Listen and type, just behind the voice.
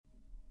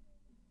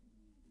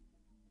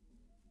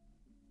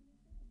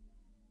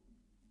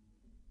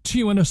to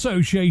you in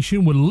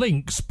association with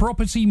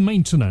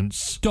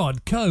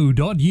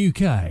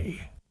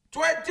linkspropertymaintenance.co.uk.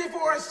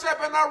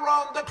 24/7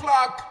 around the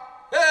clock.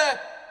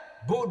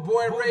 Boot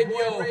Boy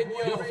Radio,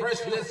 your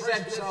freshly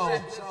said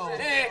so.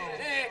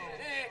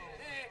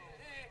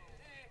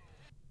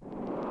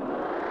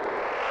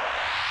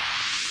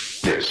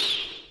 This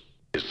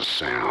is the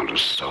sound of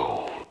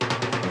soul.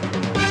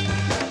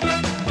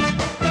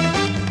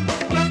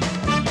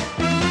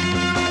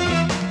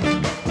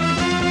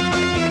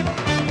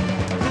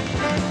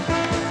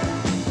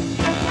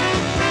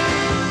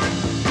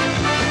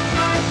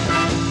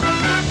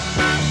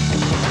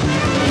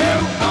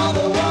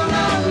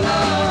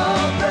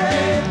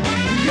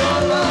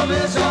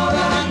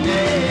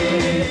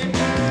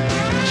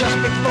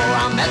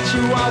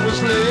 I was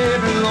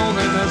living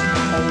loneliness,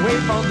 away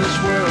from this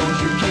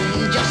world. You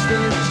came just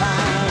in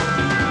time.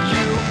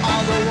 You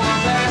are the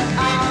one that I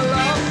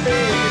love,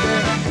 baby.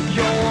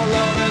 Your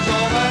love is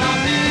all that I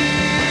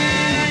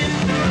need.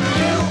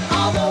 You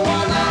are the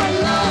one I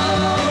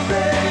love,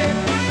 baby.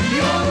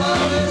 Your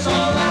love is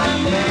all that I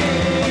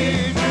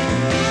need.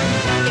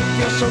 It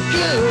feels so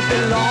good,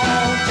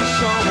 belong to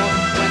someone.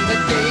 When the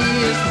day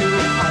is through,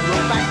 I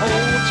roll back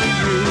home to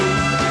you.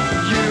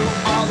 You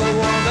are the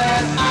one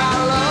that I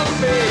love,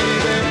 baby.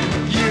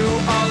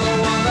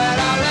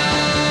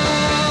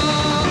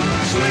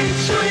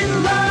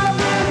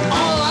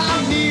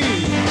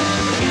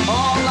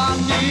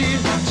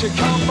 To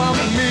comfort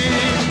me,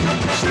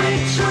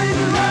 sweet, sweet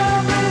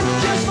love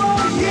just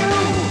for you,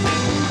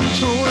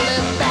 to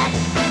live back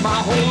my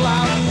whole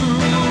life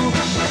through.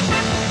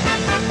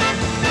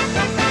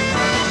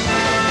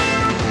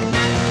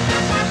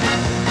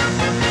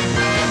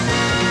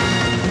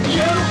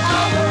 You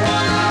are the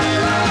one I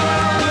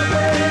love,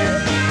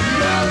 babe.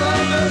 Your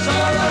love is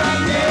all that I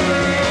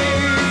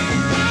need.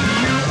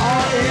 You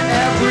are in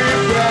every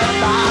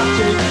breath I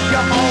take.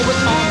 You're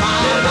always on my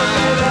mind,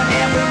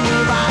 every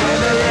move I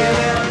ever live.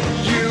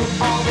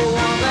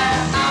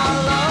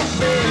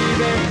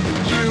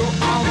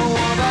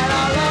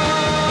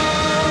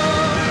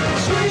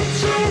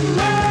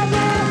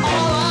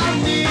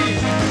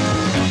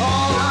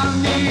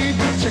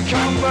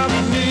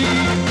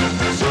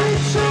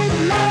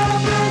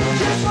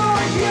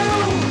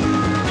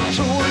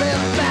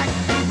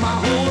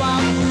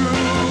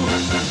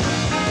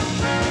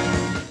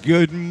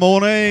 Good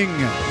morning.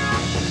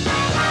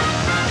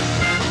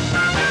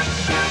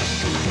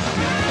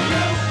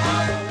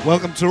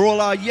 Welcome to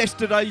all our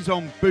yesterdays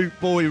on Boot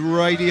Boy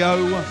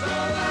Radio.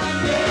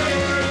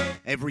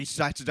 Every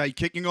Saturday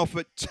kicking off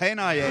at 10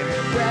 a.m.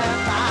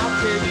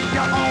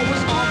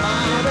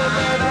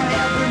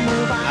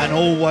 And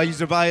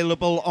always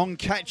available on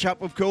catch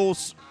up, of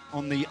course,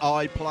 on the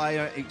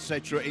iPlayer,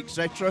 etc.,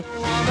 etc.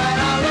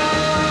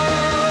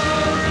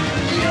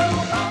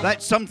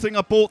 That's something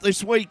I bought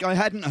this week. I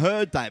hadn't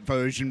heard that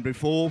version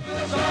before.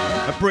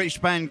 A British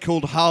band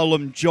called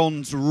Harlem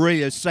Johns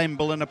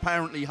reassemble, and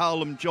apparently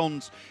Harlem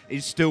Johns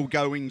is still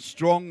going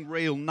strong.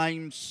 Real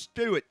name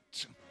Stewart.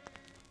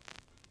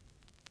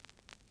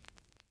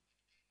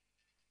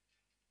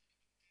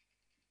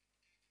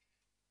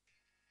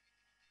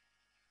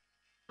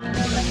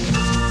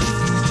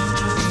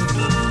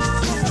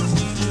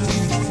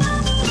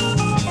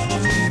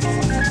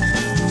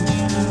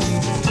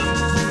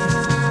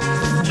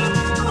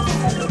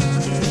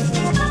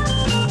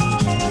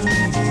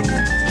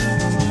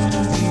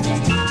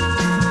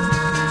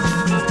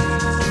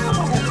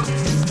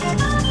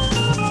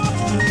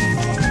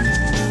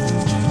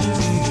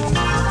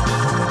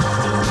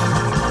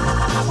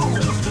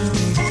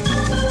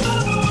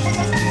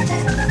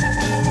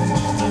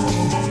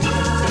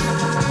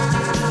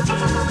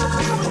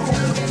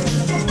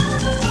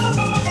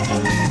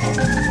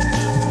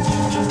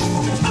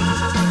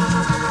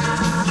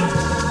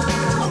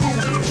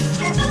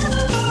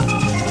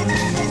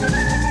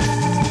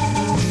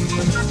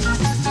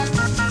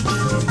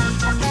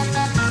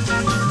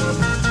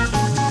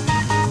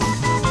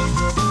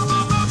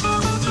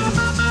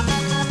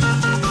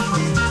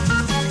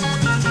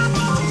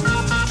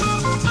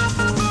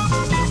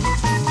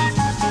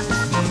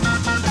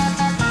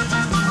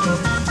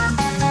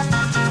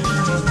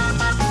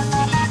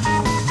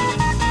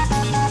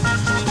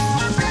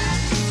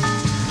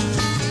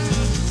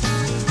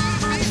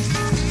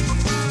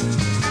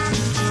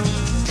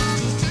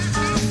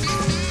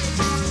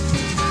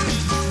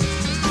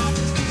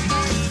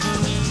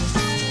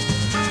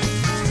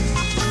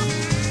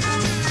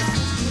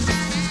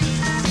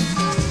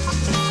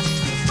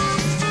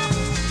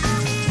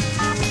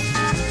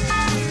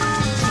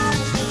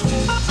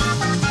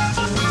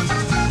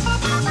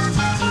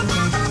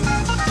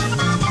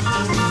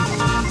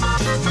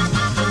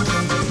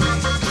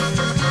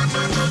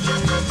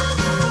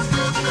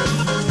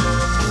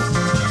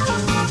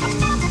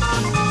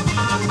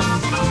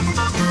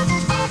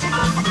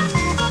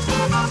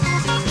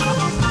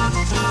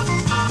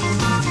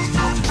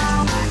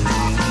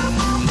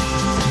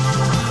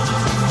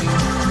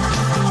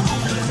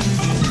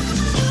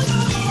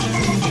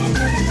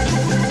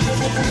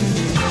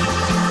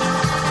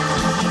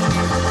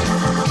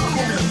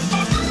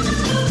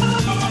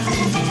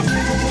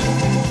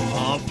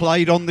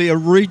 played on the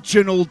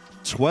original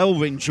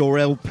 12-inch or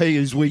LP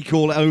as we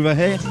call it over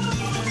here.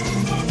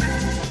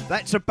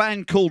 That's a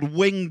band called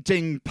Wing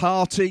Ding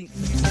Party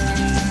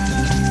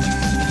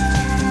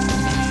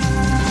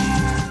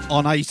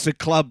on Ace of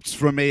Clubs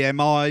from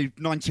EMI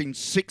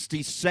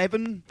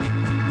 1967.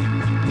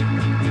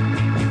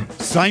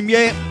 Same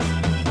year,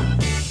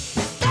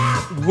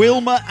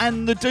 Wilma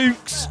and the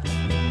Dukes.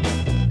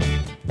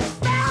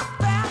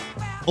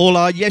 All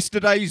our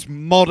yesterday's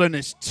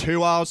modernist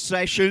 2-hour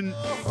session.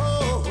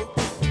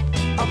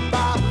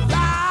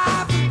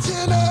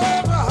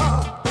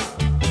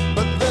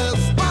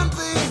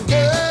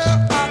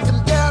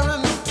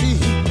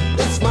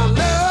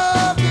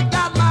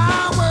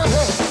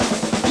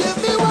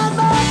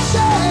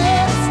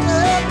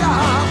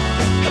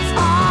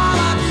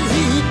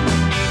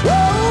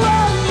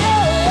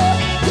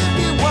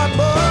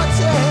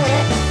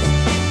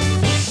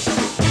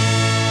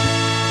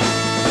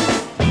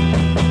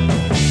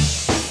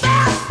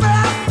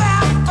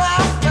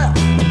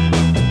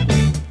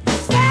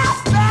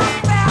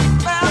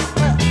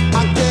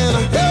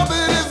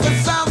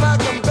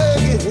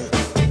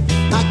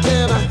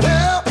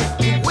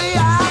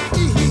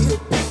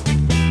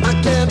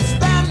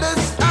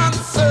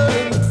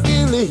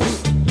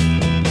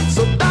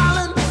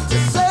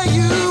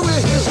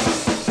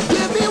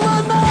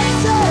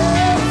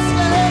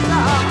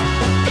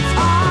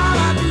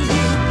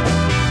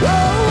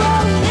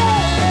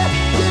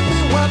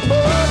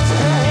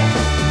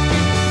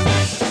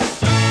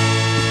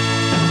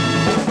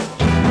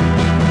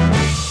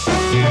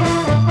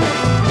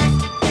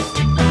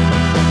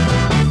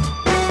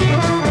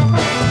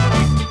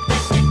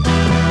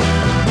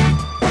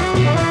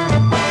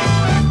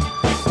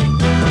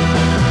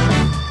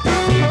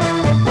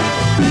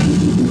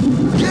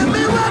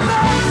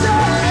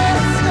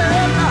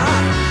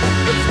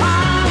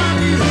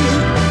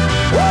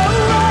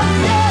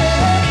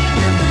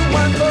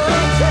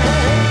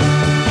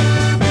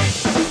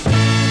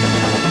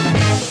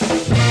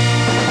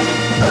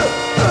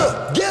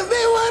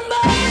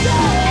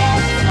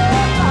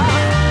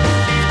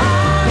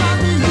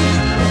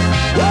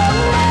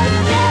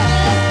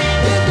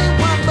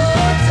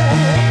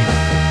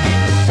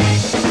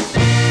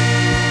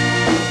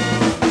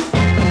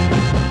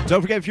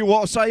 Don't forget, if you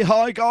want to say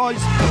hi,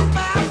 guys,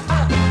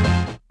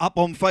 up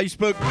on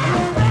Facebook.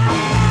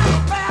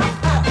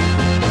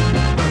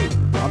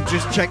 I'm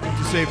just checking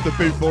to see if the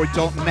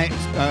bootboy.net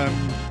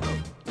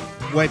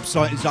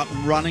website is up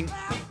and running.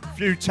 A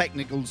few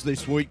technicals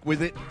this week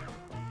with it.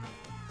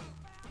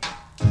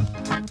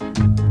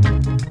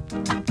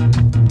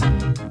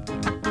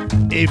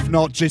 If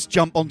not, just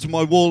jump onto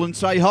my wall and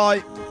say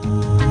hi.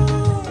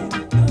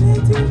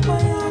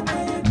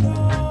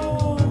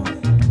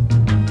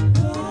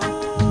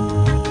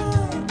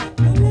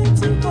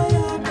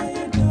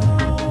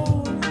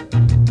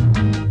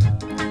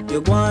 You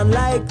go on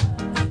like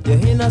you're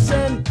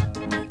innocent.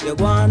 You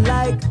go on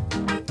like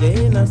you're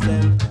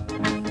innocent.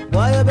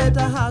 Why you better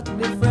hack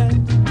the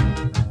friend?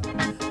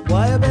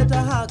 Why you better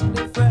hack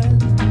the friend?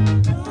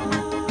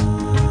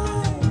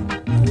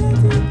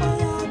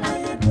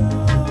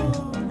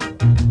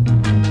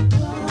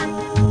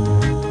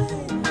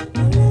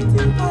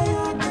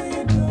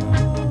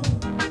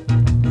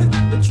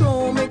 Me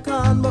throw me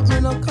can, but me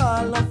no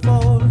call a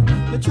foul.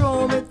 Me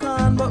throw me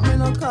can, but me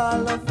no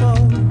call a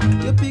foul.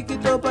 You pick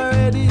it up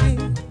already,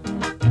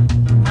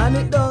 and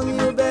it down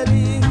your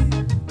belly.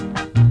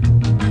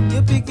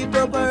 You pick it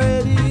up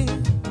already,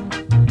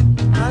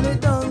 and it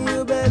down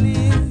your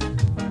belly.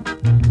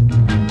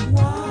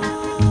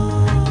 Why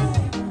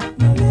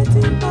no let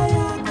him buy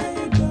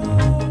you go?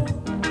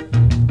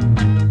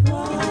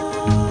 Why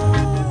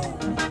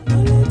no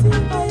let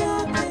him buy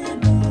you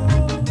go?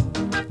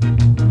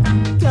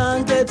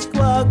 Can't catch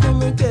Quark, come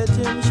me catch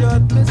him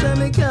shot. Me say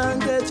me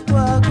can't catch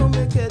Quark, come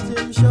me catch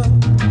him shot.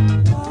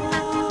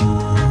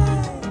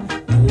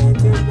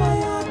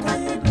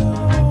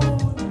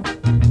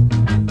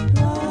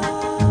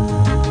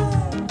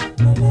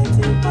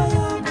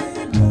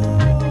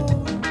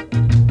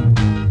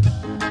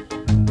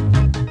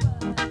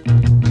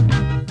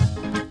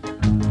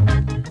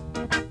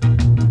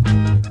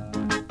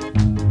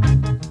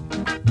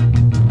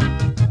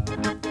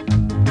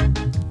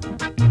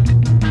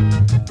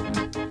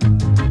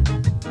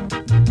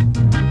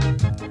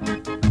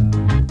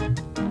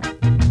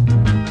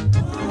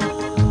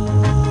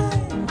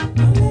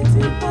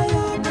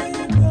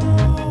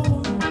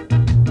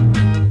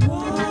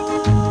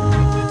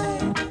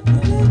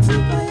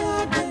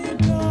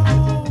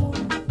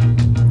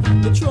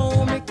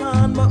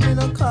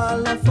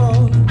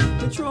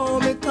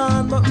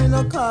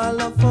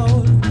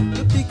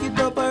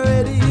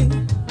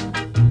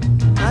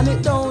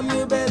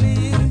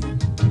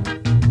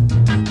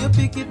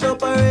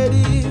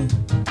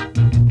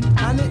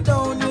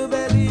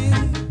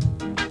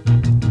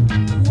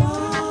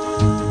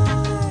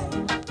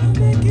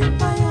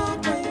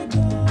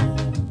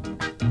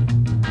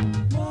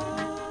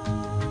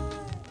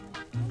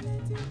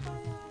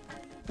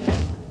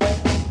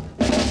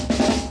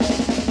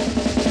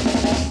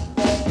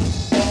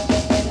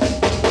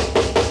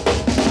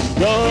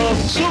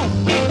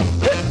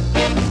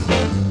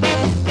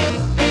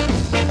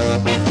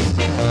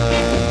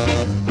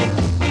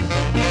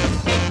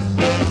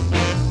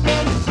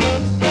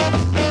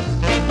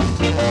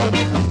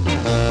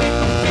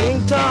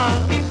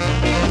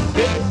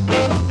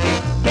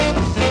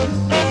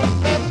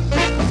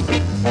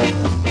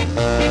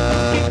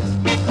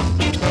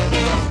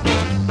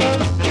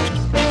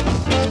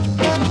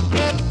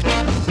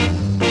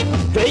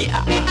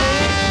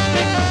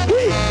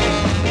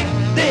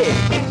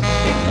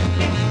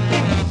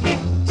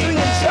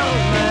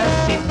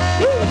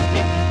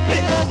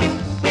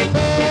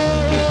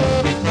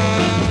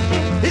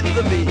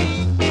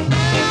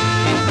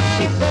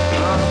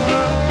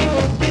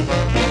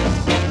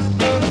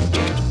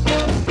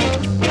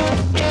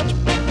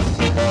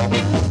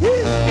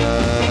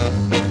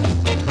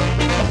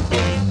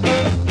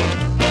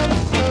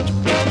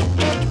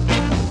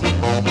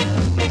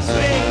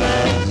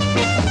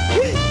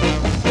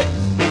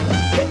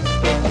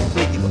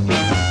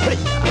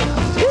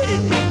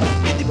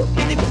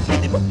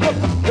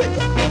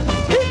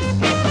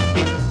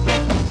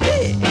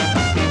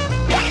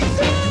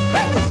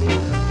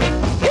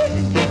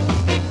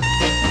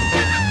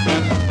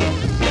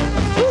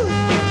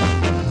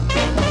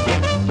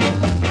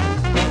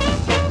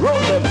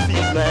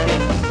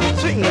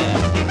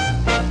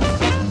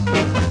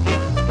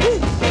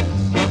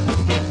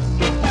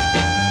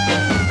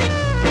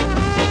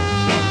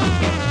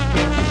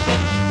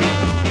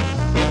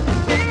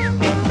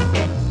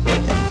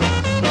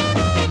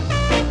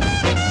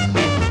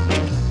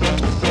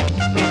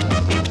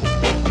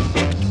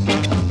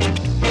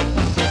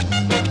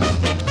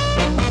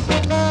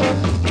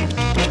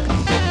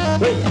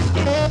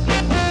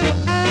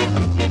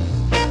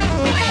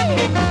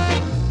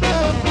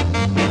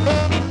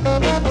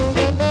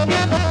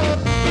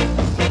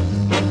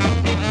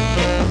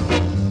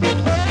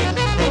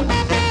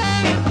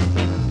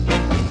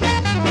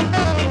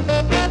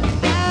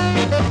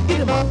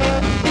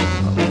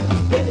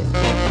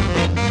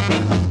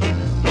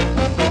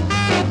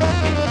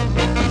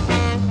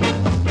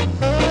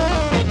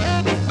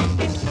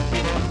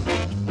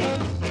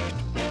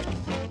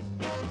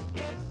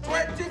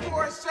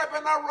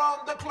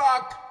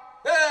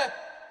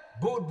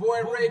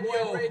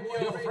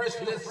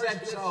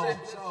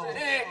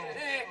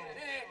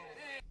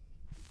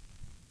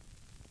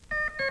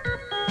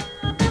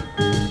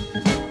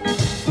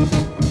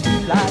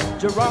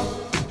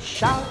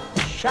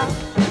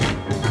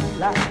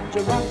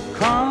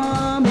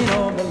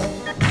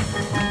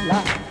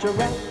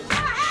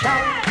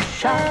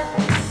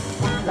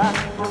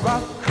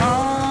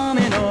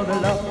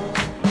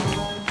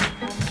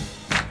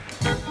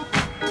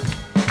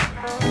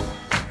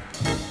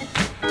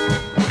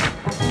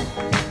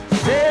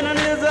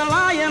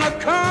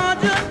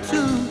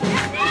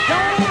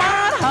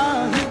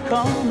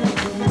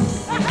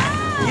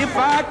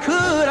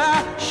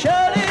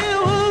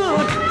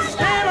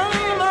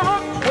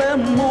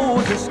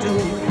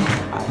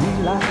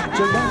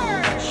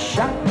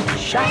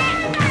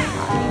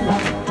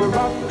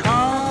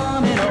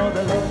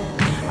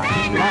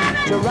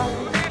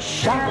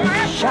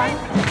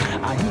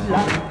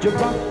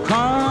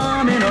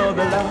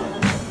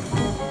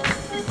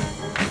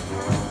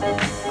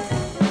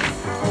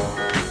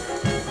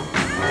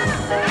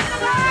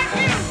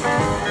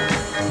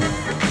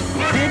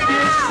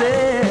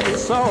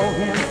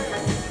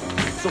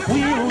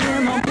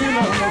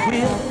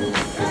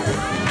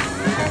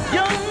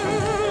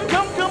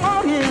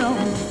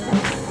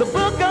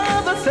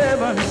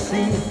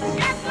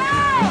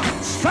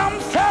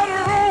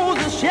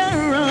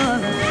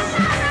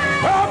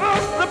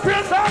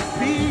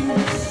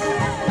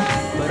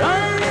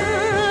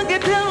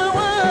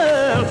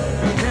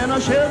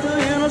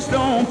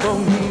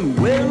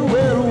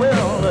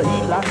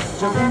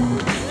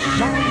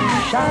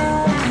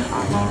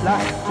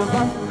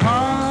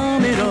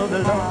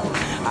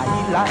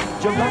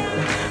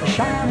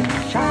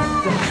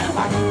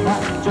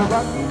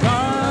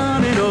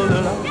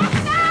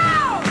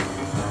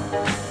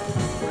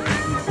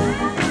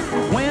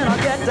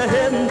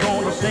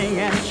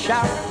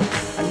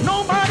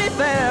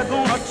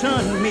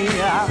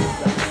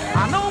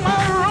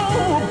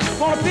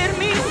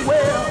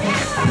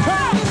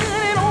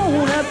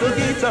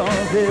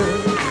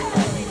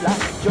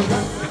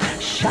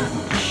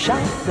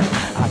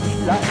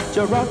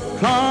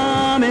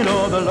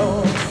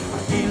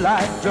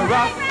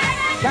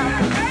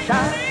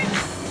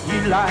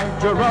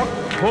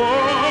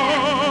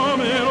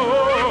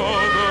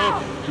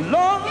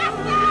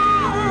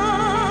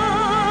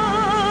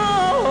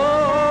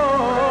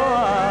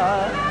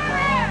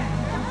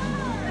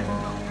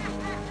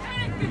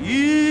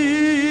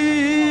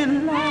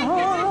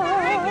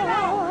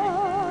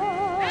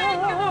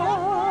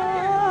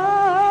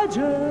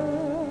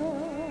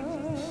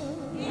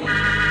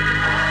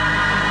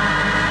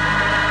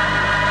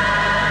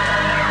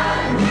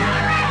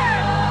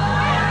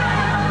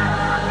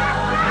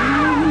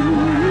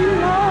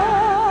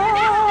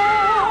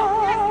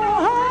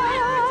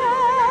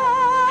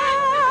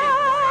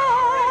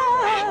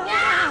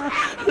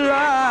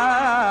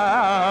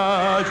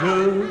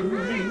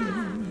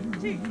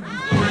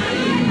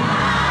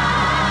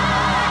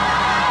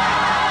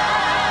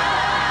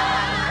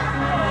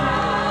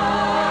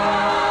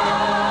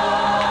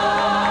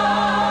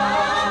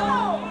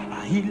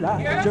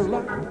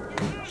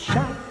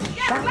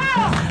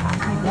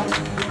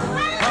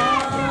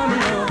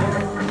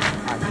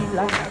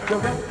 the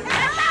rock,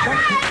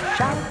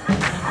 shout.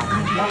 I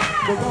like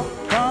the rock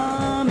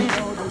coming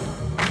over.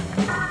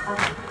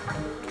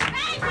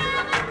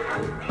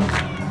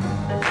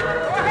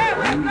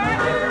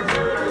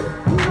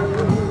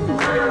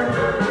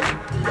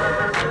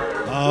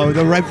 Oh,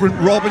 the Reverend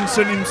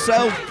Robinson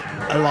himself,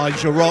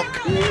 Elijah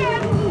Rock.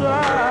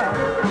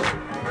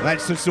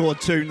 That's the sort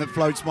of tune that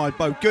floats my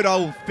boat. Good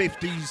old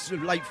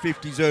 50s, late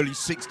 50s, early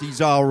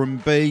 60s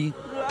R&B.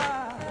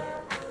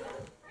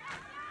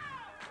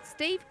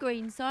 Steve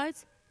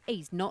Greensides,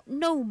 he's not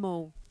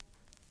normal.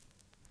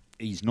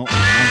 He's not.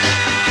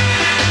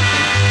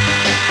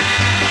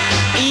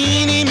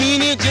 Eeny,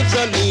 meeny,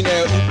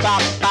 gypsalina, oopa,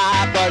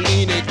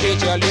 balina,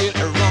 get your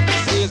little rump,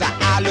 says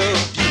I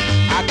love you.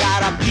 I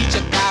got a peach,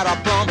 I got a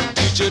plum,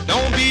 teacher,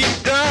 don't be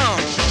dumb.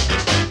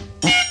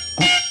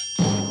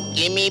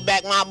 Give me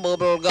back my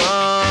bubble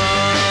gum.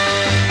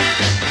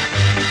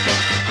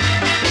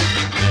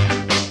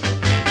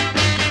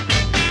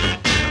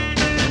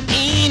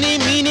 Eeny,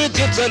 meeny,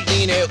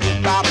 gypsalina,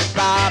 oopa,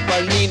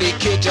 balina,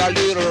 get your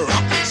little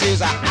rump,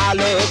 says I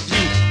love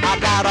you. I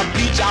got a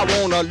peach, I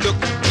wanna look,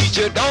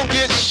 teacher, don't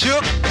get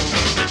shook.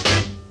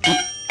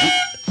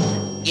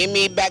 Give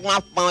me back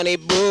my funny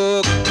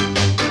book.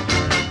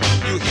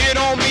 You hit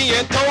on me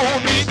and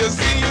told me to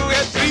see you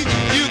at 3.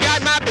 You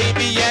got my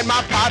baby and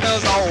my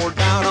partners all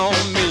down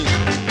on me.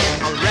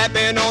 I'm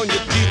rapping on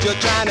your teacher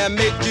trying to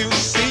make you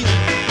see.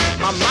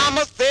 My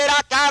mama said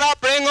I gotta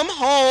bring them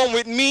home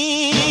with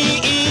me.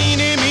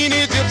 Eeny,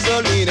 meeny,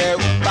 gypsalina,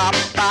 oopa,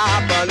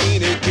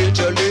 get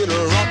your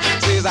little rump,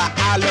 says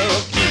I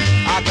love you.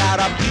 I got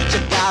a peach, I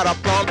got a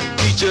plum,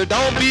 teacher,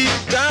 don't be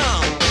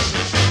dumb.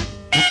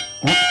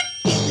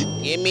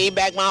 Give me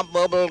back my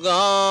bubble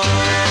gum.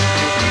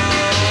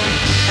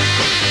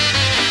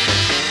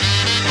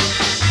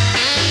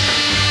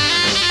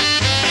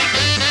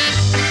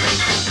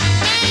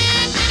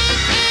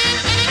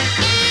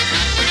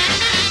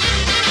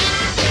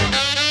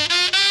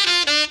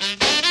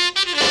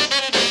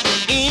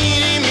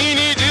 Eeny,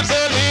 meeny,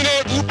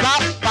 gypsalina, oopa,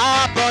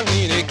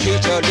 balina,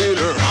 get your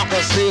little rump,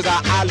 says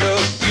I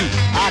love you.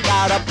 I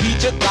got a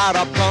peach, I got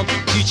a plum,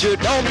 teacher,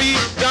 don't be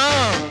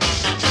dumb.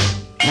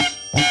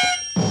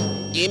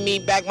 Give me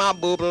back my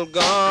bubble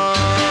gum.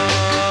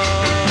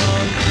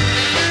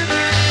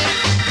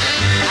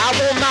 I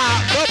want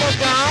my bubble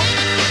gum.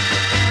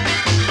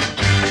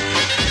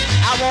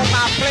 I want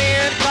my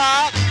playing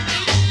card.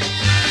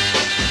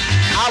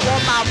 I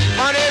want my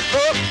funny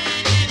book.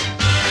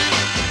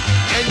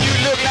 And you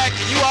look like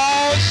you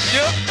all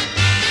shook.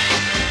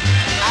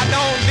 I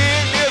don't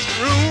dig this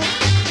room.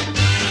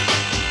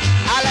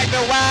 I like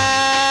the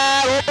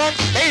wide open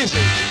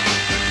spaces.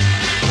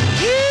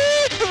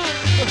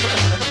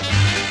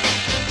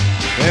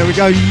 There we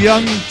go,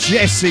 Young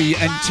Jesse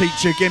and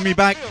Teacher, Give Me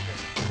Back.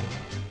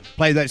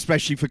 Play that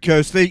especially for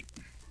Kirsty.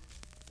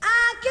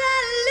 I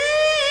can't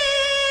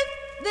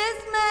leave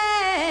this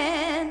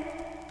man,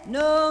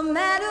 no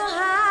matter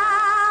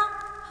how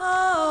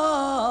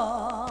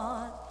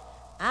hard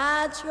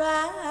I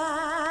try.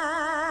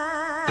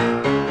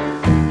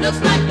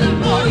 Looks like the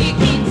more he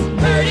keeps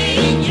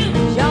hurting you,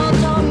 Y'all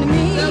talk to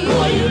me, the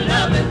more you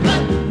love it,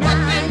 but what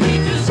can we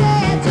do?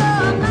 shed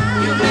your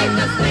mind. You make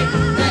us think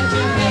that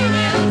you hate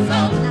him so.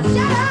 Now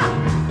shut up,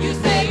 You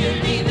say you're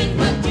leaving,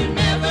 but you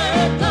never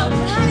go.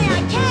 honey,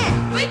 I can't.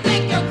 We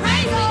think you're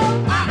crazy or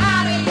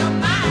out of your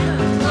mind,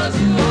 'cause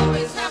you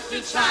always have to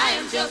try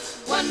him just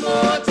one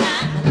more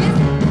time.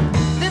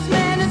 This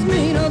man is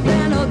meaner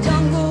than a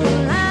jungle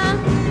lion.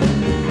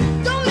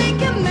 Don't make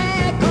him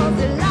mad 'cause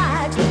he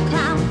likes to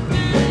clown.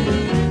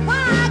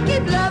 Why I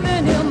keep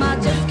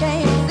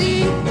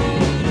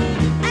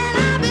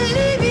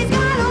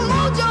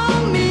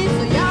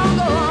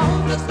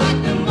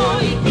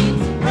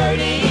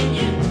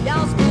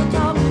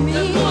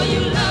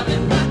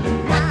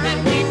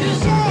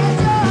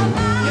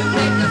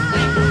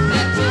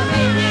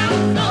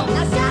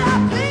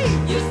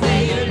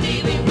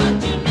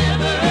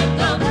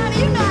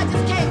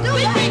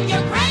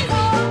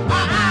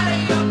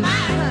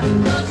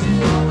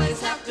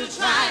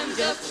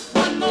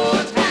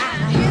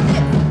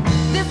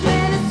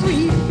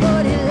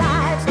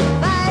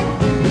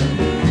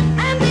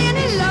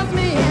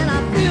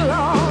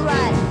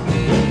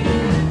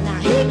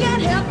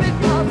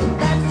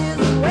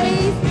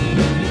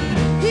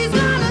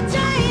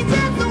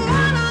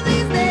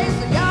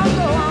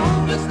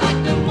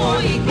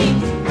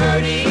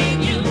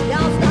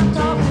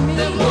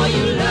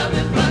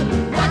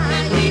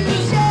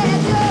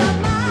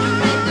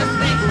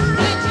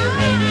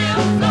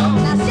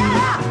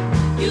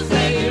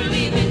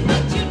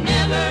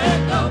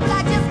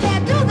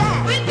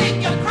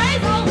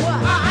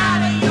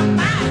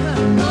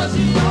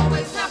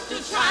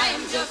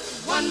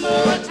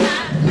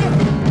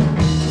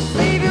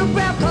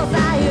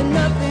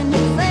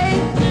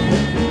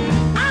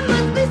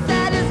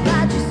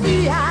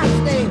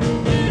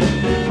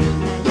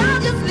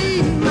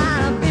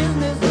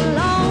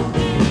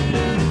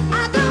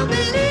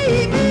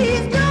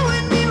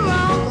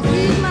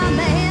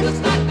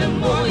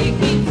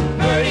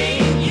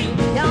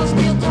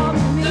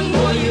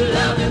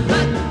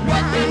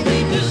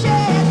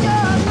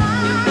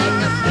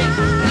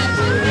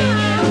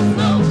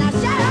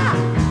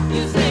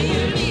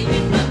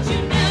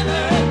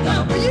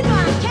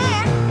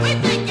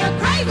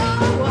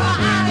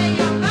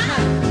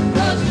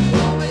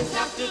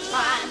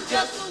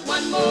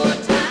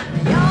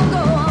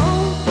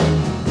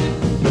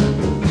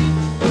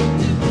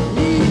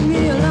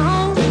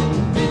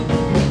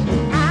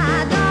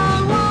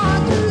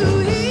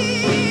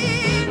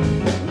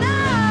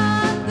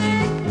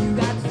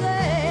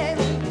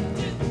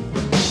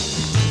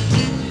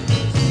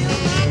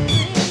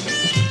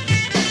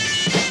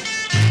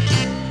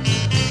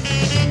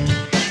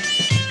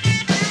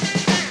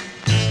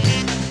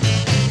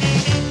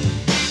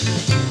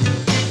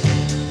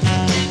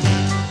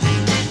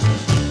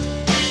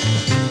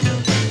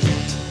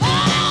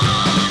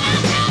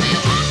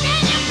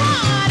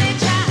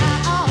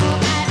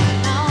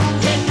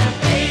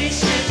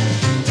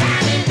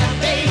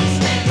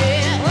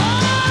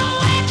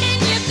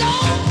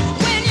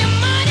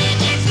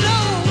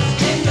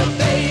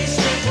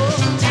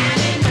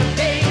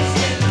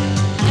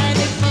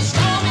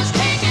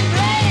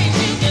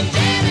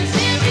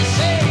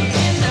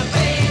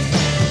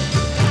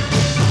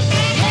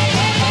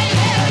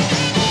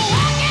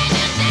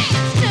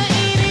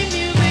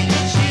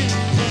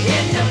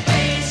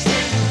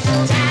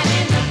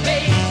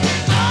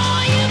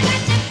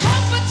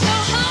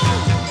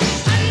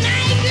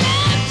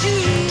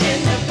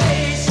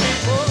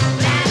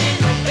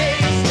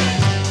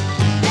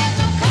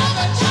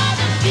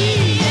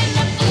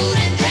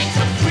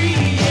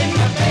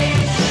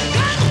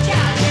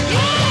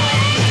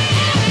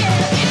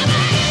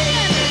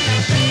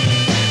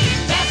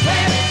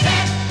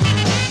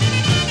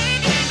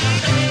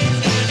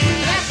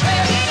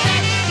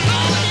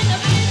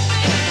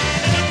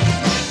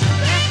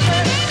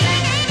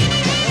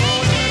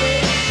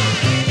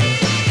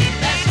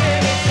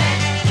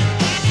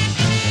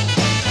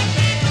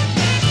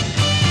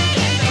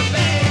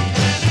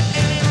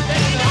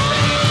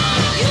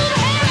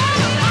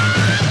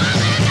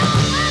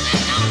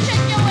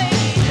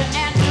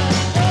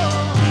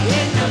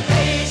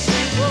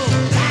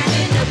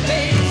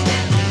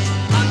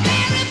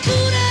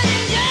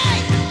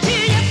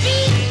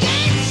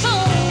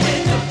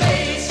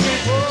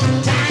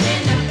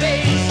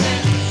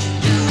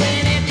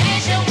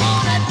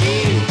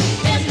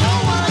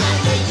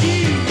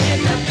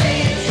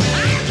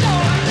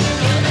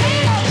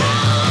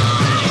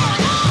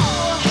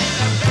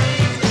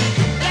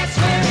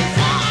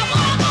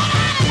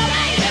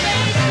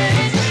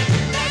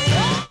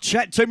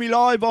Chat to me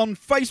live on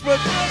Facebook,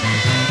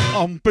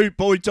 on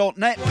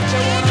bootboy.net.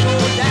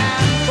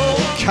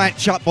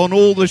 Catch up on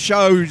all the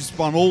shows,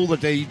 on all the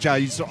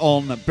DJs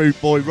on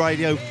Bootboy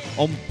Radio,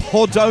 on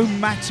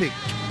Podomatic.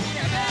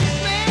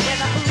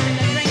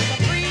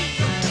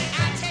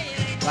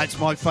 That's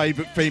my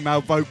favourite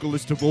female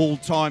vocalist of all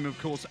time, of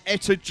course,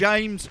 Etta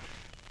James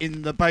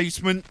in the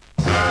basement.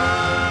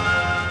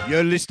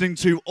 You're listening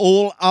to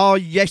All Our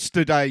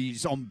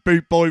Yesterdays on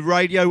Bootboy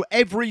Radio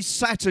every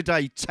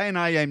Saturday, 10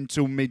 a.m.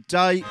 till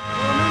midday.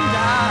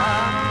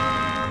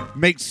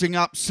 Mixing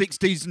up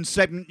 60s and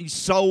 70s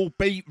soul,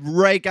 beat,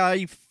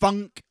 reggae,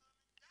 funk,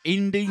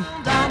 indie.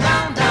 Down,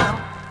 down,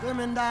 down,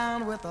 coming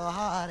down with a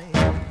heartache.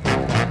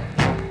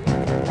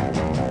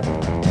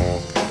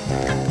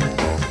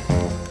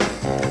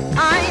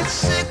 I ain't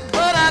sick,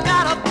 but I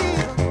got a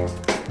fever.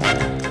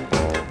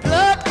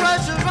 Blood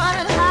pressure's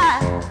running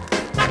high.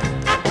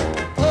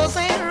 Pulse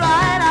ain't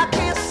right, I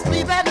can't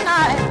sleep at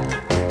night.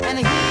 And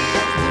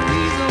here's the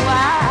reason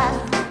why.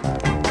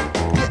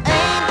 You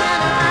ain't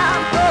been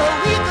around for a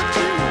week or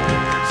two.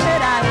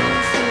 Said I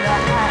ain't said I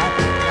had.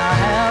 Now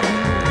have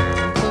you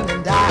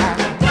coming down,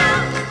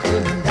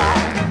 coming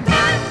down,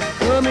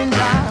 coming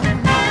down,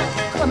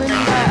 coming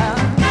down.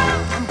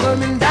 I'm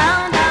coming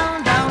down,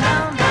 down, down,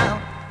 down, down,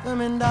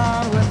 coming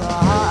down with a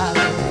heart.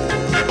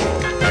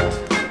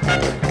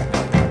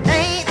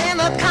 Ain't in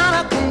the kind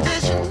of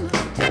condition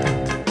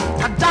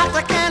a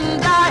doctor can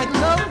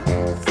diagnose.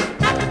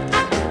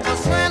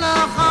 'Cause when a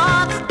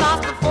heart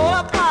starts to fall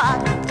apart,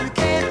 you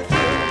can't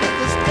feel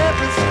the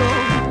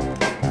stethoscope.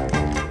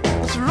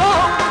 What's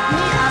wrong with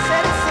me? I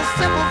said it's a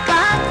simple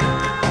fact.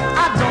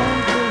 I don't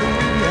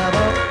believe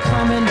ever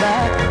coming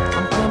back.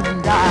 I'm coming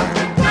down,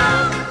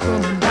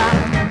 coming down,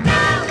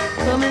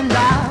 coming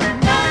down,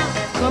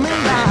 coming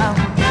down.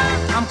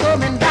 I'm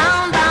coming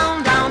down,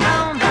 down, down,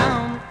 down,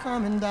 down,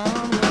 coming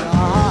down with a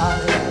heart.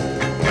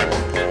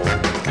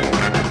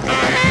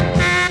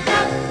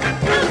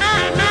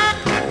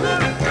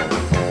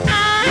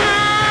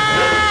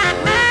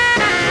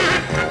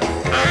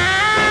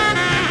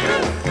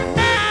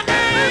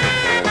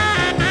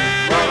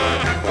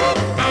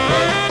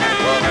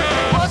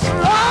 What's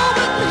wrong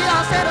with me? I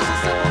said it's a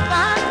simple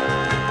fact.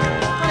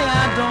 Honey,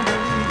 I don't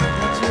believe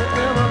that you're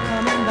ever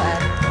coming back.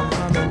 I'm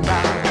coming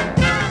down,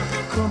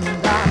 coming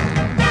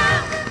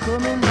down,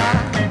 coming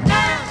down,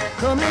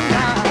 coming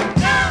down.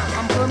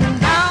 I'm coming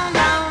down,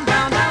 down,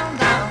 down, down,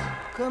 down,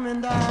 coming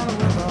down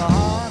with a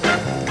heart.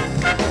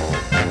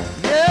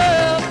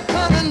 Yeah,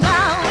 coming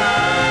down.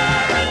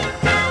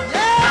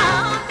 Yeah,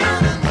 I'm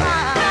coming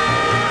down.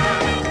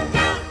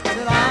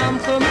 Said I'm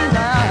coming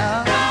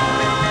down.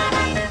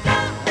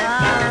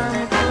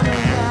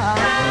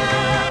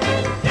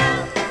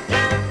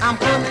 I'm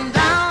coming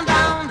down,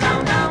 down,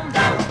 down, down,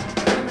 down,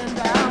 coming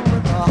down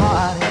with a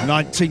heart.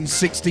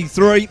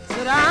 1963.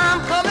 Said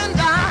I'm coming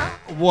down.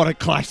 What a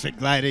classic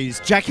that is.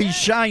 Jackie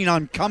Shane,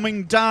 I'm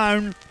coming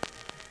down.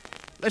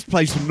 Let's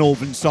play some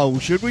Northern Soul,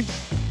 should we?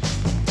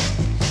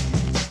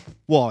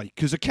 Why?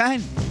 Because I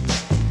can.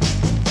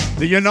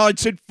 The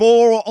United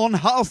Four on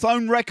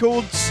Hearthstone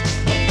Records.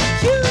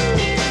 You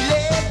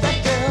let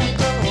that girl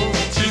go.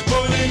 She's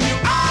pulling you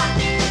out.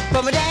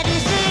 But my daddy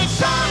said,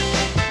 son,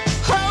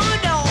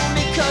 hold on,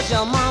 because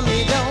your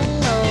mommy don't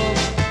know.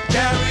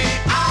 Carry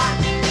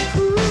on.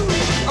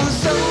 Ooh, I'm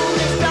so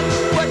mixed up,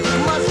 what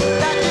must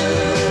I do?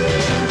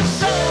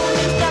 So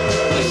mixed up,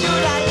 who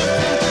should I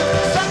listen to?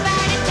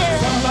 Somebody tell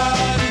me.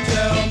 Somebody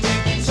tell me.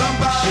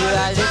 Somebody Should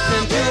I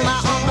listen to my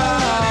own?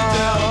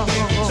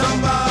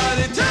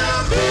 Somebody tell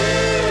me.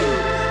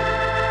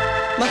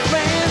 My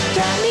friends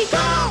tell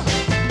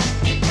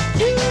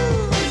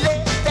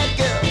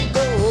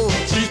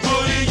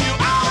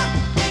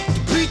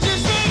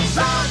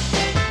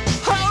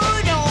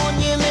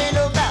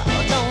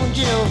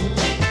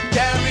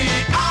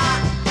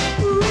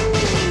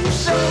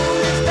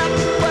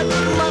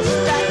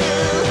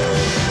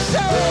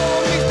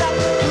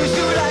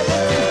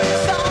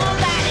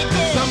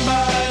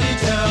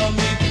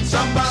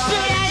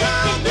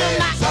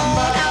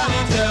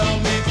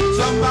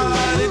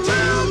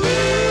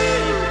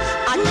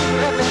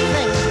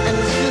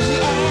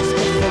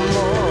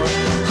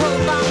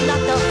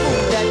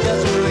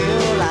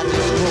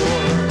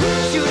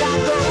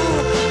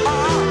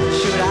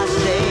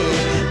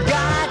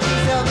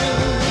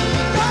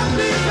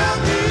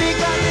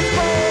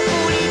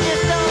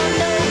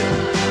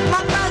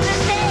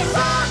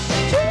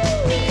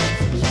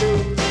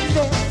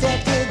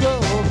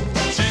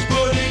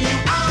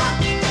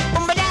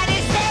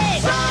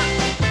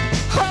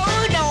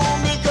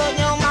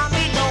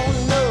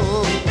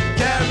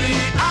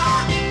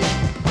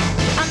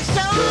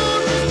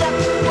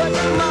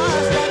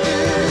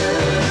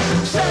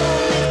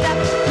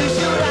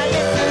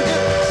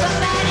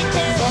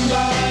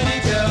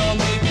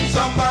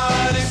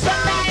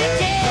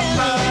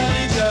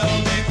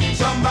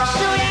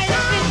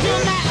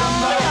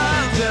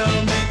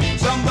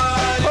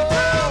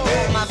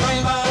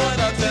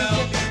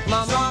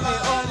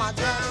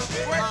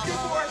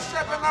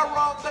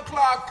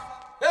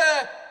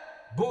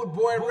Boot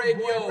Boy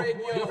Radio,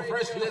 your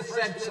freshly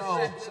set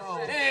soul.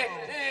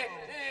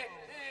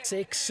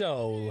 Sick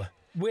Soul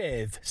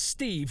with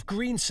Steve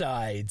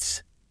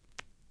Greensides.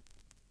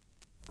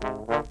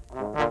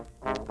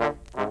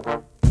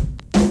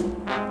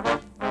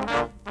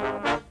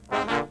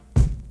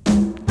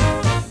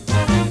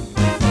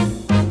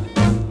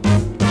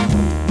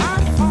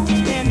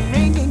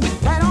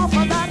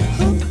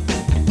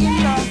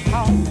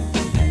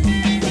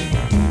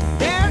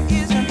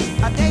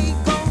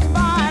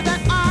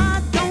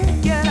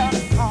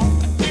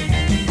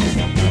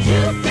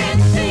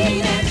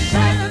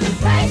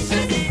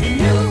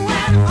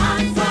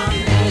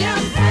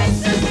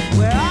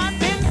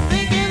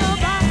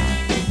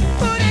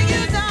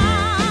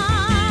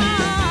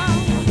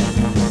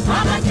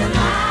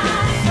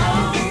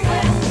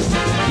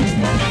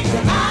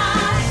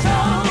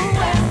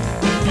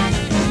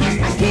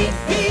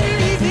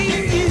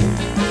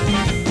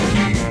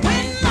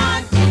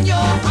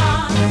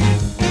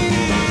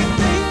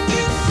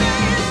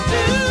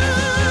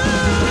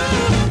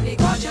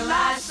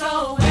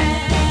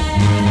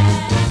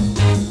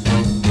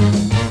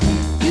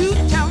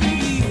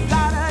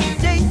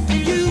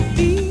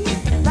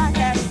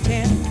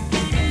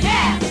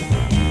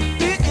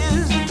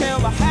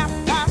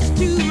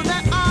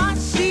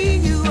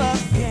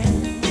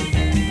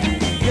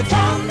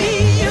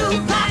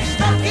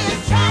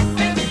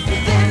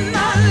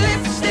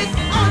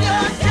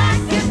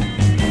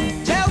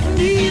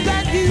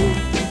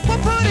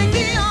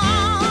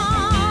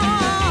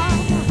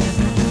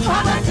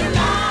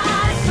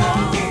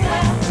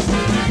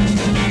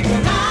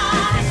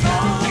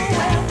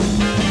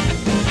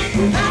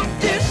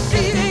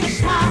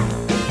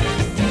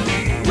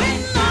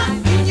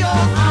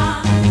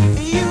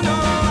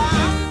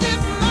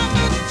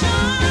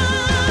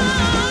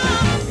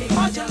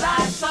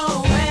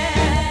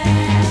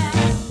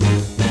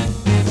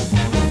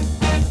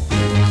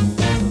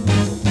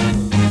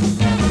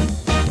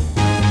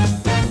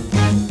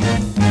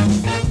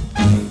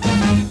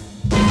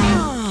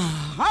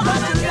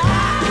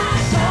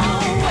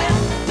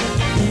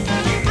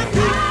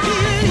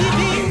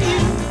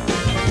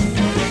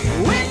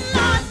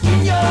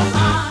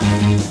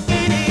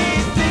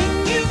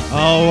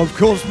 Of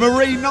course,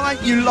 Marie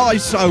Knight, You Lie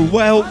So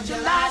Well.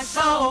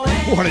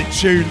 What a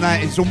tune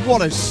that is, and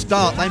what a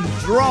start, them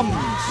drums.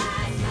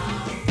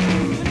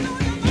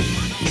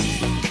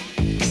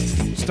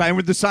 Staying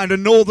with the sound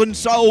of Northern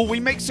Soul, we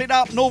mix it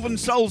up, Northern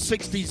Soul,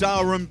 60s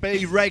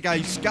R&B,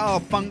 reggae, ska,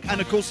 funk, and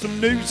of course some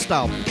new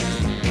stuff.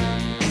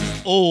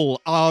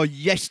 All our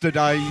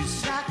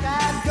yesterdays. Like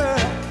that girl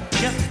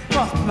just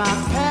crossed my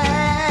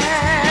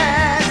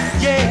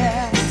path,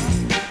 yeah.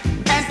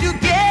 And to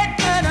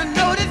get her to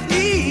notice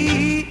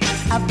me,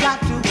 I've got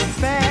to be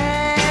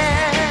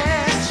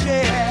fast,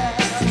 yeah.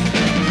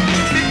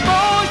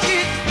 Before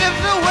she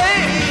slips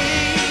away,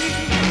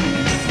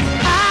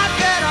 I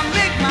better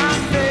make my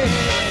bed,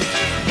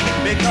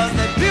 because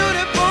the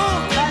beautiful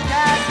like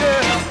that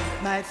girl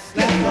might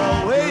slip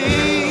away,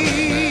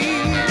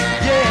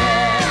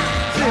 yeah,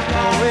 slip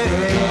away,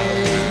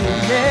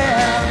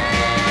 yeah.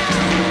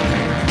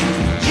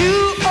 You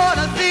ought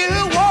to see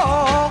her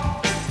walk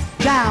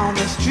down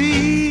the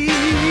street,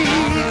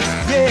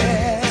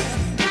 yeah.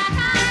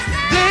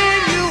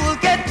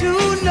 To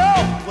know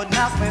what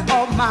knocks me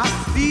off my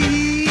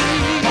feet,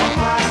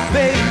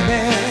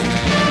 baby.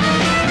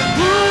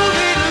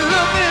 Moving,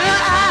 look in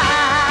her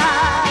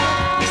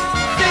eyes,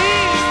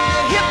 seem to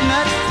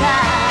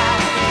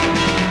hypnotize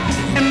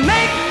and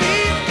make me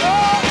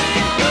fall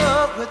in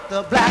love with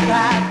the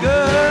black-eyed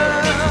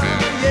girl,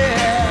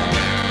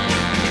 yeah,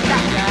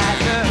 black-eyed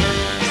girl.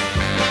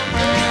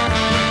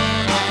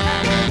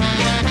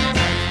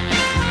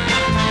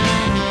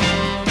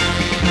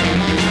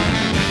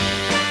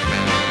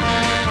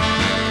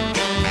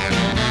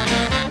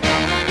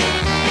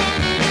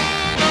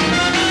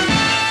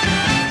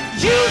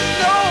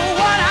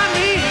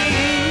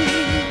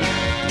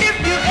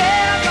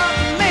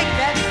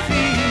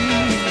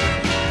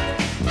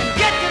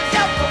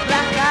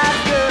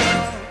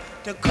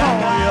 To call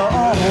your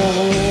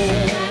own.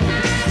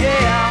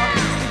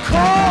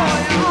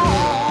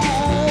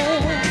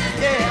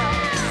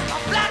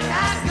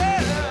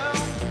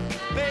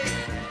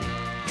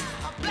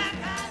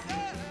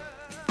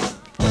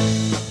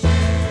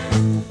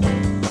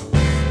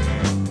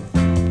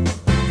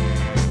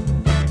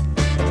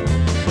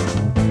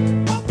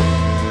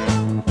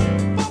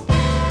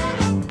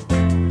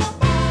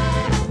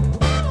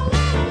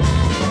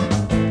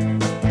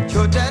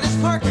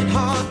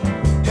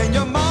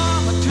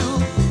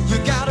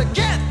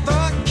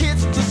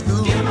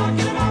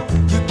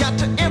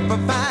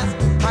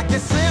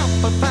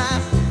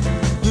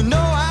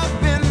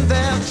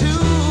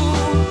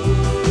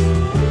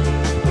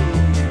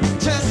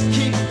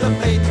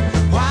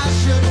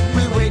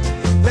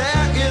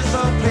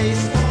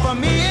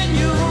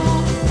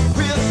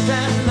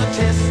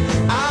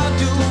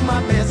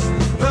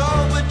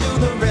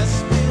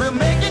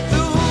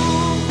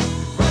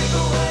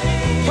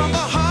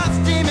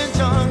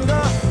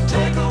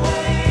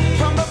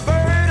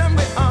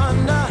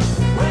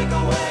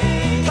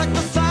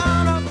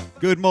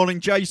 Good morning,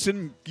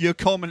 Jason. You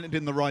commented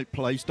in the right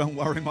place. Don't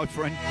worry, my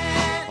friend.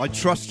 I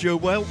trust you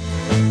well.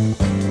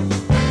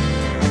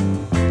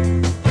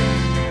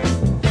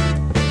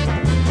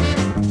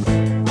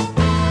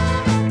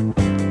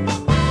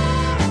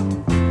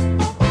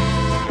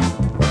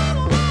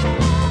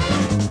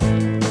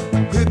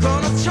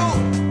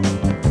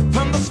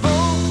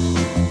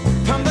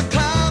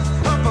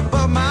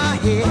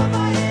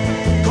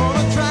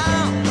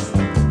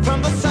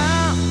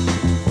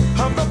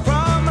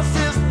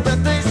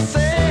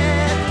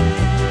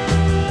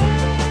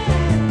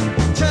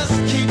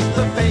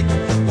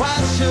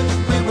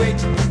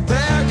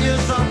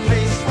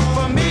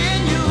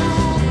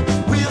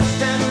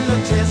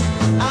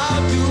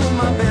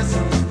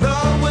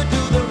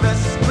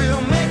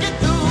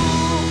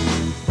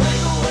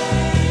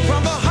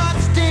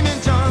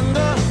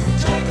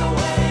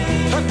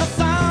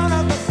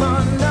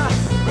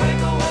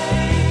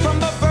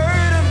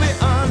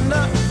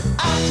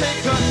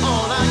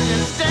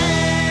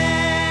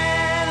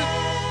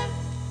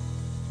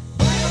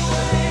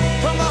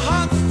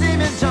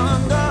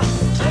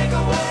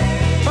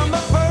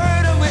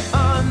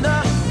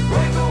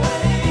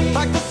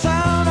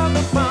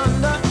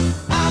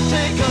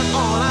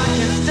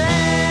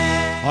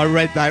 I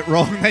read that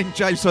wrong then,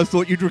 Jace. I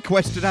thought you'd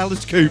requested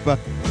Alice Cooper.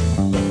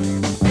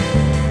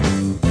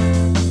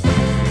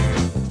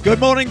 Good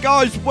morning,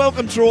 guys.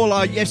 Welcome to all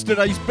our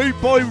yesterday's Boot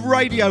Boy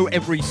Radio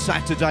every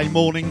Saturday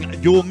morning.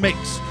 Your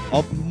mix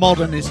of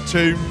modernist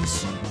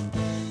tunes.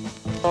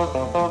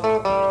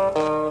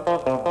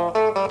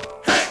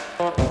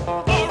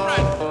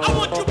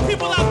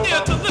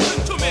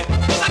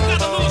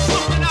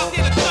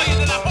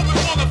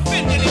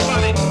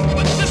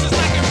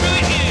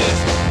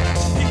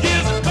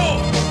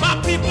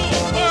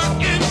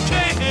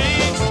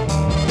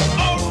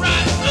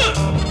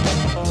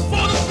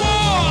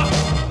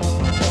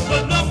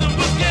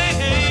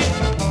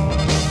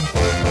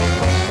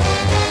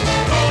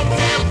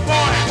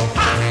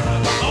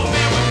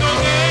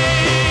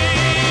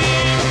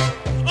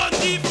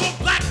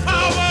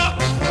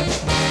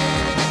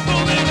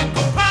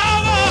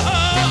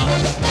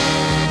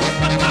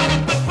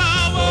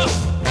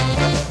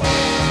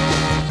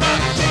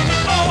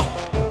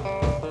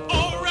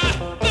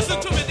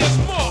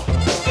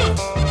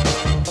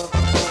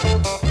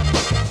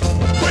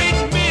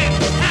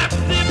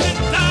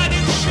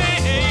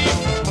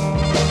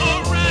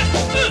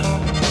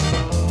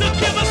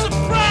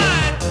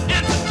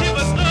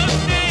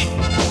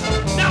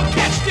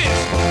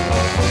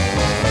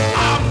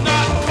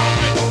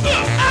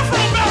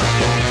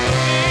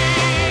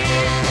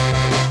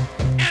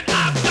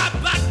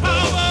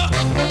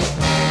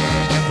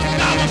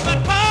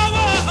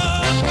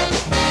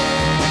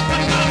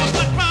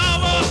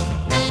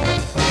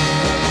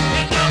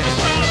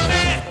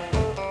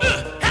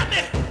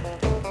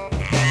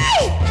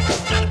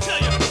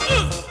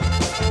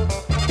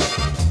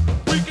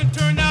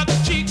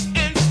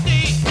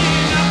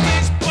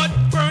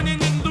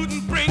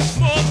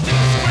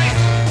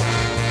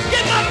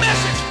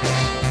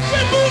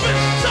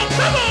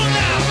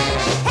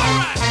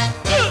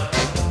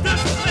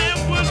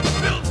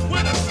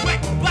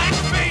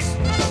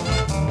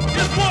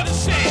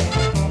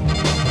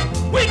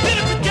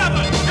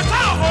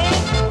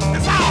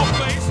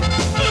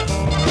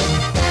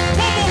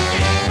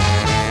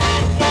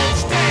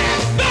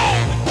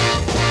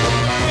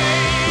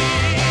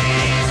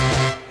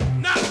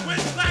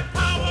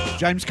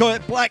 James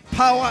Coyett, Black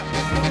Power.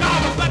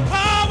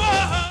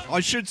 I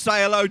should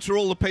say hello to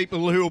all the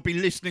people who will be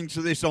listening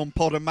to this on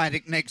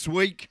Podomatic next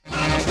week.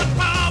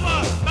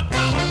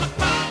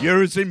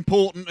 You're as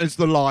important as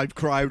the live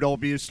crowd,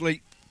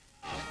 obviously.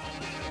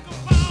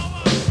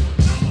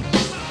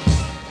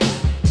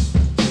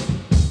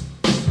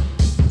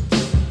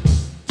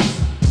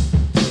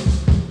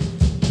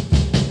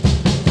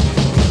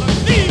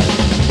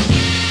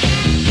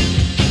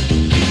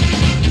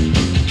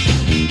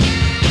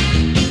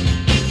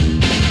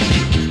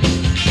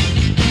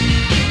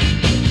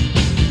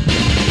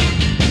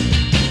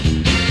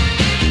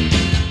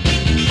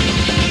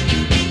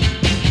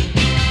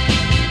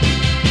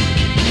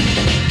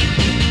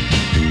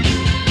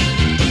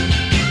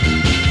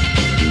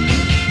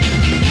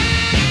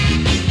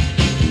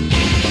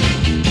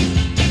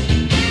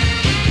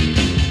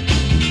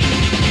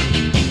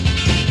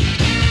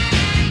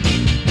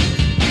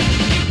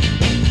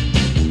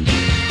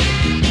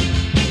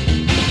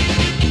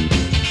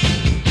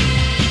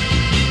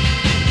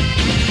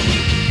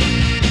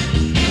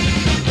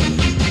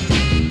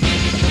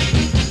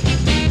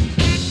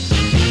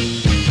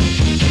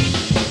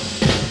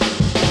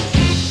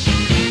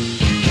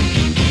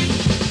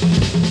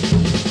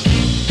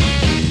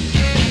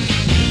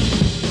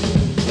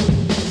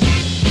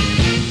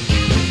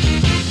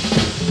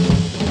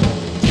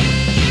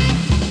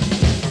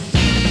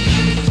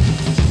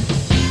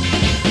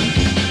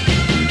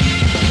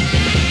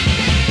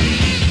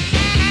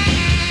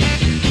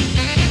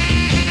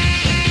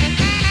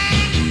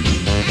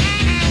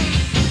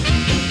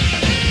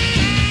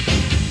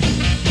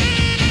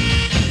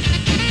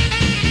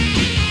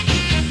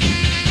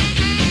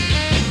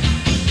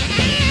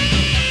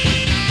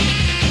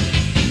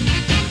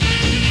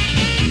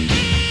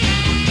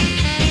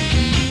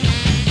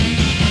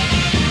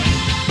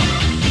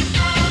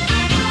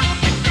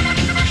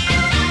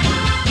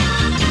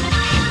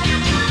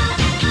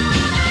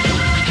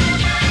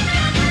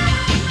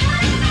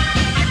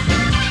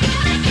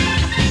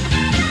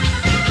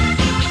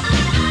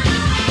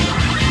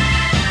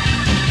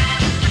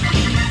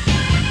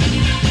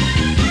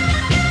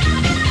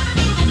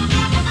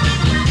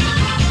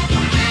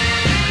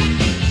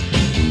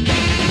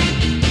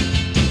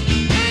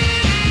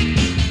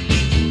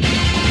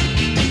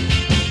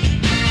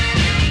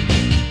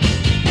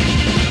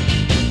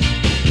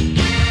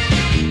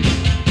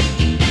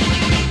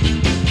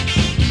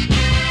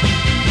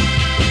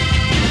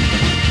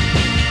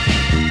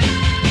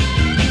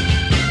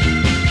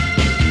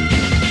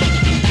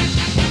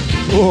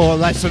 Oh,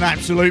 that's an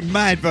absolute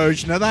mad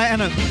version of that,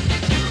 isn't it?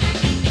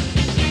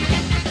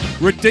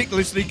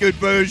 Ridiculously good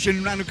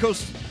version, and of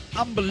course,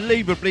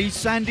 unbelievably,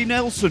 Sandy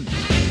Nelson,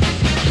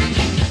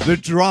 the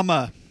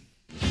drummer.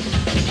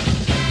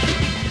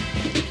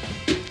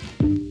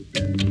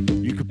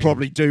 You could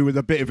probably do with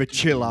a bit of a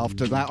chill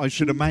after that, I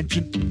should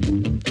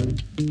imagine.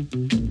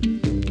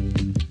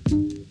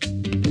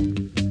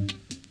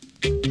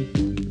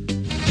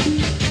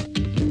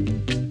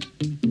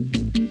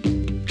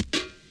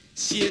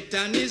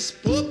 Satan is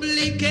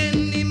public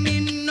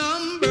enemy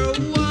number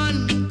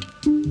one.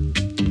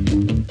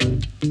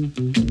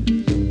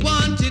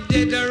 Wanted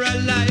dead or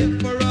alive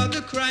for all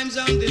the crimes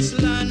on this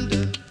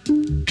land.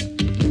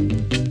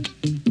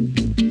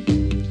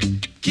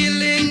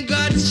 Killing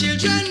God's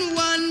children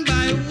one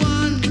by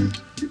one.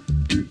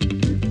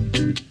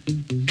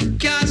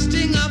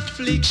 Casting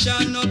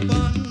affliction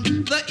upon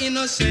the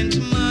innocent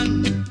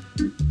man.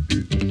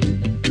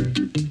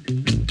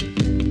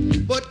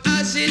 But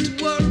as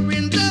it were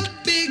in the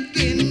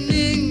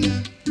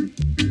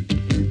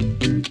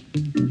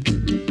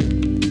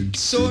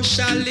so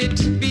shall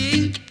it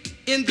be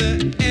in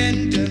the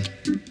end.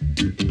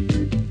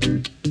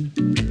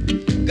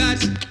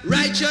 God's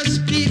righteous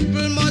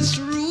people must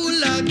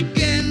rule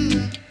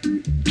again.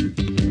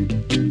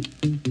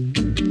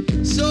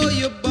 So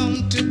you're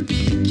bound to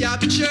be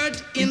captured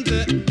in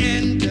the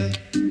end.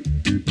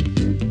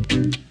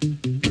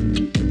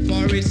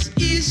 For it's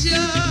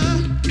easier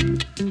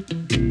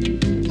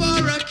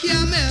for a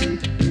camel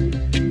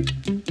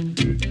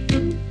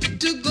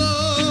to go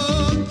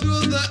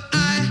through the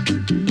eye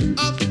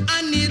of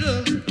a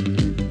needle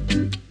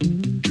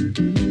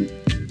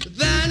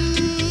than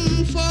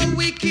for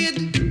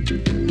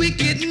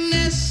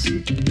wickedness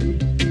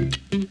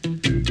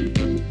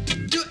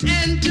to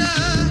enter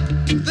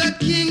the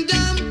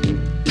kingdom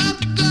of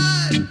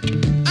God.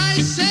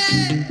 I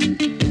say,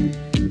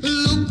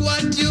 look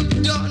what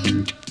you've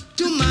done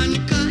to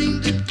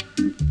mankind.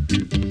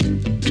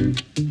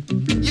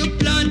 You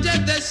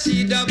planted the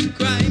seed of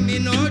crime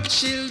in our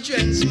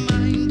children's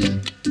mind.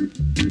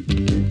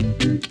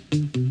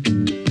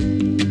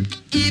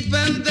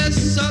 Even the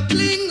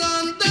suckling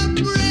on the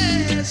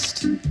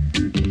breast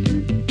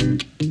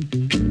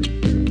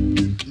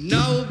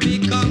now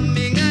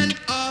becoming an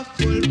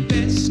awful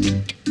pest.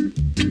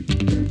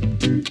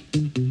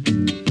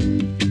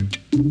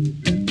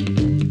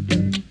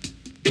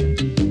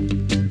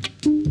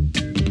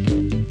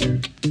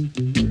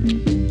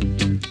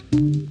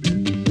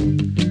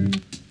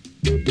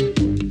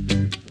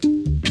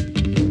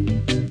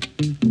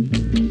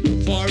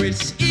 For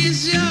it's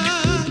easier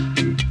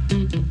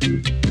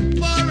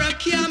for a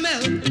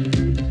camel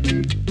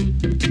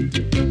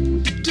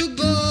to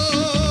go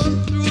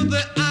through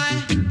the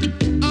eye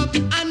of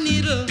a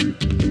needle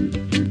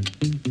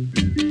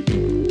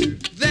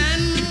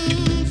than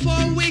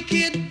for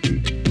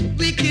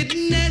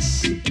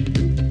wickedness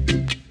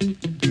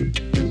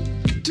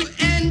to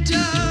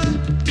enter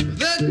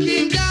the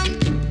kingdom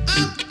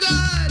of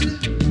God.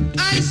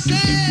 I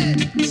said,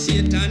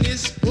 Satan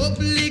is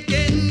public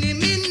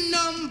enemy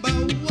number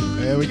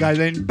one. There we go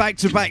then,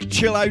 back-to-back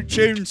chill-out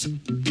tunes.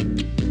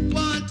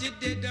 Wanted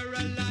dead or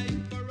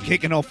alive for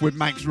Kicking off with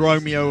Max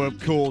Romeo,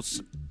 of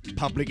course,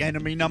 Public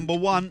Enemy number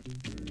one.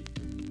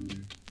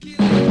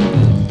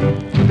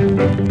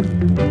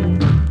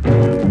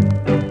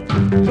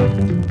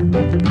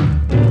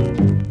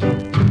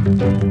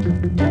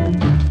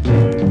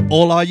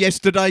 All our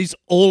yesterdays,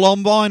 all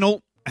on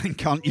vinyl, and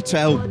can't you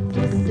tell?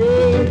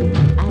 Say,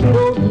 I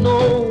don't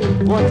know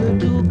what to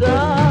do,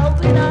 girl,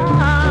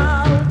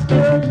 without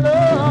your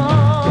love.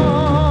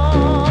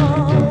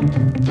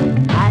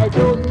 I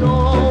don't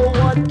know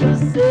what to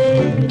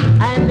say.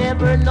 I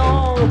never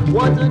know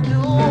what to do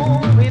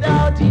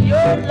without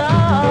your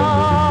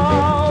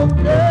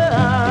love,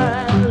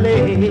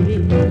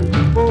 darling.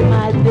 Oh,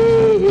 my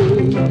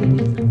days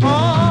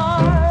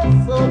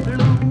are so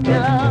blue,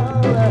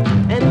 girl,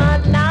 and my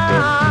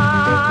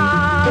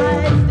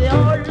nights, they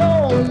are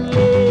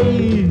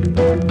lonely.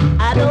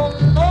 I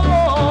don't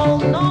know,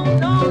 no.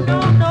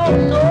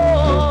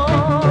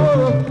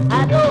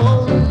 I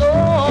don't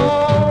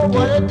know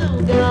what to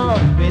do, girl,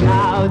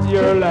 without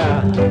your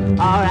love.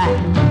 Alright,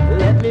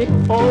 let me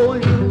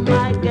hold you,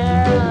 my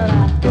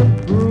girl.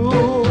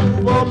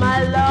 Prove all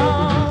my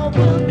love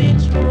will be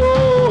true.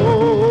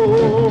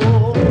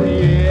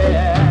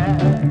 Yeah.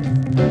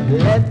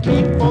 Let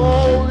me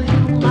hold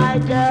you, my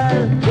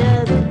girl.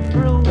 Yes,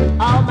 prove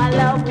all my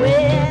love will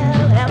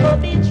ever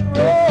be true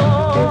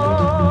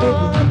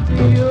to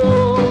you,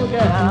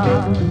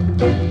 girl.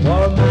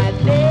 For my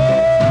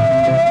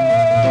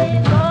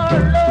days are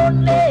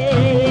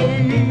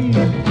lonely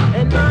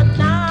and my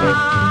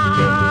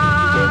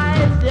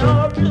nights they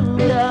are blue,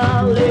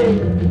 darling.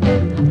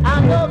 I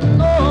don't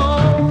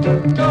know,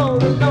 no,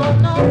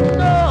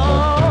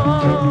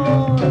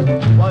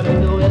 what to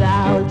do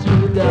without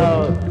you,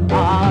 girl.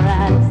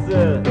 Alright,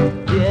 sir,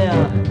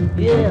 yeah.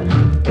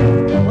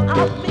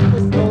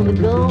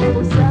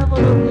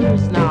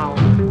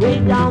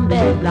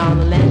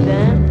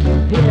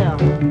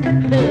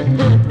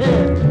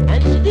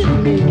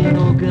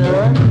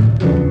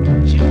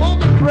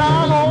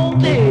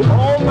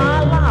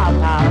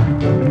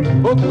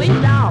 please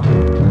now.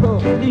 Oh,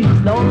 please,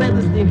 don't let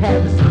this thing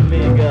happen to me,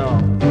 girl.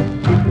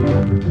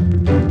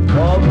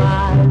 Oh,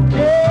 my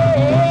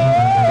days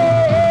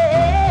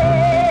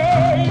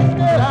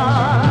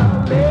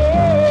lonely,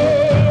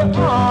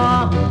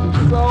 oh,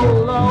 so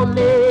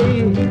lonely.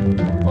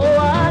 Oh,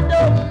 I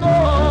don't know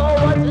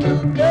what to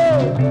do.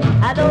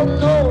 I don't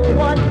know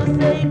what to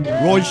say.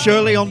 Roy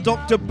Shirley on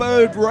Dr.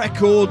 Bird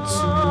Records.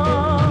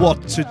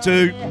 What to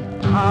do?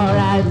 All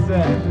right,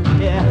 sir.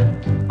 Yeah.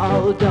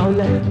 Oh, don't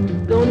let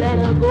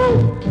her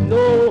go.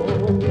 No.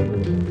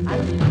 I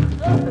need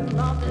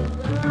something.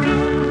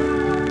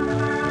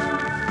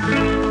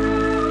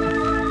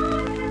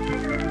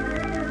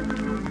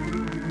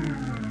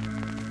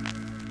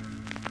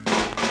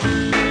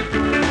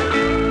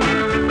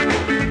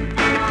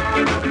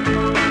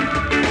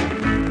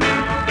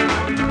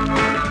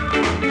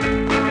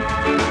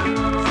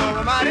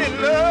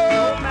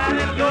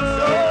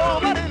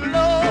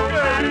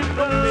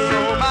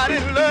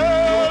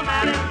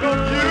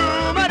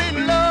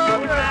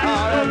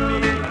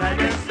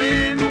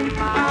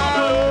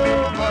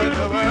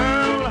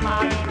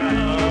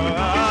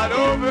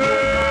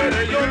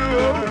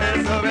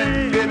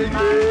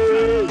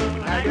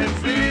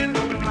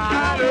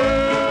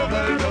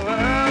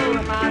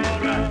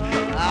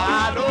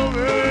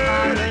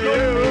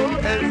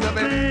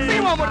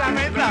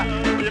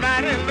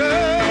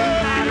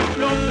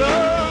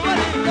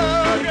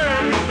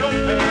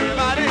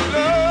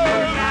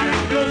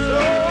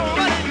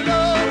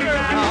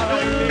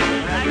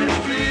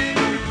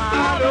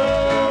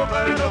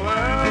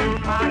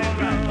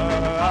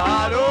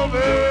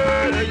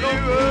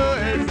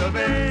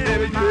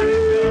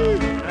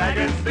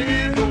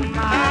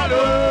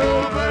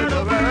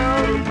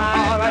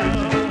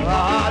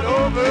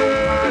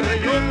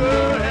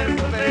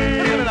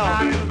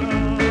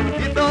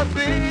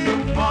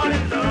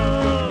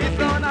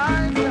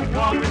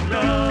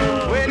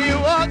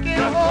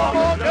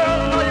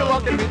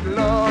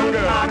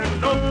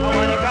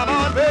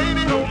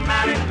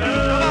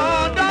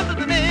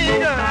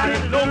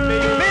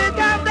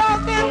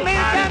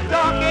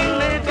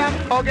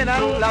 Talking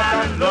and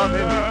laughing,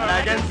 loving, and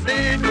I can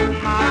see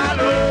all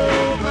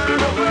over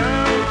the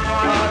world.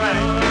 All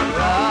right,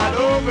 all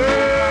over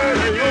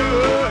the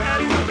world.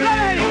 Go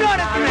ahead, you know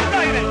that,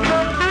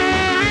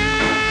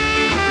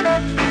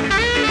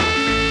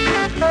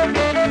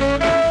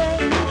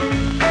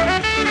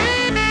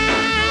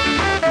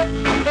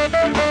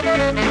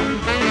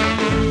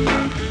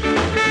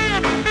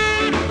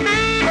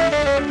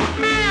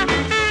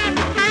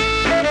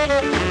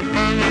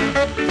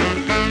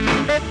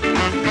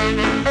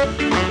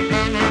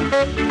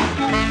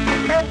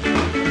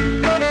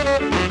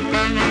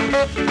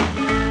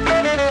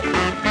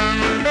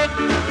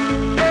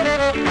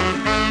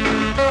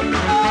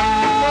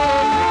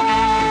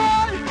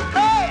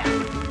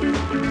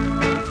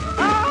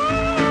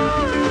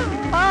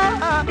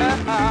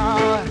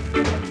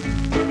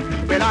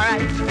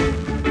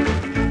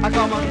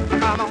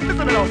 Come on, listen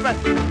to me now, friend.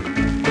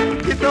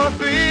 It's so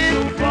sweet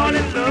to fall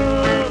in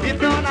love. It's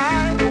so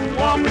nice to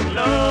walk with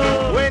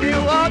love. When you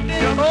walk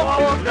in,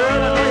 oh,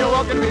 girl, I know you're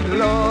walking with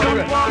love.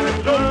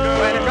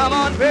 When you come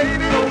on,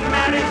 baby,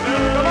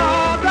 come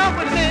on, talk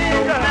with me,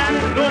 girl.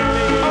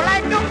 I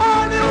like to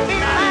hold you in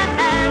my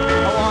hand.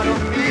 I want to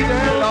feel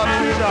that love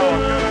in the shower.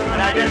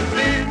 And I can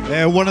see.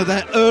 They're one of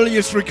their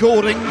earliest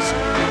recordings.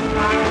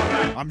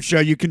 I'm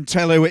sure you can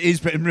tell who it is,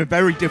 but in a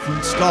very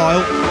different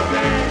style.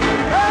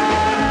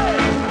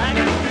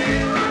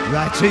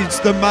 That is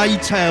the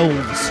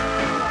Maytals.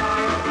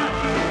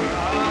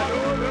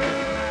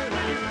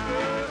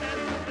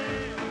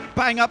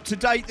 Bang up to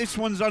date, this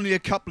one's only a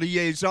couple of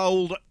years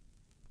old.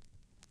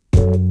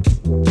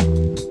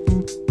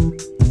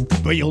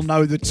 But you'll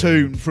know the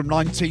tune from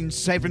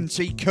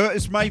 1970,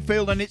 Curtis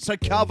Mayfield, and it's a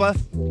cover.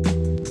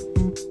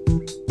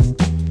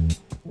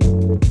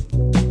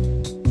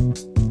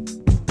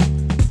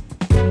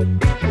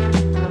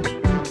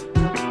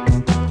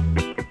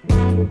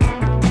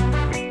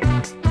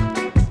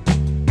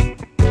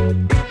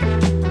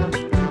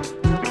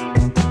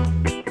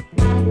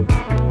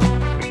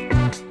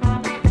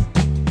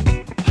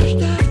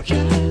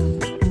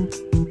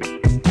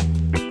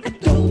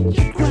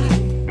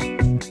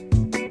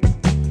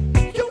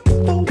 Your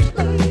folks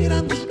might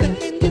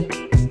understand you.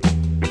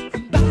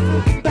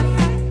 Bye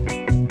bye.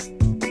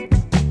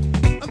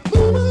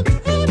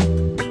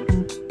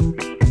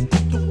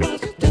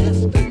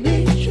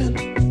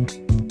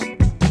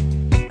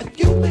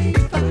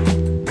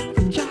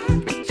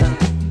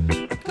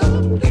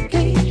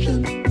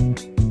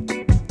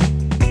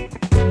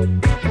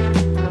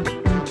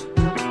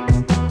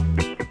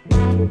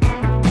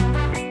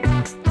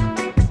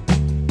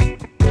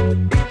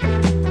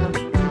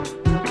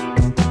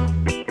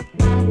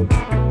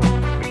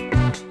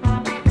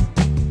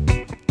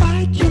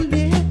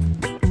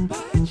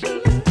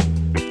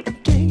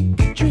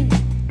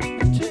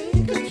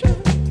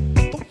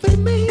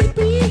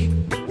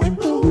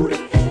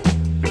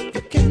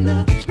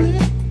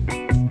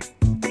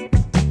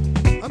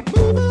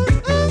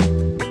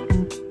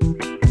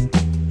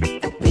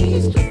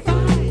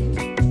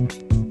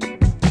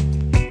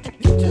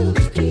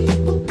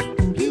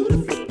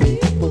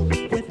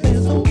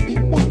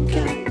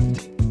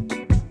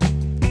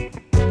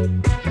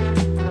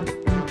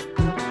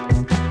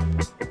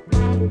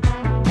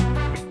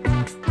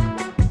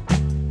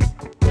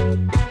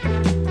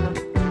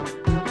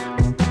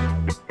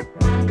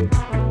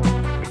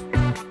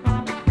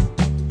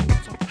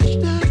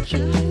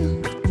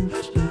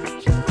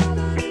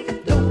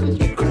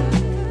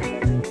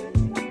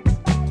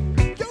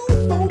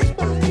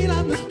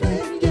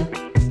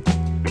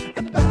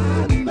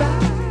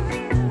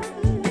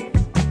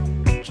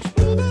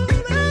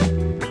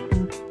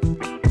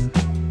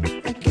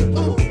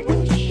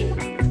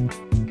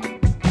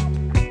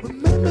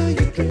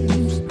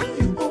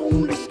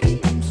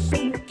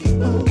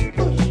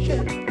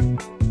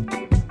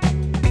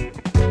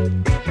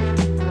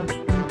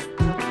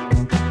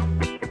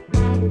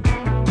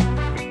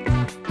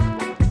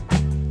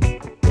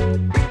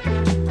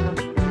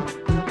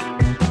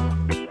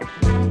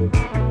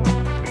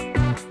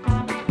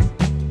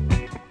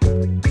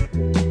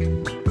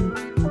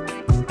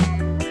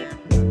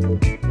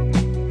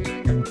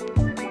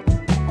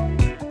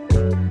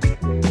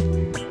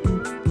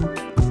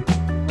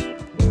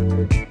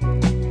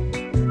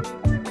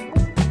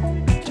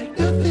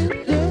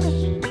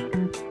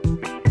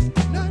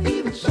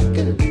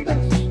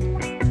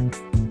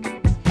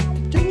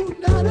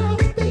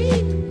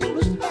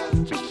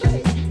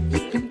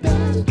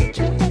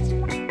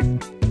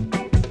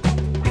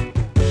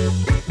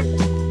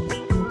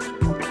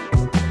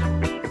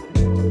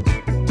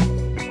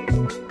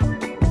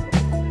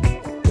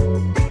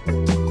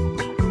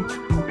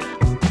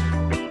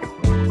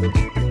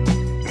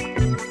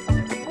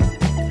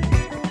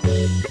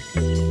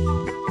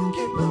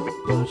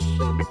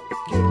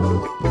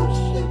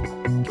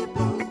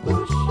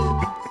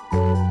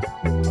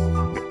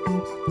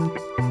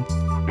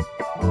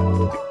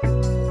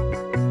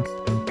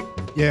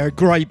 Yeah,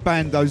 great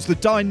band those. The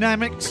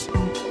Dynamics.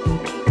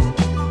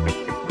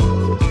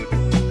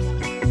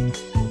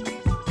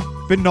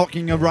 Been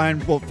knocking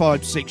around,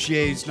 5-6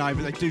 years now,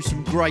 but they do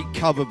some great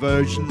cover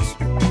versions.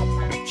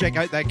 Check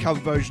out their cover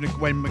version of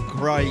Gwen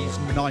McRae's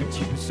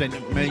 90%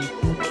 of Me.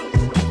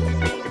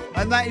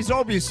 And that is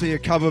obviously a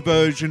cover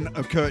version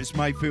of Curtis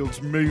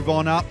Mayfield's Move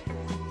On Up.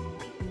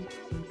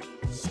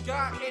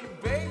 Ska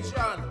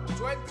Invasion,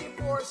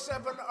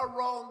 24/7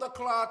 around the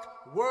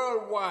clock,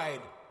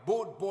 worldwide.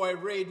 Boot Boy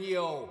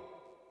Radio.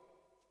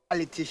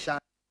 Politician.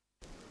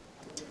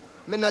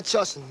 Me not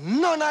trust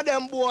none of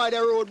them boy,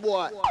 the road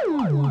boy.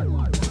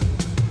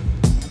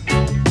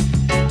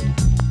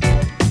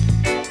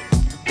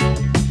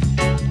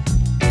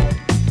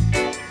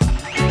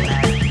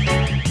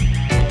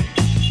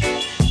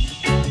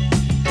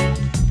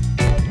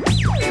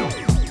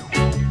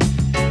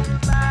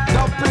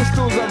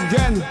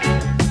 Again.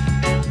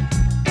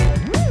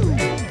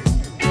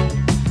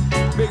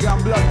 Big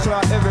and blood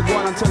clot,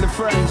 everyone and tell the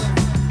friends.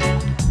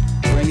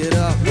 Bring it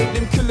up. With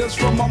them killers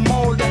from a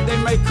mold that they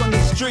make on the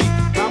street.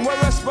 And we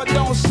rest but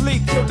don't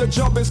sleep till the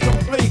job is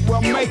complete.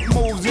 We'll make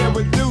moves, yeah,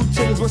 we do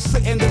things, we'll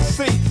sit in the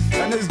seat.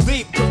 And it's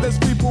deep, cause there's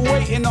people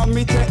waiting on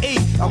me to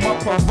eat. I'm a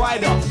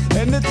provider.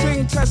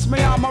 Anything test me,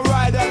 I'm a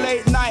rider.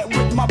 Late night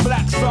with my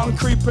black sun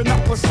creeping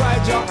up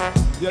beside ya.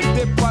 You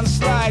dip and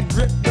slide,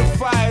 grip the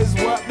thighs,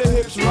 work the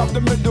hips, rub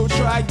the middle,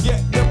 try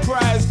get the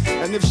prize.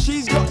 And if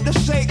she's got the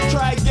shake,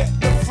 try get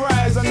the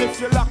fries. And if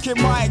you're lucky,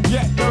 might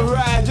get the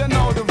ride. You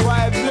know the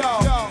vibes, yo.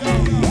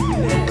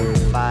 Never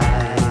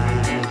find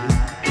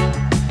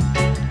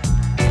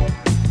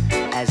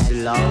as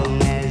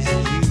long as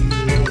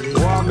you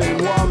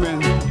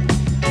woman,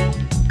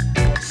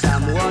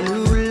 someone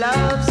who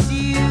loves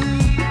you.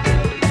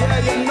 Yeah,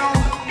 you know,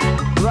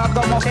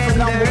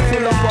 ragamuffin and we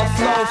fill up a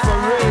flow for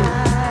real.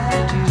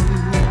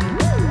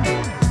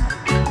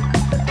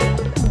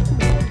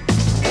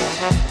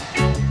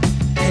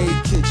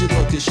 You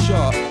looking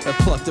sharp and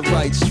pluck the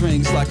right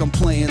strings like I'm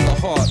playing the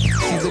harp.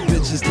 See the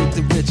bitches think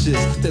the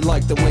riches, they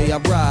like the way I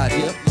ride.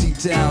 Yep. Deep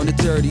down the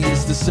dirty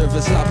is the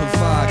service I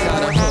provide.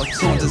 Got a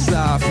hook on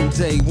desire from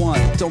day one.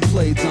 Don't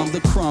play dumb,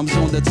 the crumbs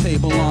on the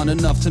table aren't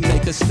enough to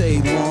make her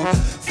stay long.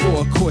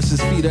 4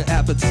 courses feed her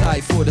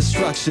appetite for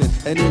destruction,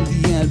 and in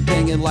the end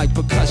banging like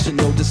percussion,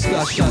 no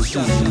discussion.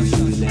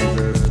 You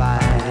never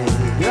find.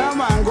 Yeah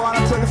man, go on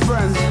and tell the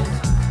friends.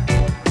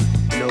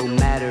 No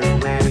matter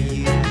where you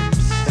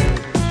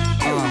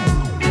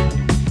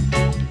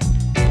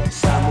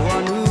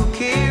someone who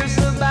cares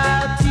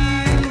about you.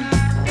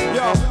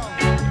 Yo.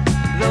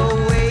 The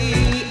way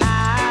I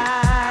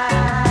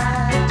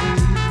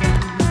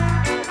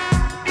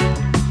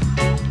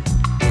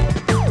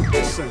do.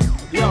 Listen,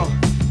 yo,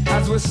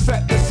 as we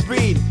set the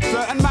speed,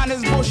 certain man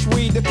is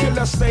bushweed, the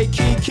killer stay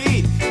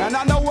key. And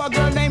I know a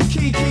girl named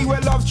Kiki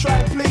will love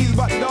try please,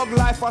 but dog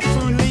life I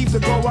soon leave to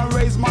go and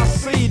raise my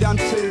seed.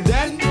 Until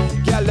then,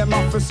 girl them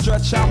off a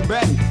stretch and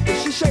bend.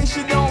 If she say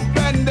she don't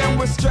bend, then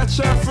we stretch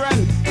her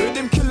friend.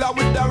 Rhythm killer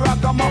with the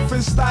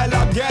ragamuffin style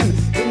again.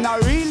 Then I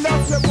really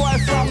love the boy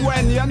from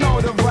when you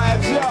know the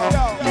vibes, yo.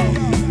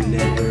 You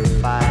never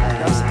find.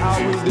 That's how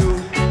we do.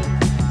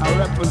 I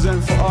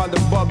represent for all the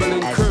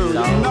bubbling crew, you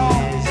know.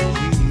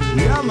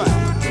 Yeah man.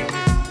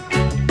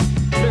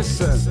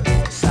 Listen.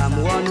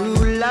 Someone who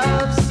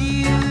loves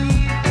you.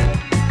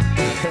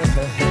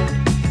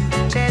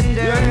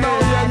 Tender. You know.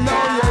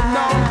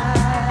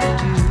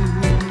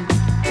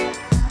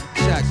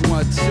 Jack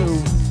 1,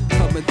 2,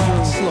 coming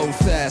through.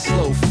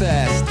 Slow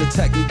fast, the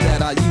technique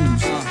that I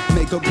use.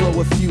 Make her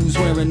blow a fuse,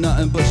 wearing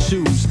nothing but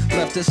shoes.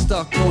 Left her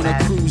stuck on a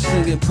cruise,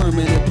 singing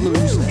permanent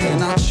blues.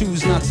 And I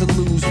choose not to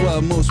lose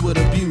what most would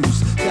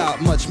abuse.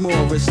 Got much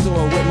more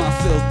restore with my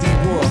filthy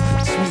war.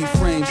 Sweet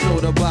frame,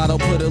 soda bottle,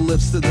 put her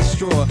lips to the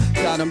straw.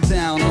 Got him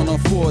down on all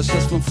fours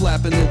just from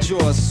flapping the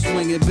jaws.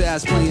 Swinging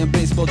bass, playing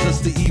baseball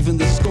just to even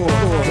the score.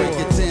 Break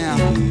it down.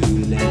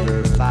 You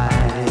never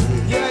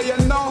find. Yeah, you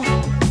know.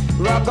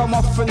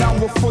 Ragamuffin and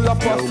we'll full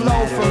up a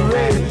flow for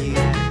real.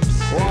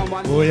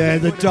 Oh yeah,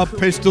 the Dub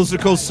Pistols,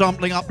 of course,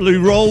 sampling up Lou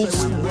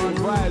Rolls.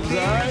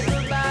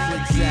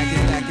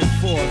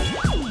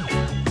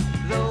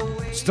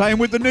 Staying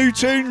with the new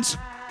tunes.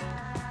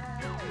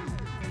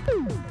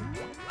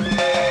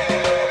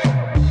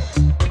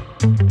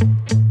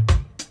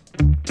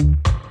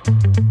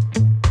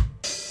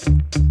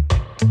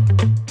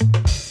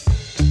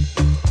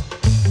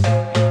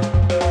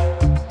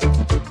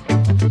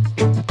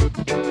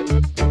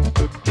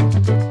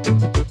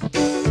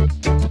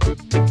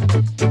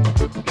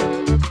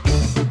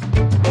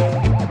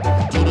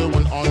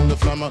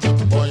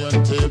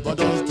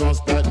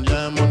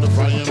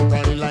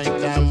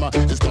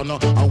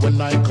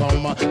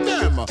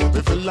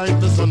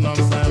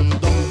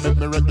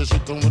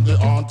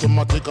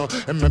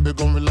 And maybe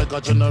going like a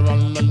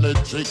General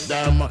Electric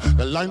damn.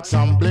 The lights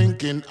I'm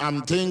blinking,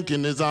 I'm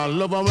thinking is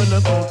all over when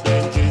I'm out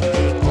there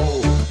drinking.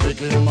 Oh,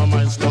 making my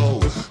mind slow.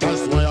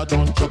 That's why I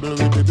don't trouble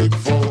with the big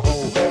foe.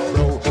 Oh,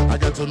 bro, I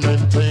got to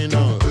maintain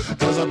her.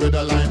 Cause I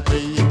better like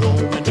me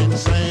going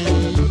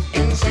insane.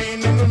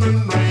 Insane in the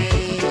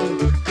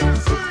membrane.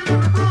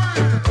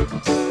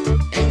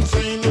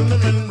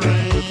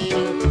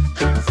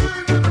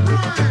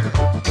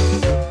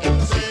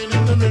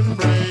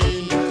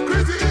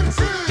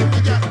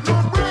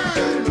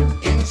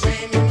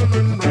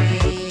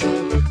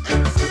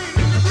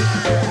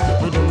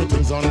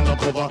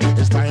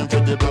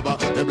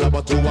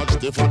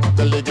 the fat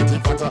belly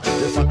getting fatter.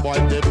 The fat boy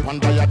dip on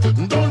diet.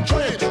 Don't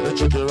try it. The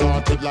chicken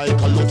rotted like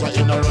a looter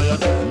in a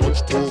riot.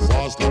 Much too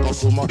fast like a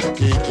summer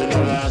kicking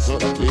her ass,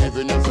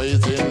 leaving your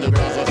face in the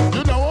grass.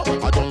 You know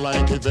I don't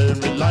like it very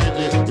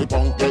lightly. The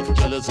punk get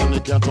jealous and they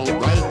can't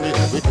outright me.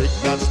 We pick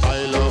that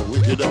style,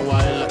 wicked and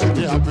wild.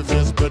 The happy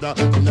face brother,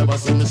 you never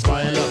see me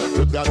smile.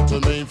 We got to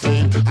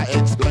maintain, I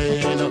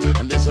explain.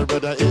 And this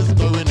brother is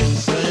going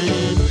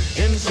insane.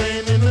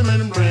 Insane in the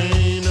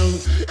membrane.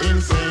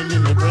 Insane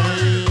in the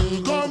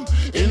brain. Come,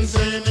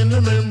 insane in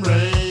the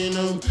membrane.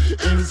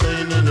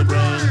 Insane in the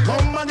brain.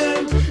 Come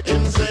again,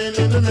 insane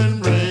in the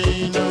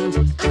membrane.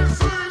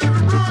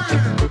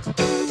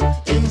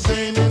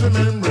 Insane in the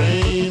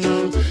membrane.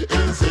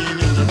 Insane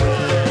in the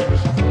brain.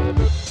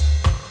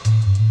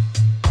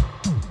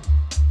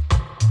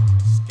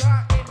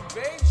 Ska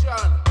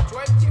Invasion,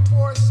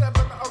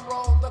 24/7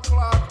 around the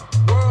clock,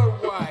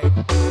 worldwide.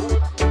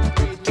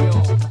 Radio.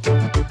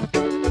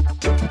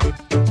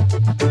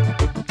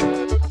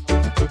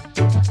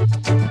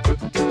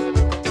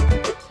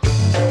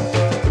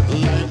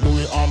 Like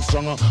Louis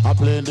Armstrong, I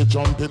play the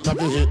trumpet,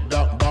 never hit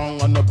that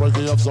bang on the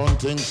breaking of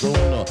something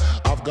soon.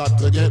 I've got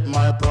to get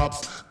my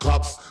props,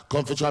 cops,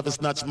 come for try to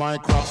snatch my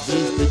crops.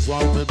 These pigs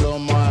want to blow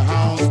my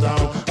house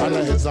down, and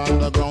the heads on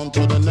the ground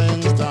to the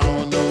next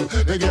town.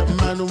 They get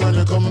mad when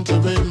they come to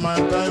raid my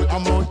bag.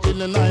 I'm out in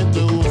the night,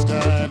 those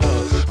kind.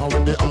 And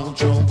when they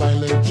outro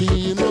violent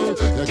dream,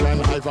 they can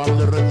hide from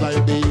the red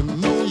light beam.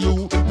 No,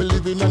 you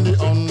believing in the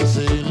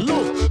unseen.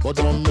 Look, but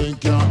don't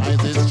make your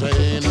eyes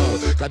strain.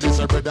 Cause this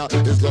brother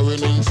is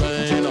going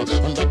insane.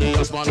 Under the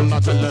husband,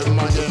 not to let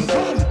my game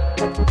come.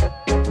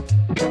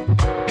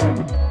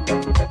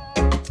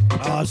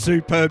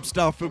 Superb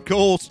stuff, of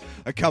course.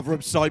 A cover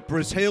of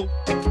Cypress Hill.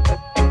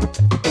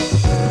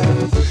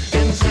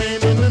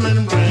 Insane in the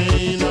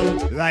membrane.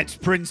 That's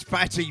Prince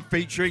Fatty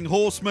featuring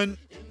Horseman.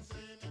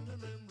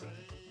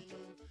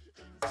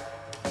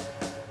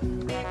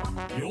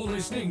 You're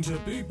listening to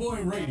Boot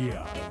Boy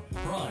Radio.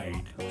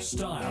 Pride,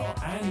 style,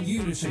 and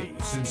unity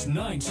since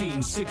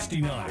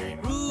 1969.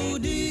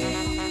 Rudy,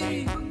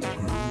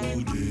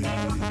 Rudy,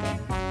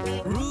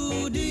 Rudy,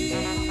 Rudy,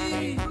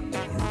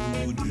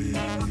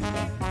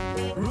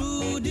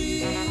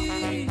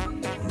 Rudy,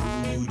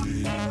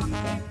 Rudy,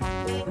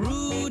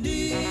 Rudy.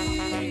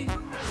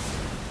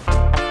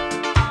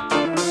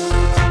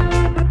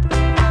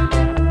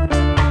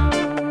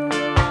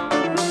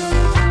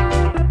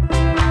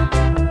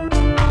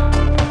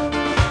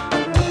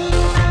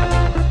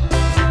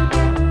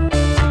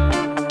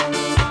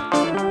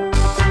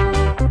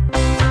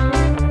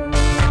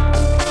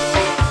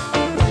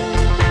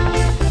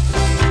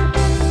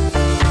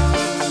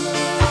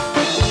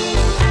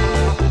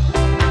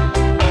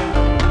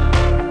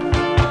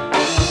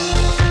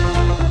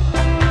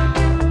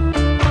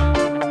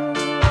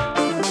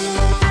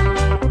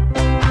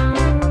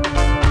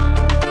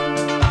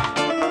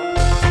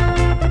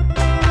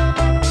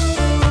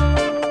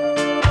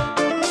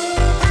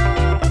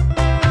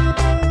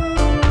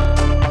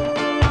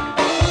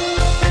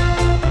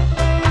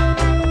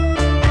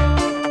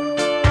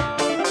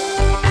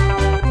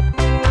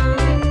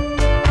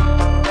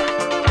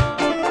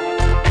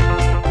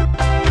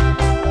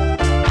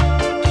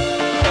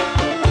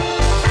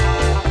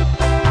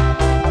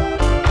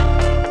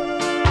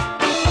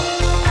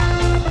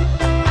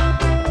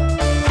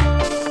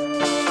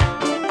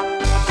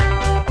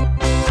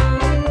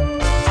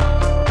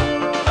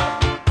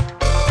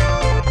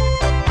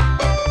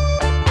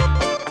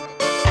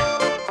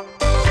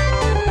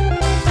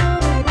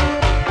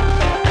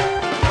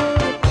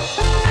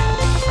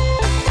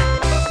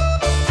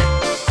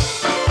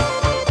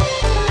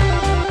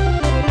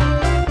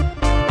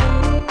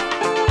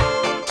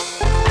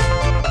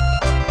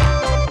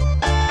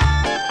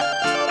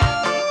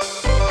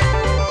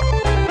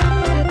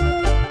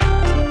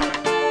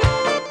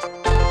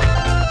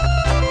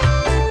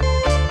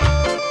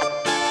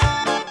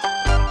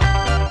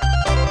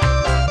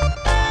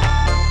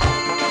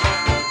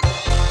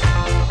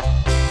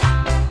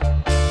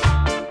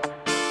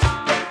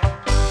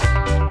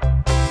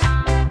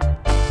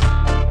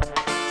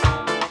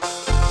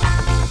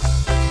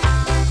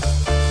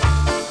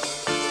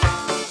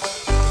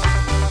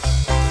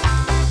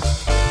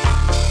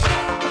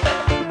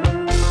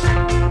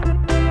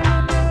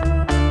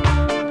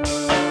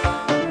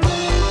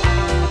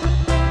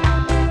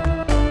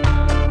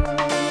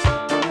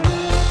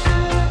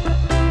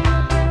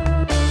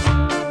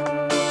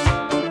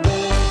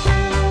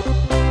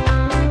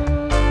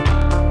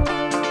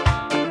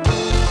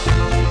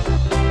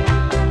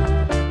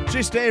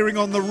 Airing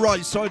on the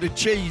right side of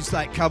Cheese,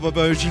 that cover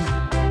version.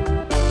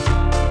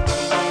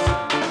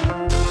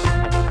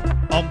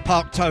 On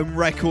Parktone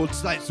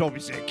Records, that's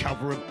obviously a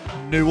cover of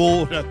New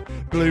Order,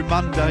 Blue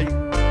Monday.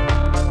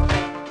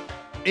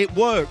 It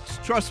works,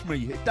 trust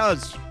me, it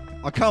does.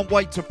 I can't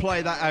wait to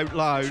play that out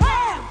loud.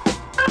 I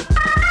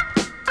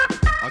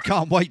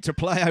can't wait to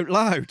play out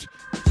loud.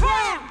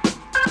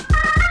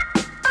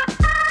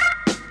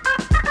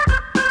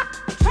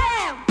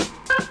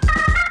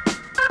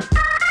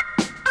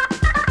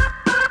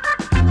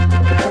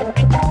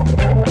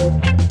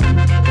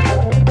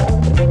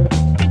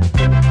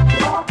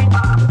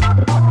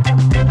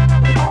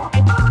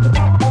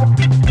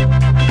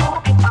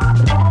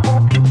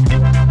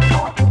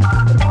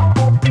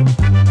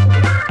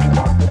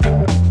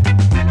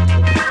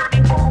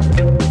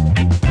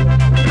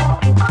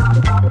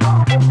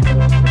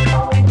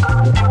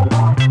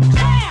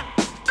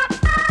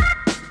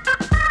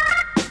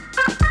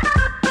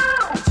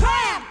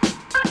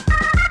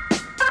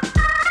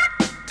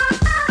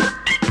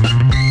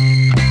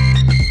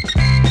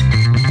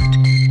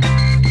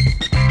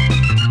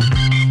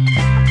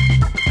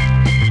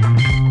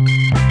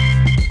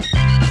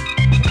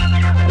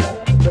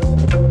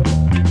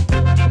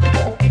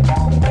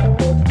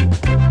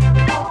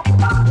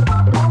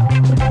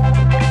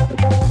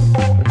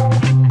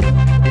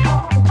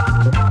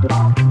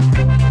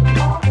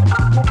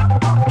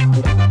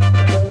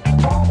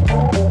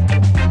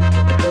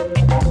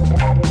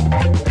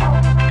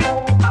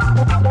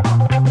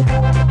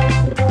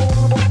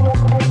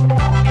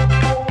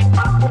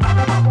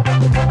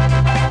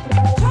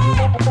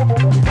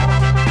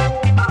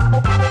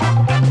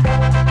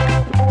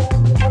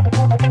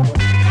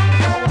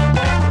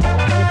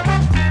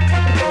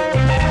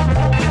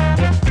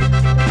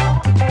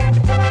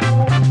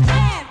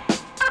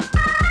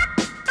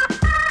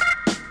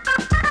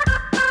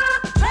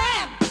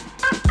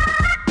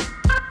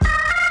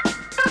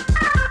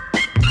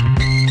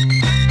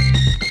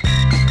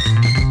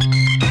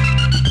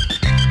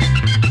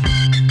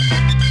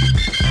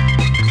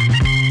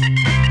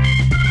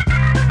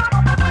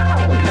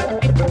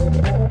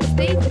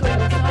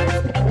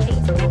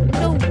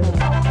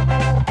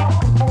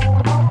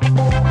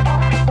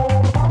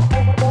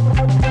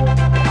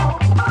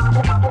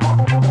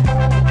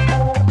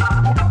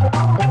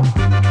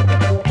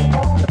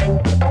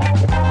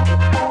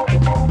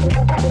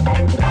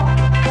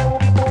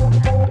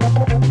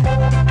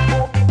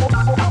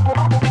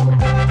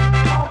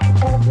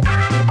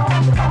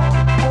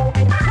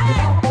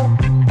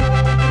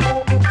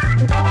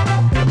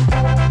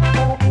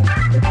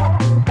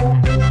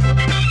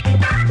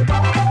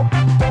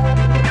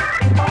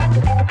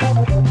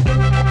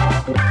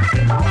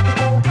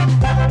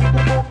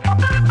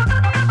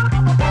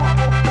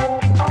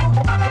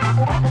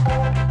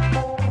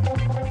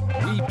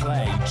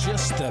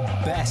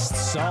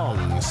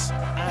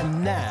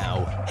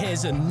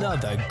 Here's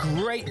another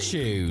great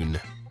tune.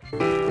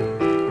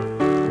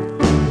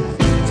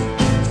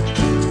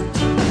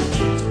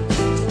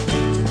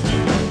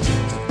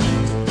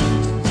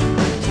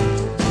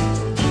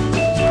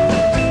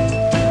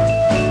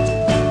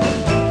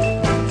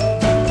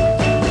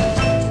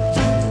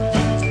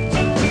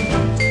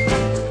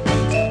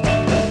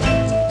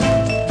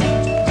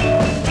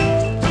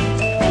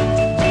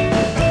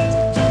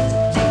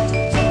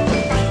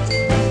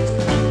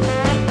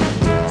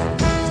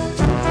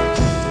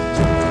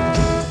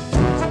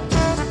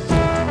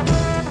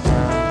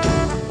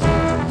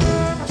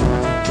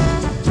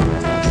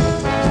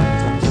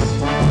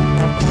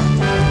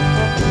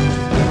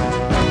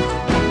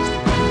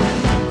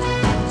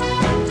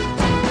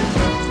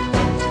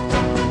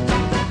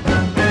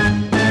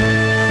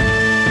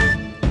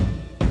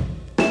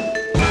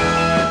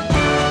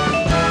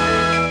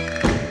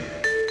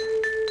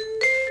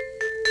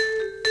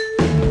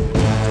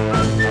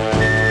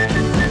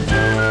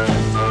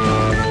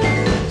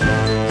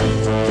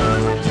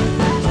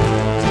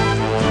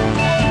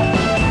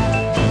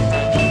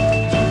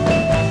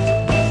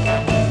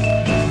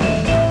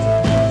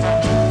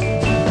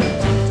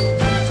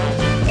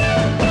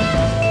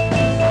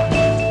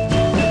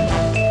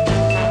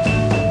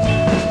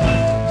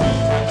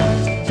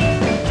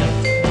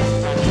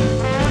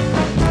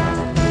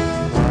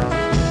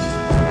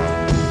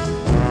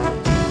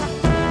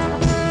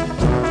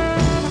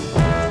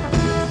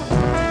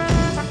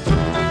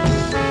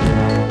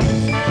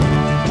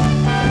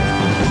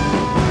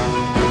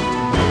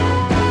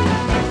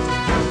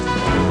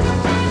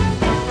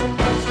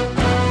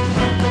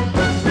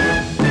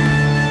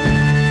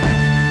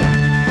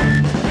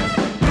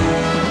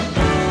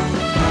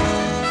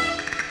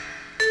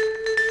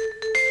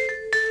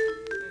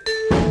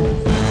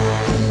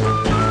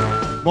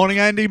 Morning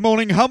Andy,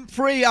 morning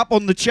Humphrey, up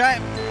on the chat.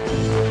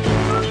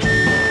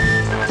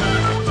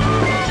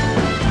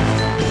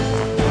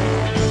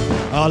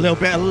 Oh, a little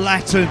bit of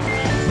Latin.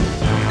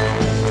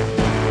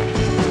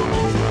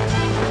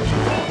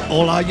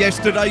 All our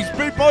yesterday's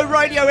Boot Boy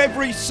Radio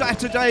every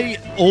Saturday,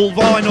 all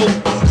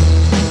vinyl.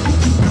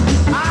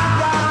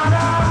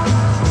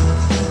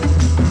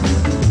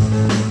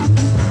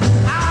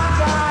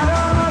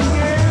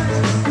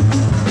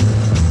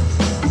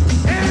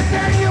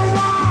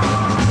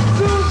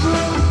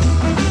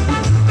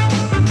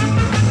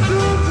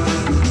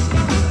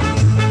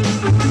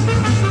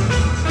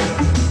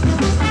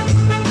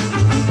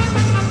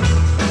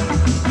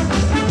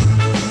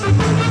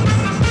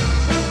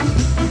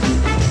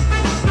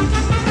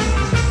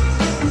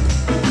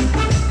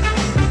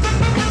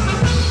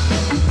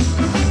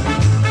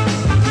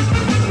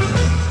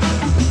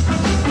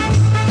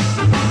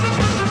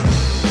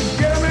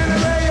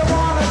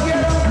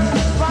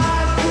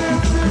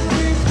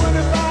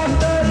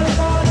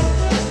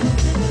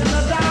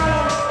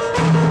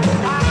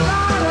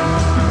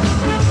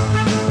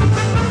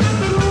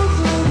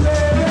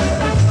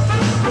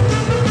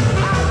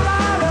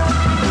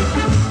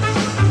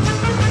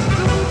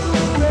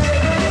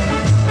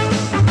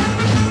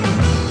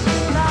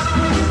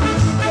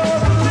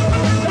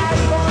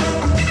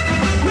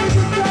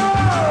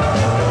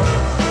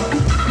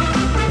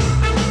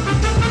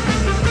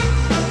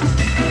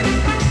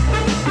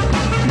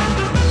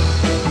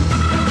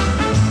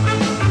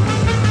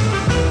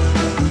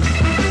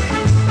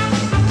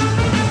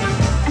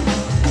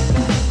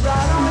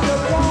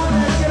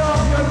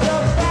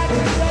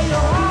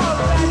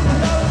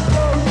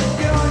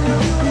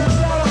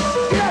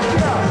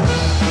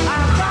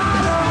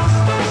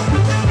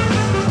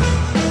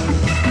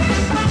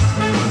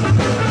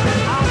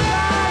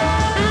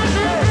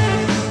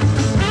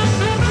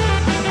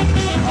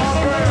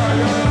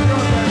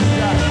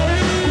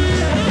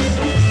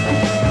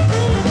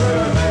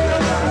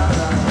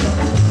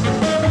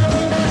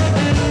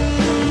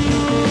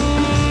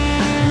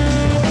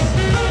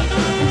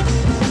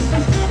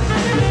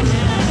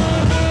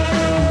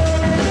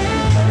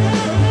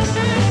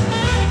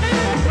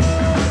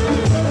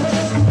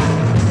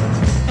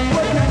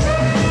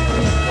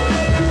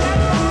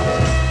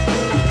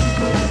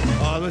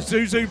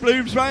 Zuzu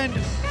Blues Band,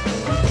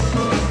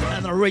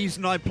 and the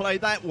reason I play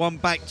that one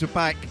back to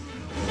back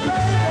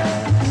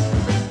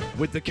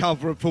with the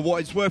cover of For What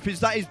It's Worth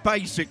is that is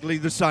basically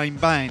the same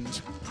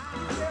band.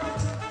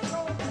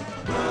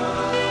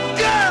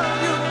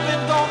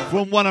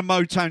 From one of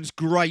Motown's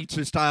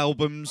greatest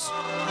albums.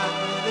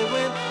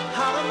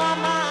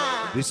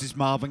 This is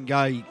Marvin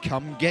Gaye,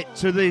 Come Get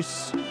to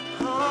This.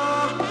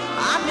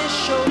 I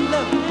miss your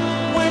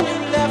love when you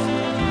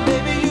left,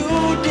 baby,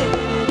 you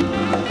did.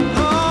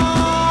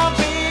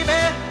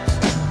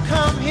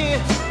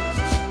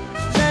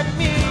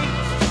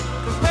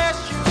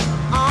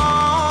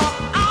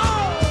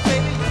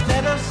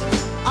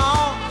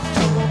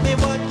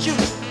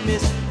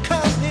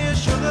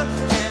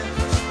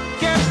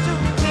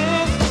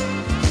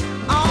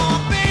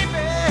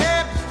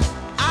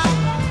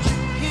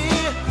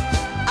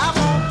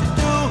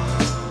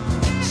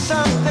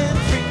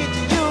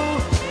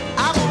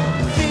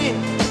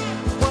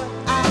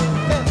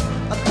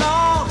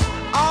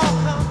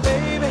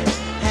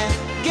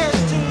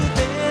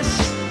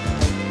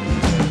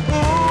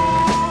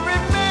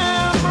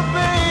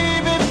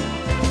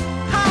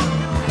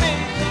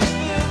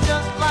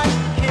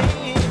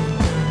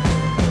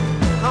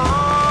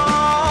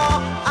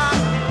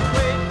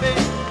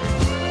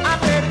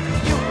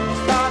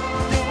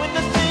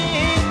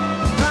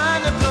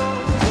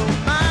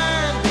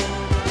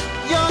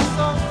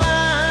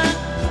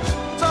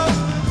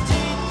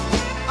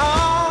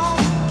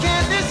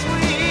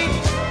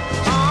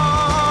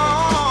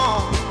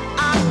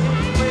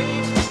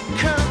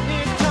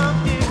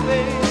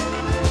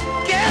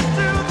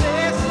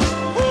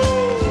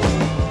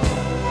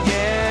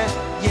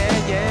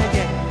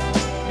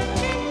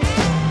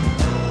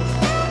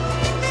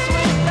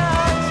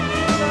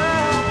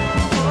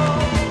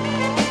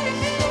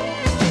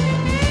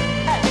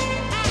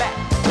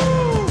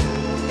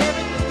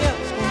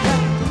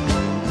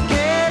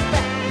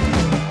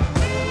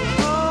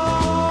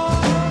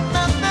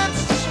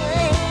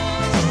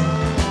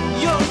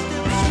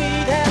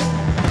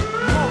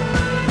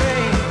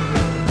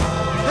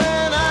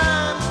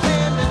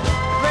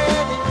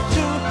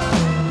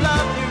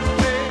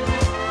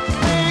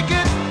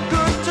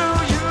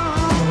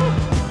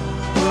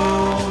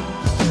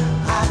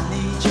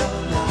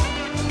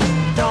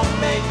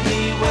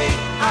 wait,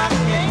 I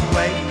can't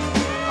wait.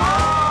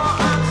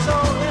 Oh, I'm so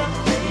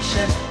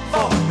impatient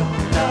for your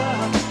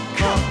love.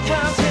 Come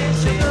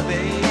taste it,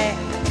 baby.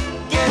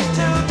 Get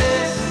to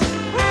this.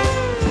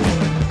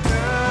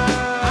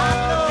 Girl, I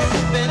know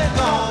you've been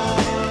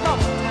gone a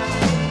long time.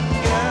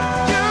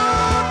 Girl, you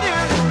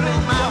nearly blew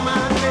my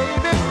mind,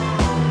 baby.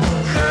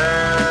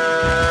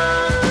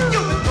 Girl,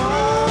 you've been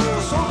gone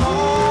for so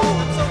long,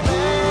 it's so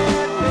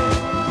bad,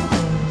 baby.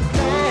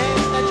 Glad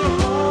that you're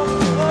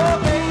home, oh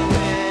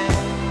baby.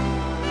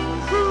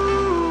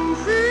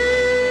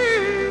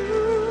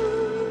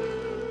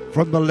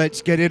 From the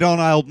Let's Get It On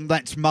album,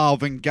 that's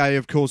Marvin Gaye,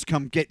 of course.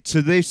 Come Get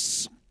to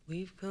This.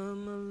 We've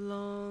come a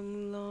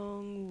long,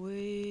 long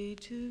way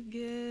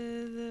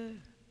together,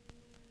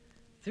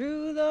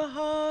 through the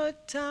hard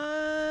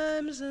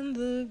times and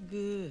the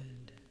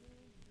good.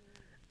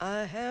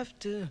 I have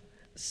to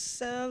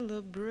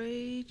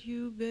celebrate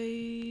you,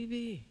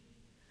 baby.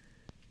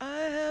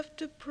 I have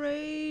to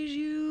praise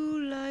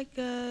you like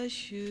I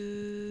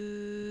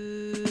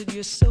should.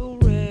 You're so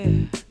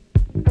rare,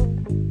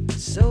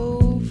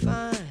 so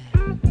fine.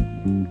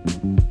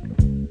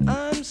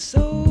 I'm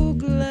so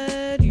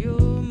glad you're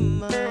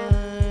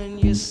mine.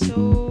 You're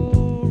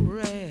so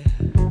rare,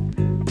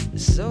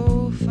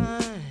 so fine.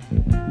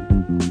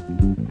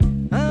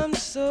 I'm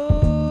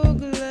so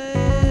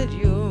glad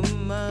you're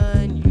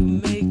mine.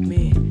 You make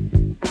me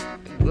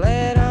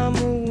glad I'm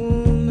a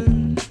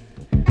woman,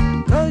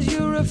 'cause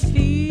you're a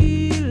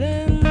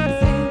feeling,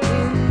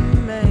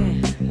 thinking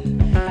man.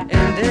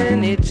 And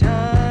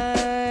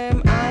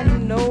anytime I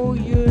know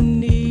you're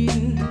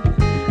needing,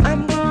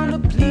 I'm gonna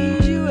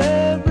please you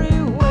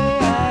every way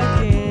I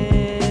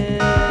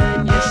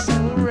can. You're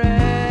so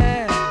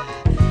rare,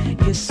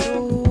 you're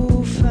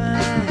so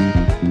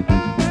fine.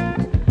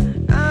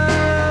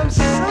 I'm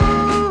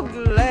so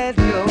glad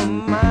you're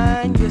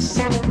mine. You're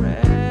so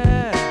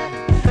rare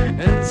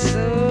and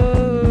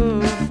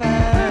so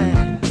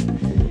fine.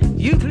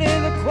 You clear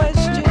the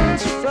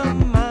questions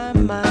from my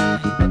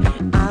mind.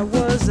 I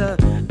was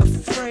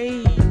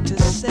afraid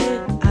to say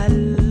I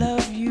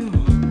love you,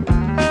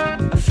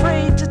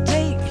 afraid to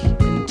take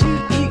and too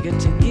eager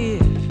to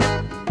give.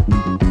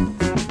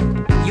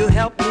 You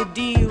help me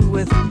deal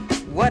with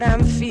what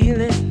I'm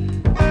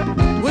feeling,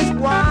 with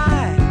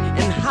why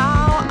and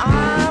how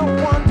I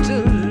want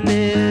to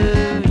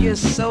live. You're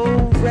so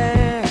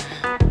rare,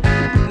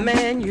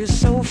 man, you're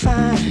so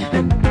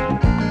fine.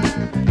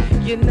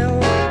 You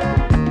know,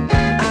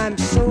 I'm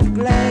so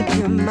glad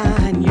you're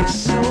mine. You're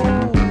so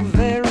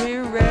very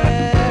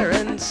rare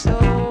and so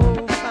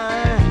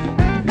fine.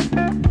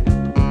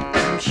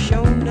 I'm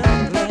sure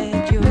not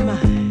glad you're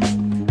mine.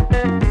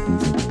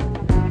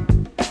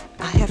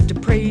 I have to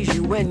praise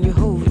you when you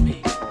hold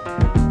me,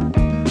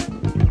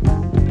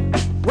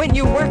 when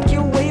you work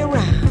your way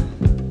around.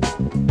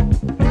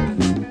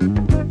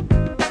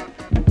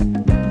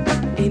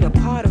 Ain't a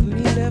part of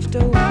me left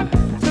over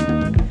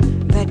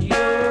that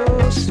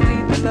your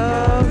sweet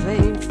love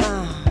ain't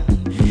found.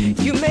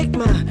 You make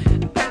my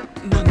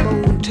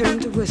moan turn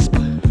to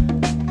whisper.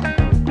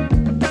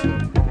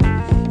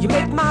 You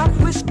make my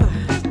whisper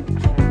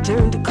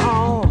turn to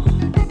call.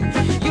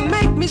 You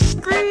make me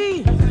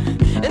scream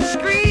and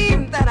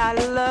scream that I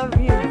love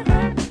you.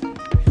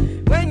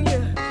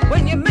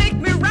 When you make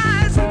me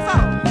rise and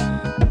fall.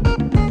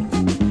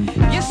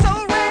 You're so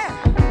rare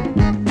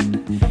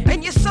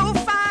and you're so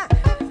fine.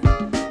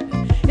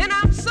 And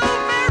I'm so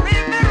very,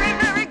 very,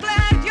 very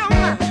glad you're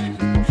mine.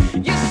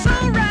 You're so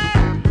rare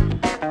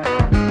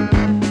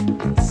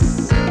and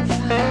so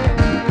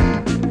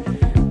fine.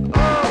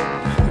 Oh,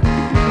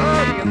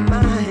 you're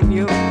mine,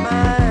 you're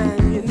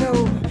mine. You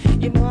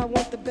know I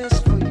want the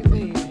best for you,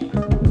 baby.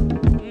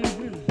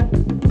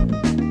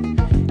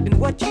 And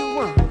what you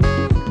want,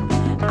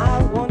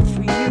 I want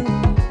for you.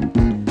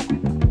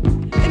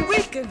 And we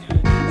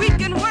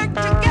can work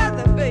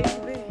together, baby,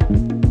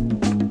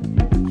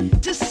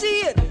 to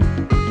see it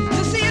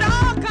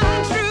all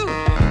come true.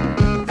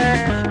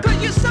 'Cause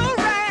you're so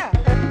rare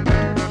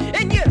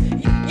and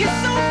you're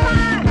so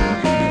fine.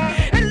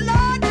 And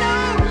Lord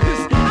knows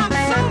I'm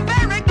so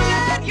very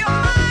glad you're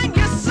mine.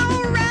 You're so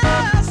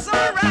rare,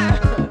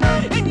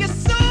 and you're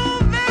so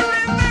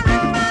very, very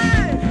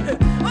fine.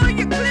 Oh,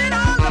 you cleared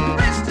all the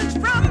questions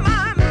from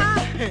my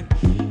mind.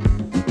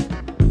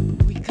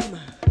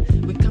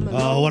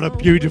 Oh, what a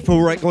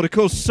beautiful record. Of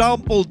course,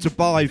 sampled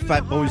by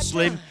Fatboy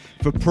Slim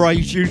for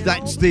Praise You.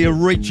 That's the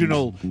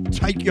original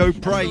Take Your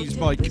Praise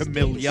by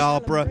Camille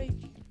Yarborough.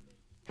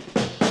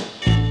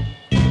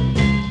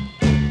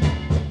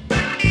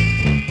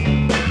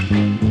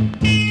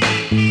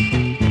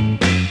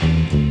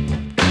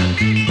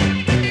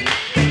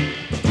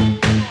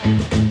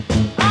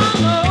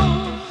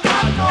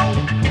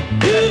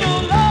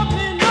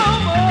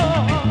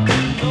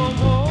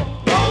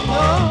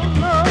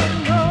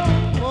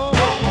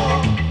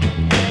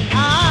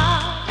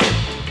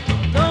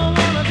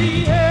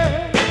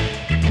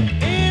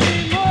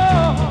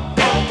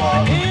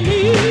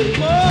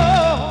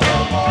 Anymore.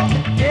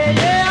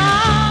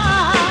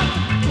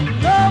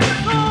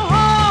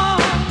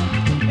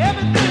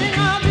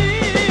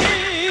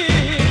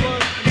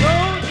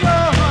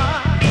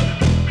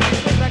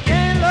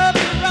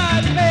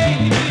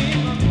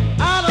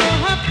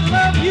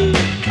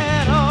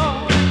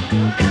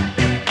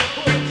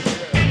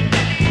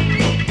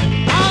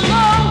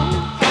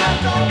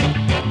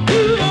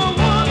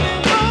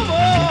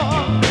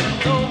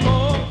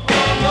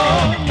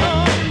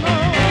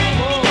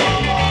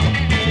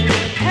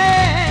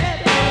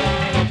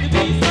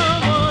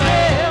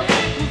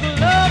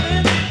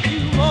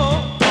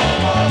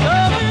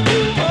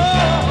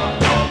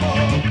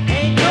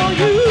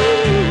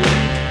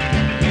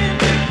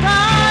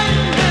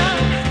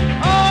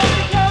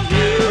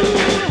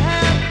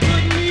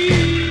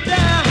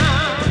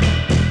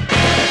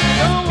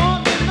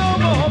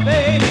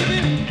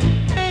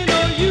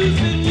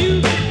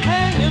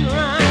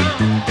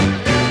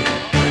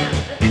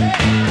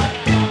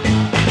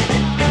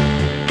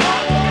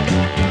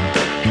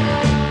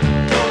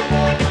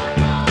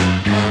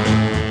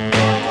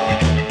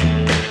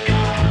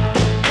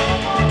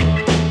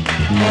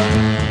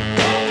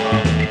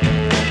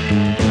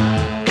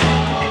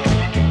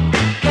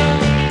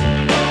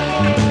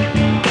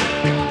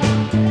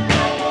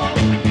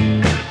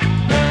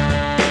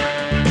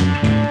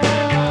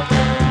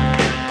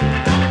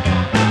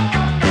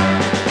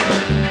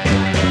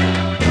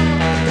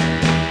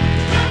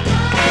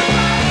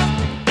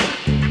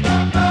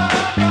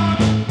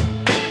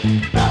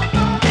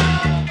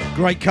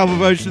 Great cover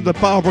version of the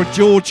Barbara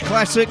George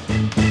classic. You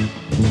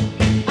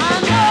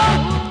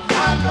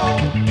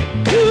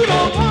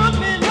don't want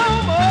me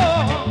no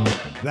more.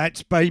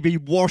 That's Baby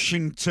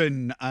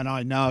Washington, and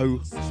I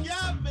know.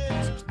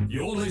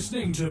 You're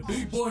listening to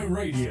Boot Boy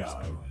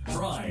Radio.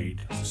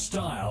 Pride,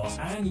 style,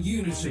 and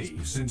unity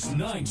since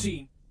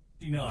 1999.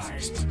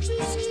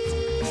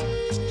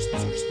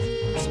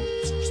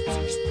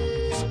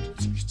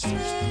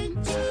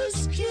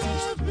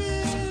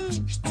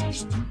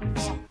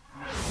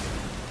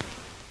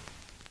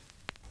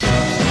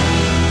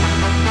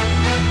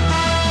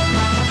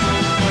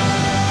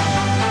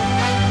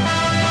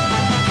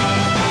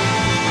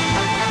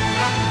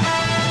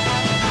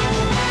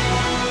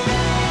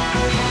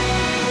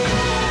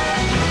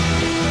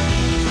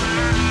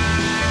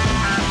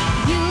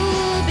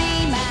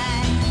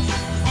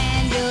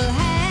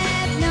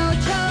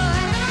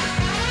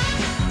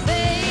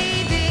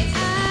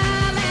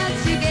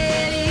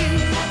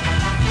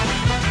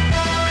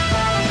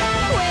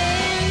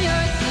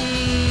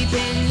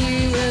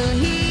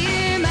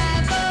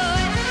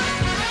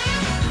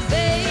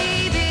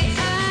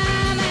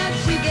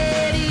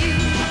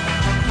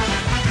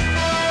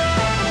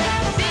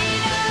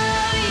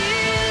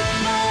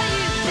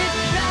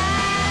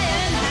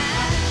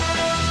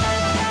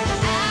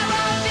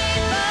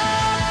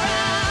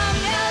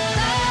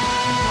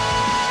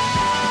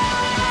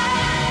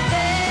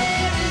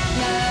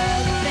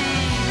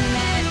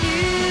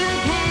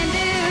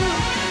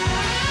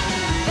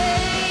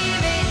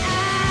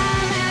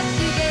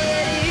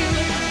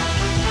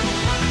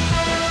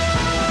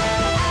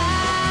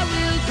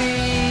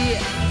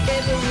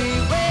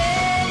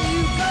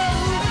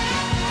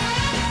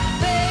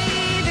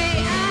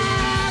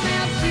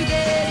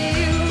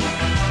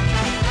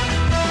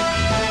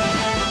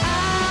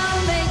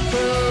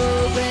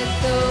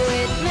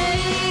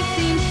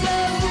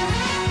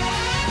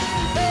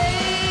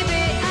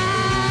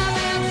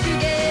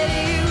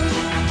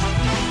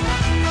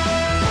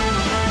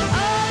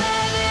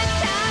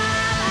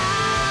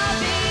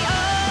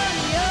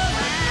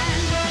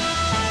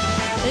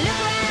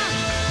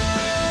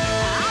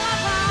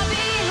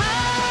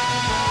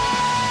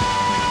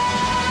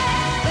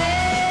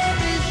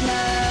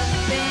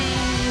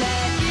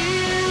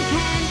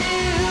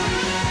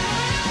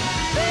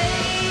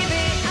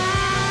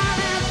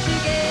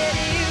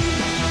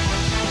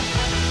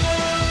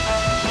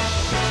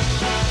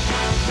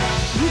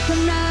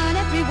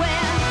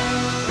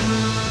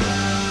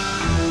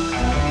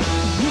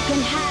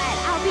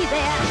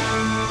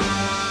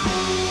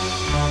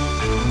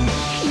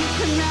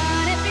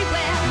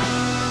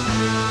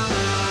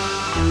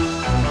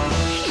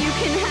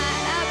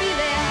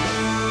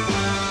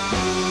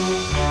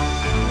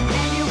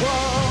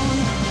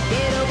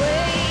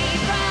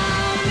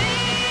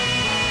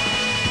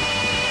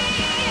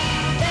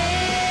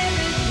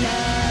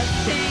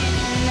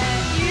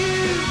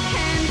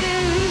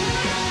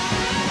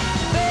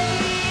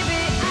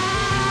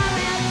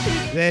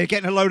 They're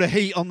getting a load of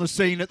heat on the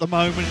scene at the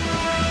moment.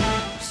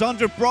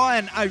 Sandra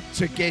Bryan out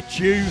to get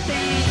you.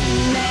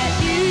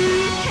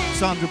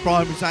 Sandra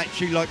Bryan was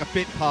actually like a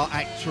bit part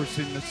actress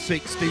in the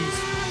 60s.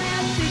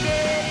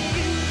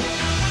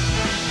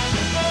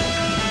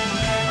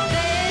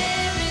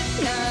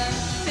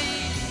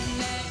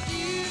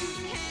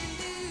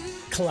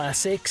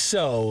 Classic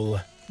Soul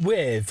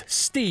with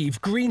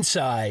Steve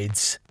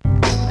Greensides.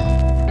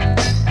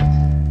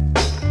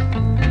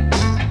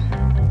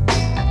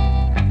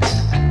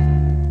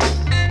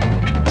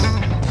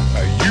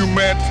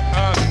 Met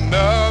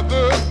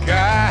another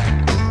guy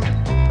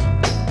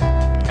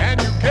and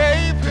you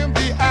gave him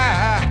the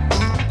eye.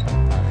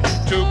 He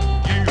took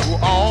you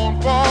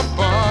on for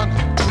fun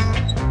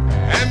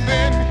and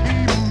then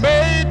he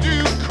made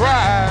you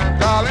cry,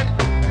 darling.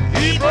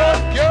 He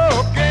broke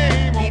your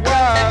game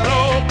wide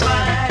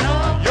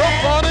open. Your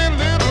funny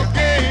little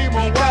game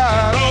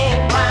wide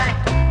open.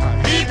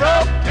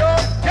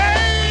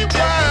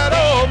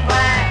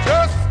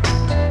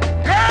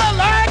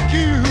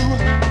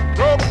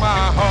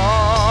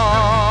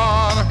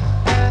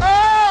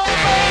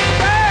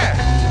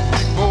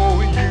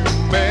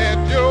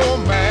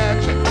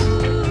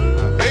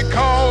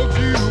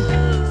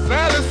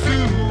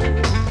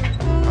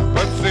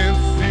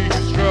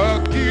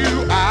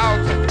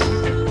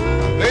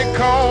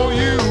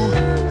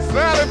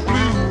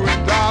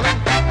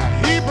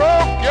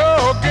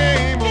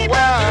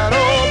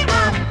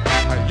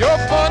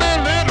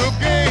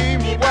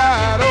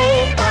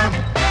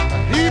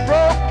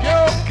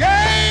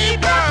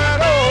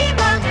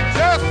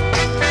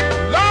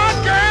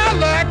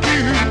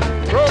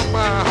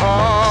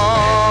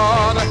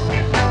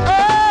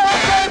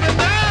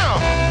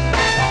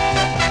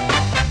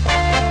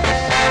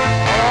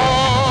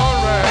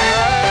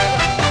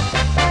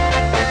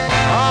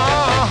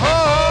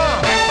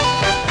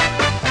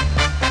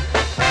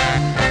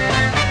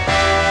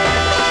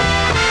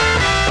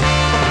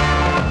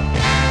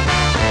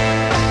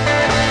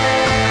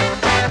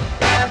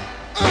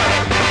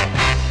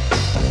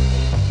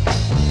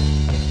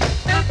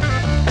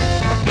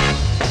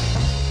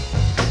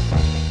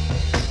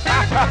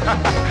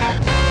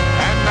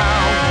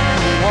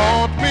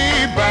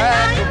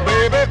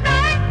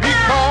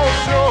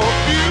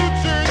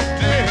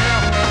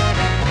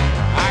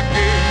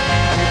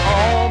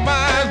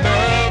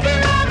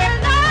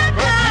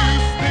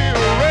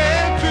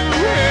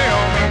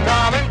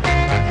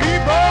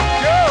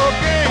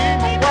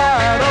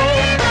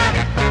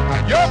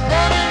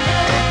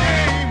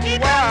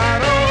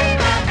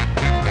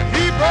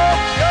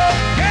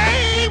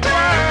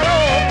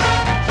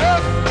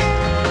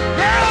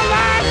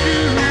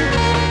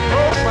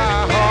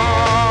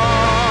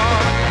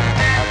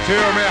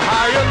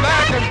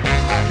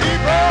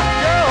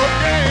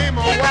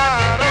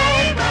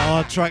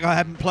 a track I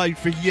haven't played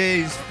for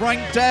years.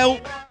 Frank Dell.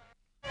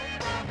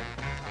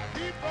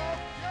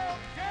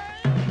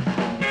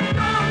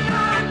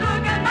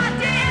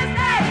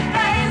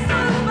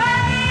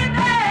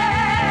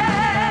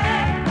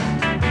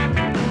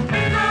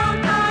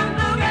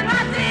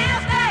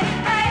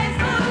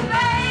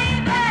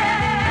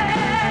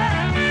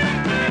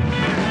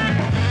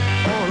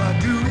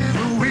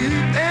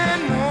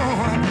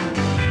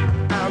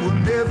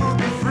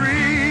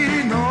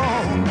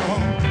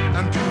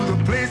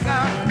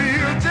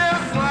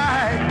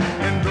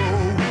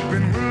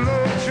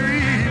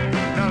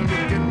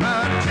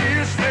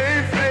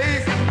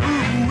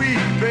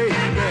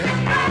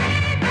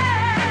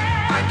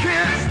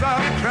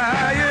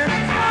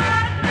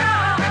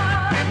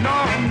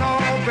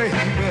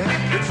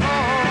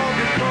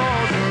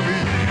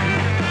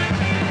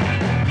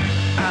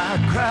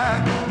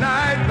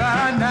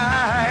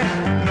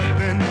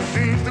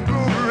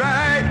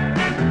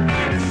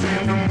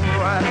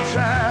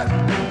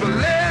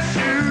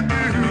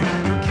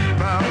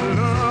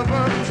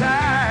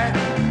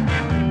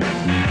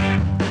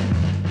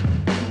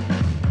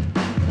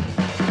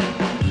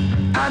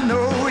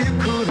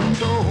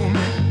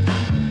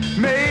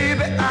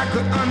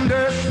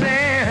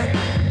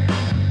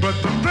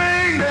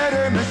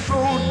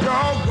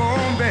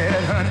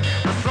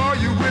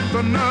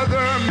 Another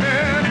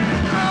man.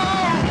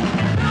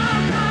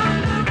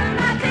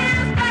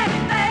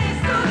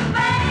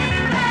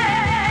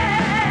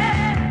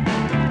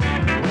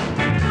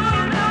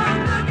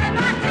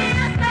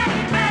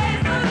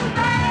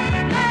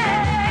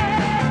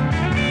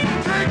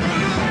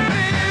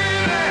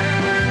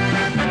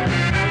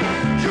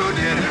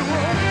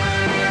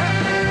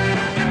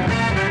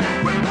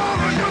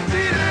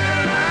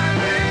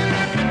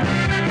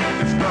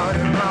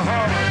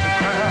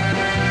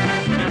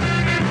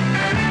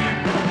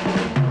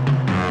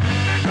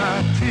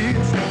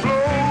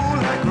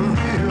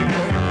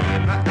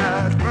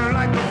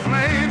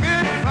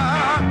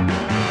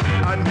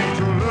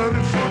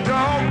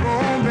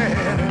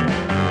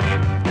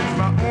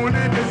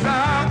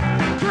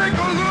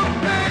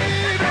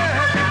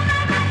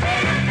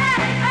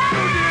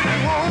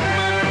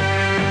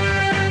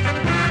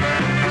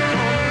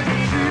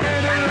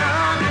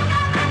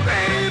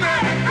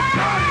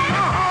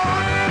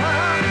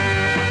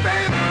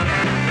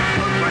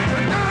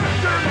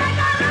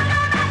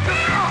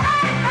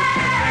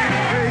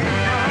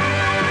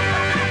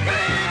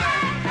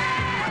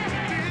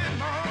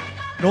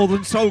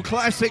 Northern Soul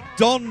classic,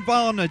 Don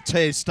Varner,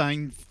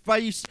 Tear-Stained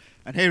Face,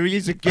 and here he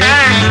is again.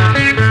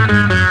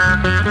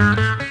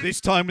 This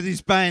time with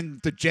his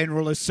band, the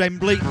General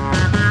Assembly.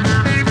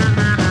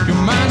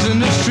 Your mind's in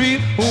the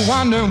street,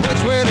 wondering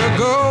which way to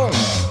go.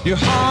 Your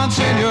heart's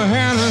in your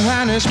hand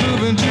it's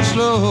moving too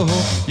slow.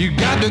 You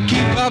got to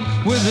keep up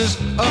with this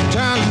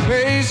uptown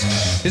pace.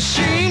 It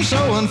seems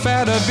so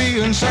unfair to be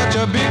in such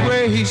a big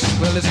race.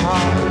 Well, it's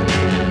hard,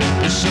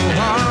 it's so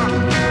hard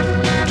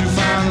to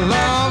find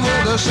love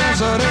with a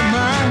sensitive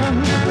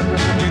mind.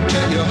 You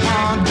tell your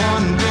heart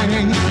one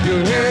thing,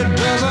 your head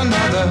does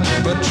another,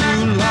 but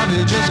true love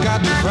you just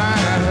got to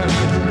find.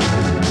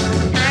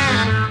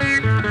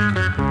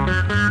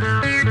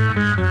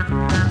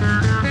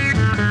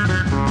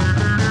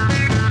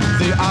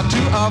 They are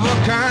two of a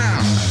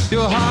kind,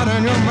 your heart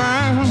and your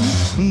mind.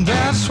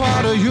 That's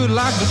what you'd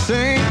like to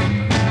think.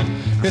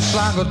 It's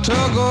like a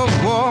tug of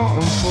war,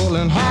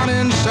 pulling hard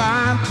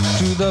inside.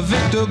 To the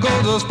victor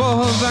go the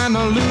spoils and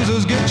the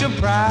losers get your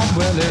pride.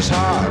 Well, it's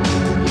hard,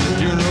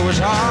 you know it's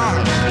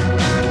hard.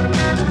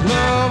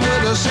 Love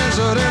with a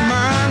sensitive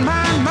mind,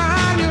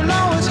 mind, you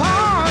know it's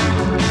hard.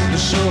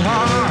 It's so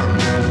hard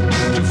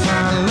to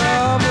find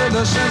love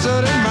with a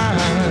sensitive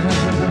mind.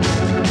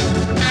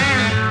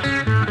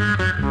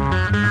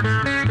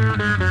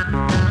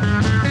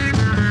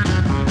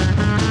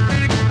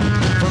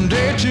 From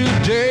day to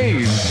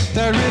day,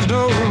 there is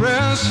no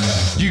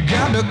rest. You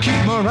got to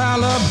keep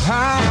morale up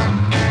high.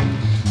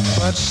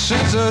 But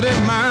sensitive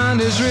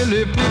mind is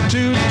really put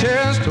to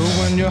test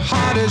when your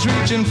heart is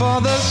reaching for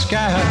the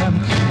sky,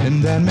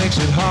 and that makes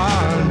it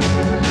hard.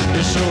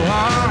 It's so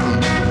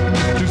hard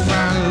to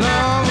find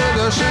love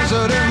with a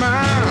sensitive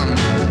mind.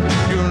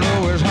 You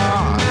know it's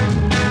hard.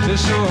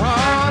 It's so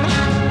hard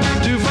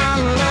to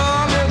find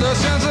love with a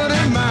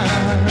sensitive mind.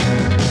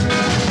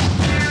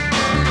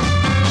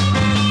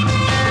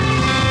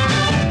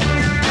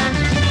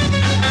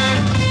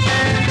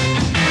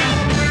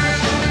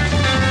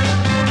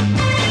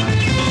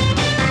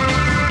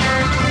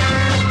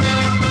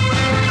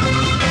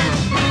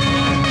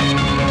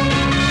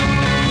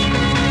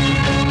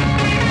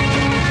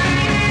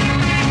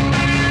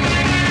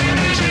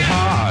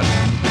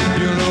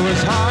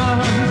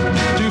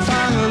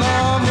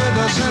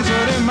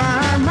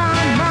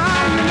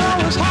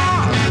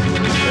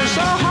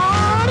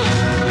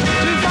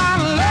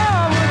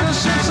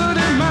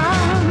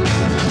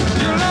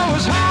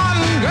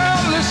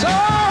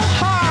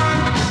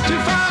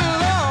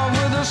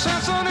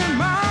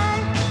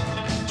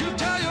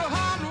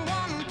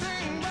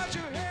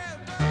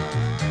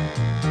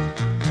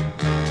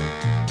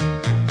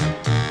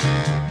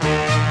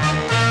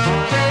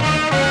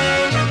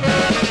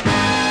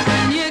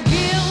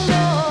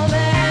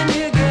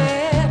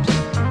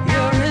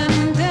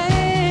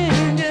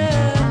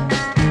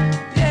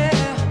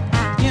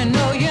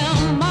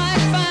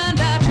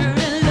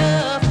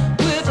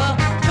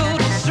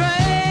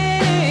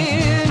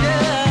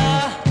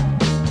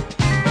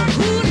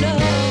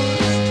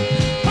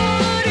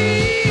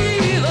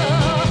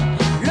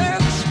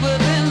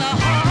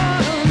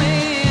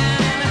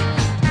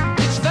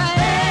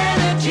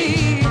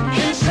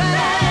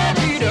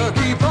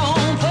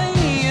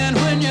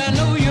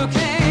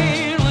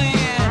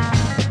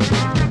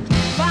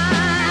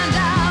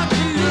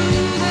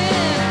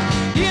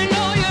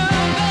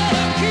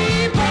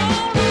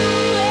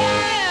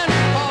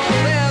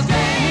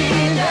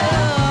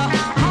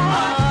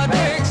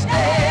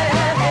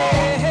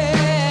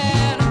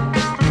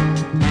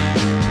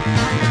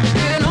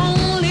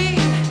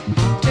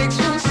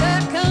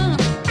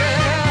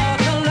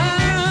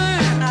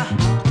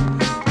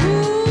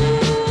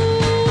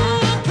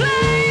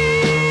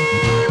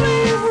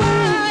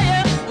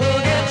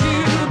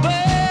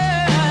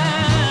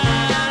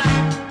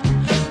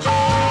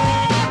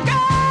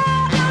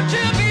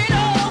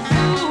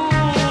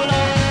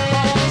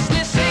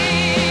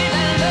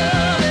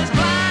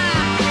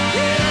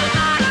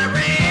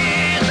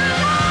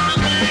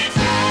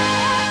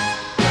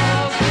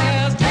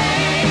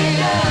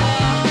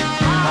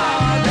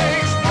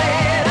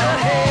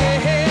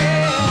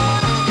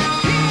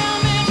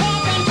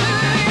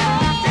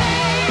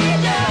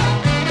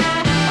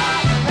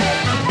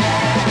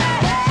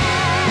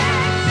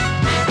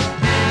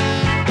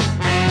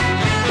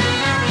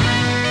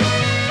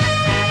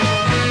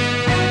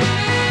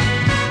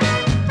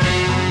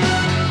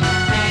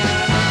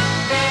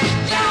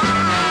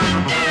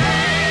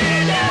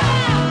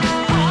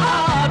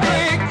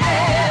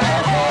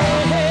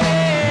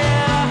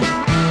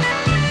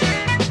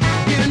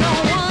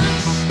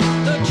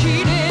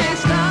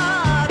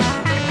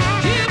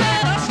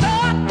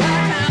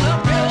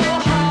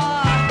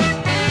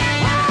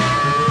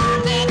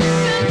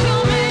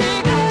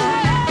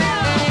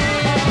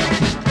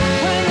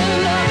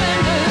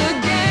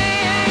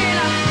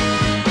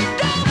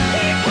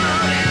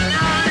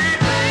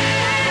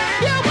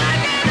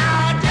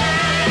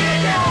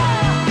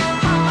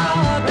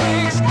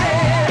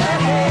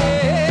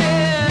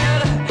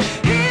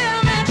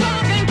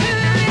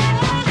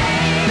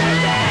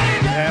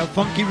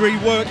 funky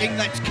reworking,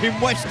 that's Kim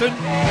Weston.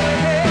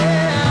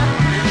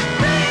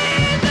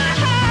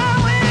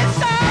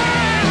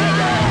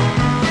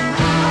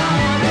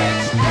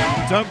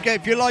 Don't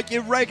forget, if you like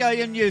your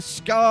reggae and your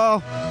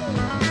ska,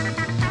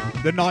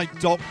 the Night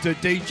Doctor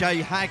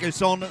DJ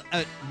Haggis on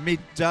at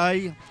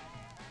midday.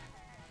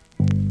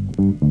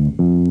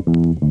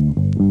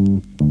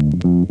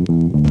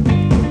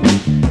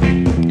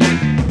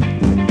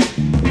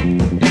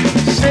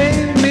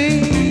 Save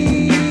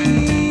me,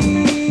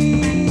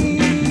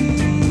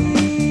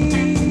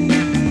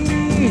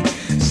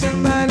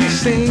 somebody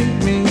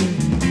save me.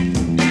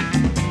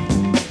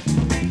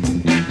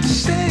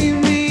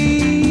 Save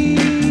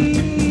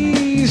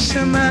me,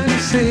 somebody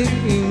save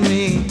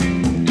me.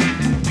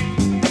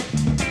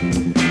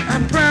 I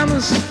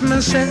promised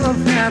myself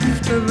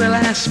after the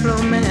last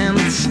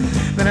romance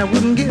that I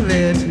wouldn't give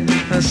it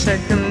a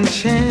second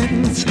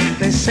chance.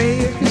 They say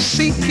if you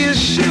seek you're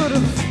sure to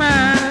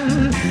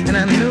find, and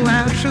I know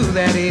how true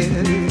that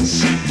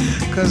is,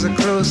 'cause the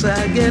closer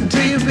I get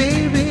to you,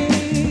 baby,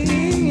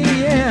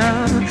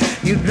 yeah,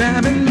 you're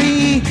driving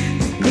me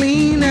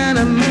clean out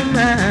of my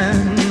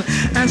mind.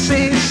 I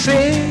say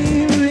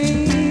save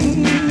me,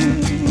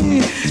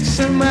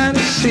 somebody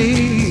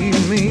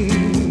save me.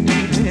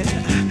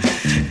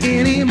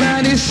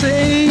 Anybody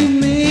save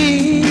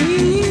me,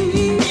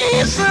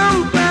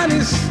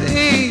 somebody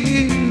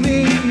save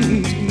me.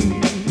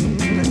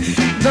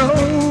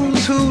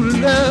 Those who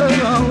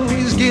love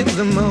always get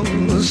the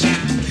most.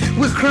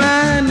 We're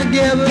crying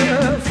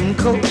together from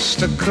coast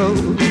to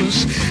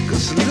coast,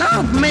 'cause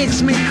love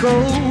makes me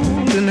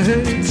cold and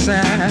hurt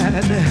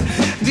inside.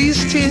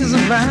 These tears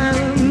of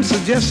violence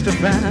are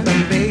justified.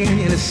 I'm begging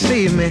you to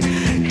save me.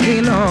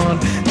 Hey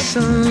Lord,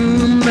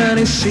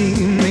 somebody save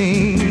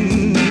me.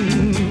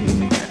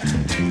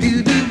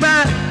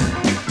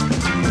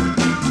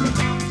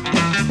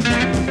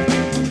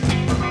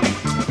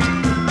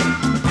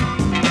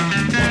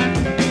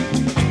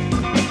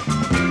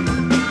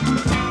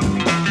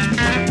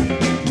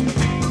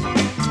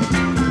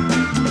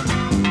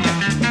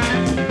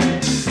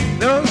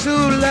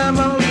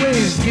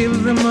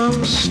 Give the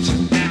most.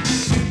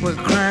 We're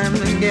crying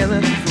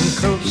together from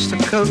coast to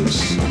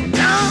coast.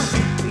 Now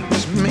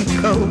leaves me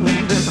cold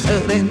and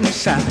hurt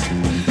inside.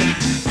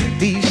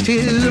 These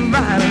tears of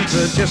violence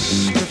are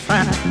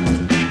justified.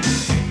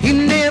 You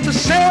never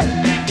said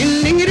you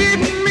needed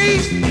me.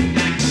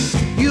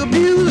 You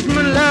abused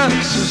my love,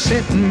 so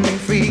set me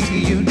free.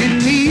 You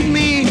didn't need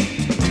me.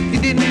 You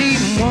didn't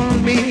even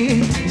want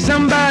me.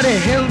 Somebody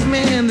help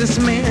me, this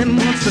man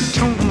wants to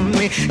taunt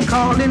me.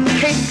 Call him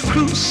Cape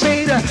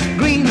Crusader,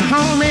 Green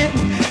Hornet,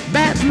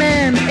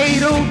 Batman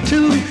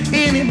 802,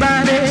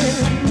 anybody.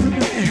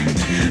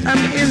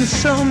 I'm in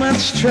so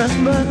much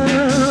trouble,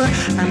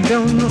 I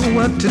don't know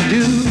what to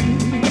do.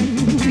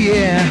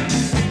 Yeah,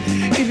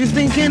 if you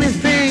think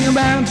anything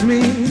about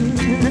me,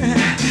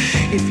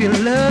 if you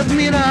love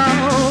me at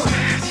all,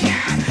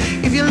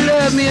 if you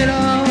love me at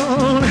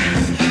all,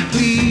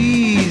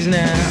 please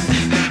now,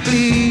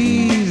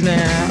 please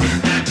now,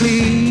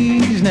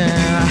 please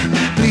now,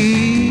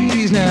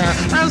 please now.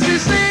 I'll say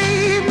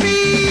save me.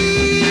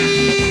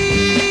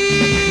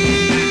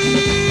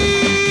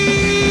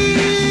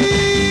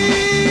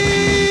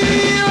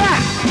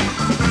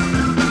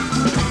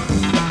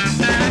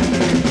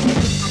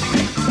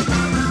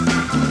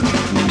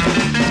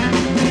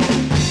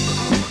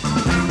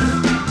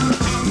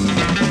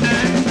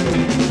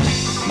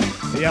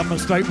 The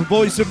unmistakable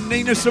voice of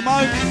Nina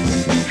Simone,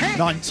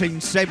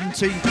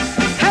 1970.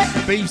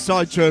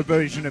 B-side to her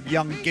version of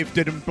Young,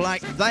 Gifted and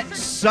Black. That's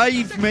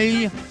Save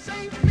Me.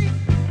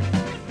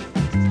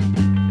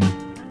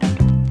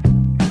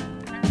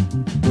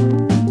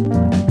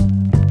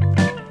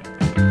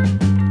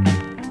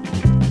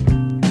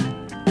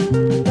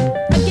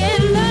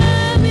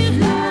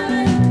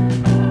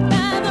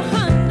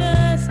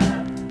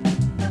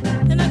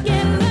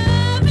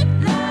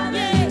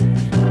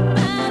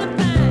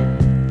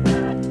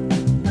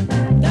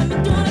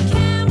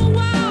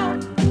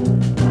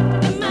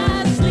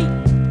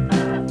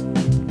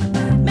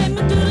 Make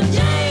me do the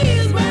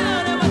James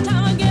Brown every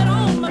time I get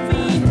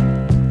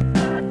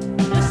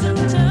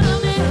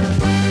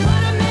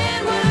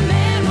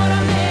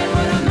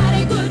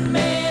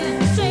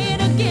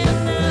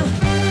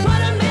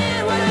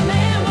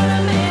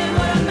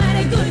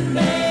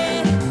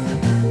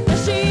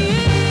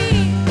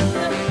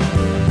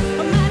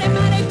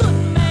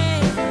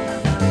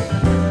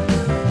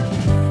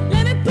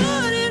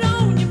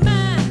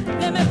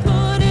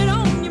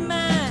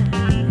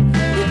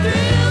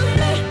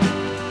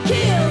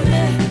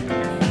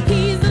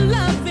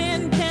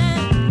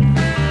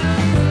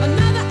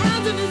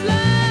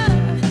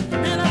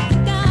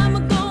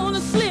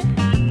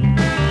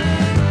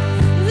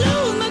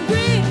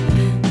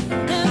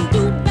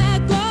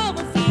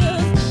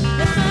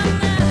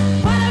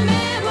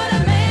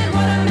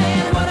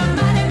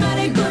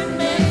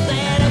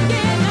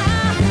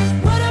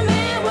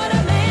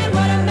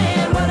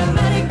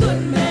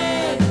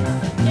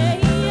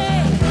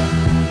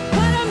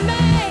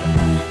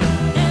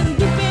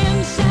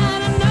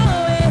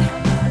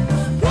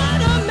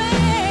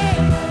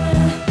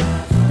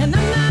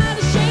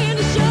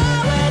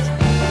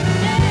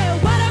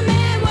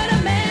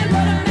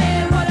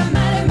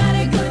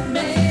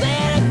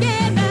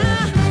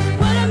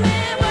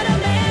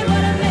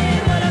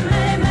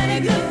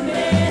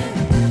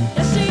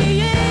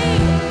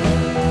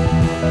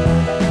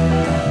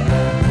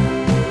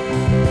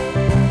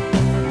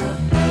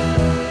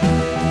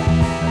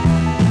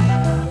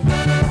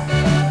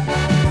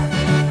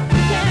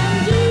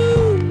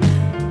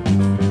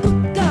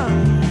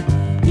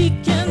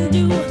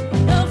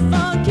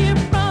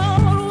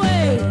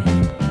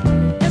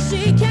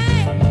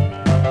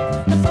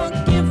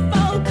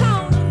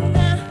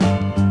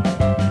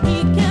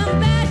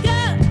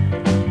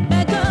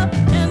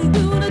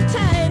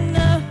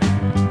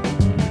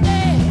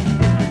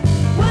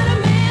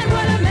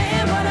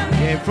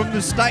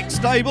Stack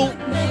Stable,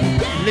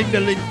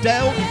 Linda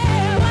Lindell,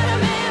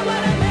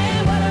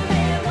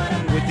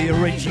 with the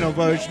original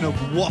version of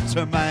What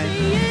a Man.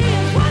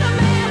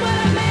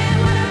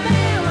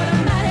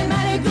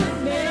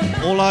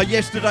 All our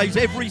yesterdays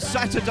every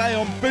Saturday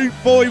on Boot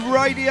Boy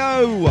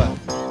Radio.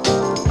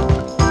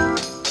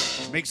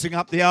 Mixing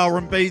up the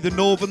R&B, the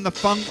northern, the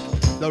funk,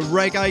 the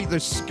reggae,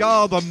 the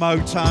ska, the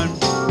Motown.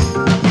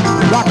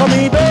 Rock on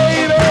me,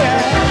 baby.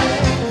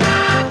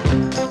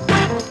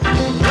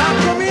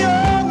 Rock on me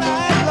all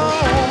night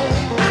long.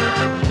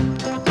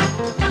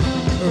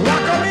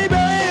 Rock on me,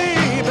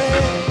 baby.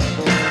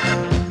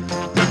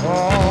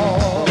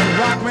 Oh,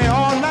 rock me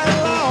all night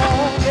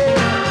long. Yeah.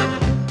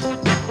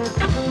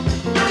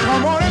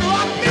 Come on and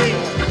rock me.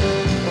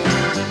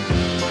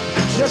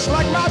 Just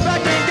like my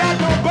back ain't got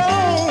no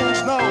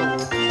bones, no.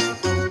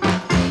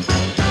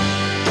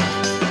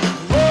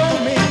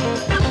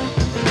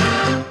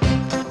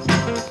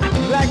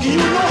 You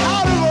know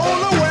how to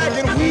roll a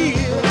wagon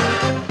wheel.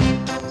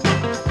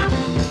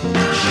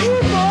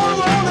 Keep on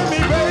rolling me,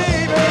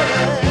 baby,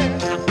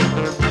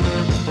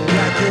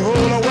 like you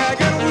roll a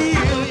wagon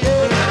wheel,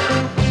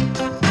 yeah.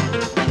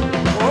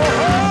 Oh,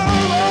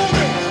 roll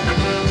me.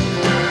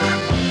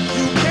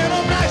 You can't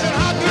imagine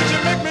how good you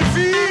make me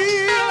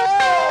feel.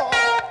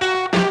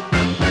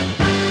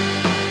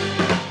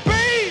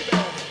 Baby,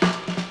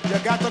 you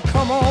got to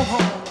come on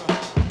home.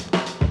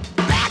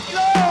 Back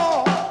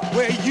door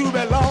where you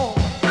belong.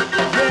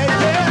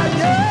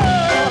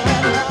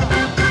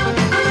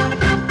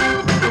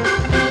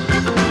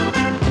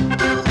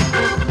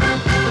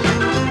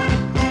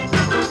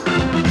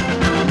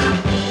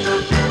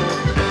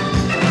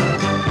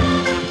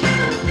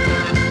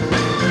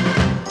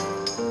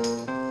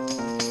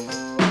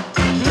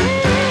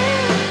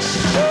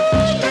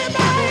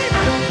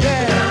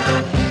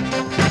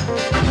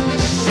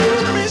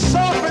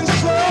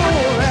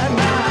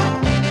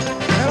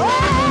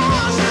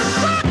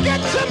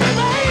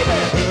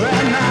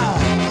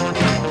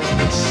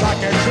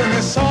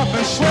 Soft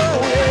and slow,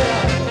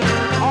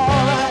 yeah.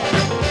 All right.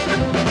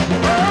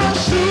 Oh,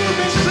 soon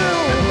me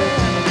soon,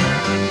 yeah.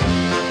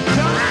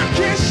 Now I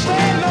can't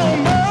stand no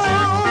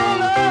more,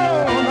 no,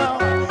 no.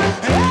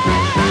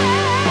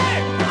 Hey,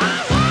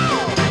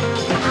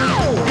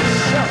 oh,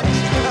 shucks.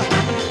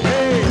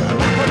 Hey,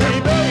 rock with me,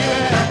 baby.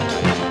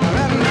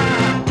 Right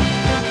now.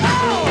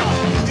 Oh,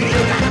 you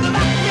got to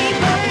rock me,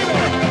 baby.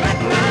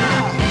 Right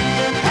now.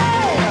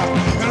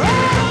 Hey,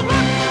 rock me.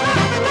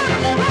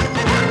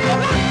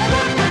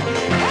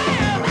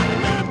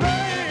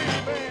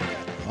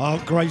 Oh,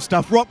 great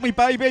stuff. Rock Me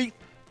Baby.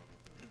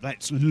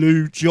 That's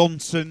Lou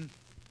Johnson.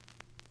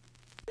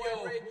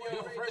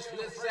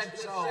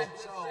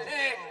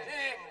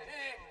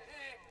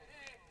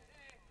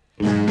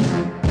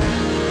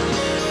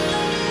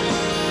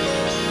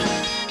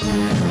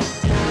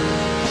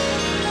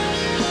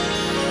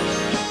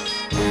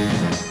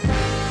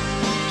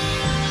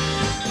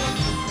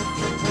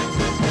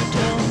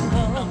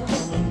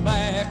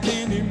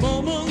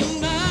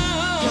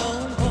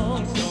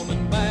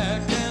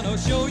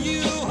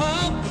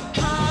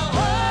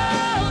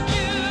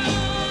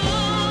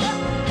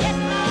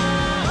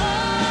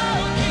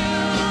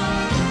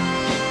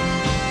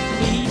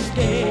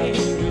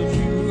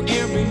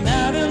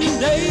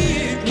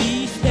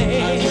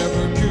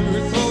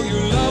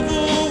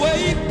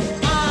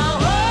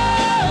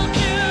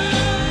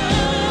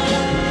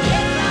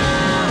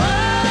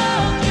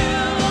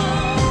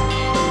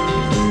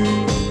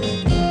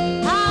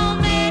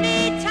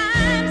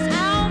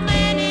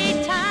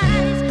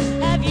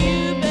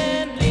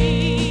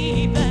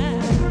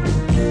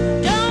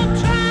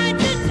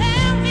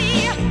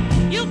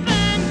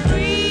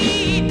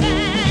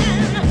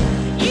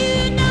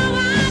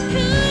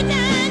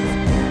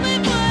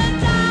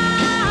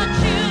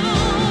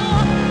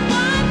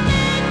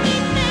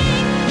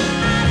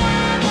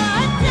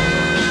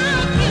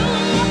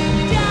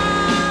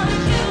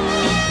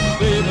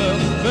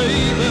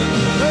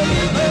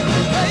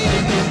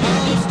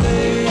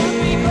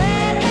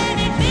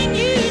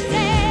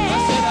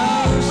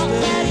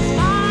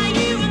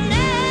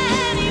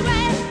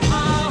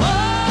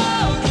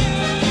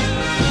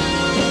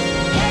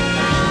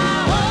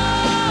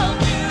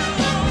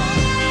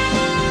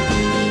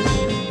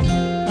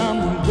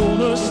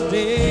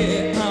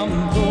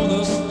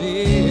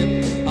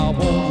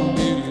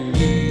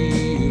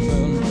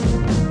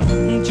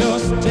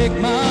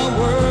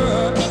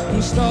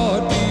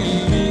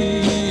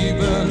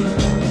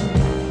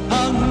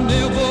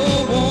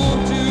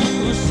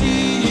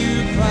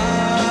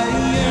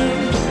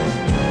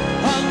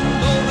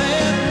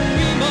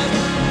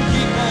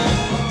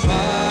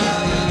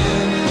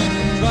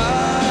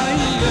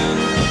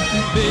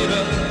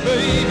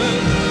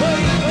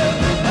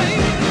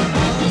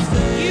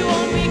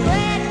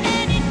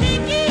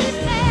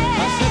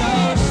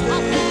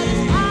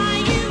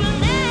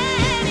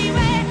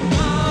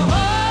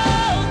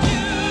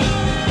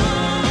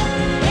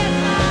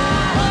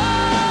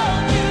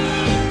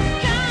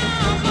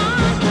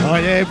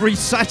 Every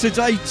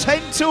Saturday,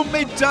 10 till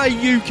midday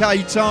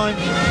UK time,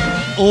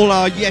 all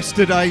our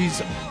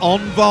yesterdays on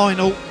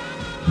vinyl.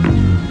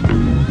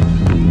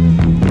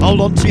 Hold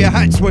on to your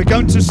hats, we're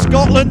going to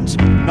Scotland,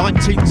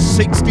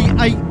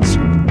 1968.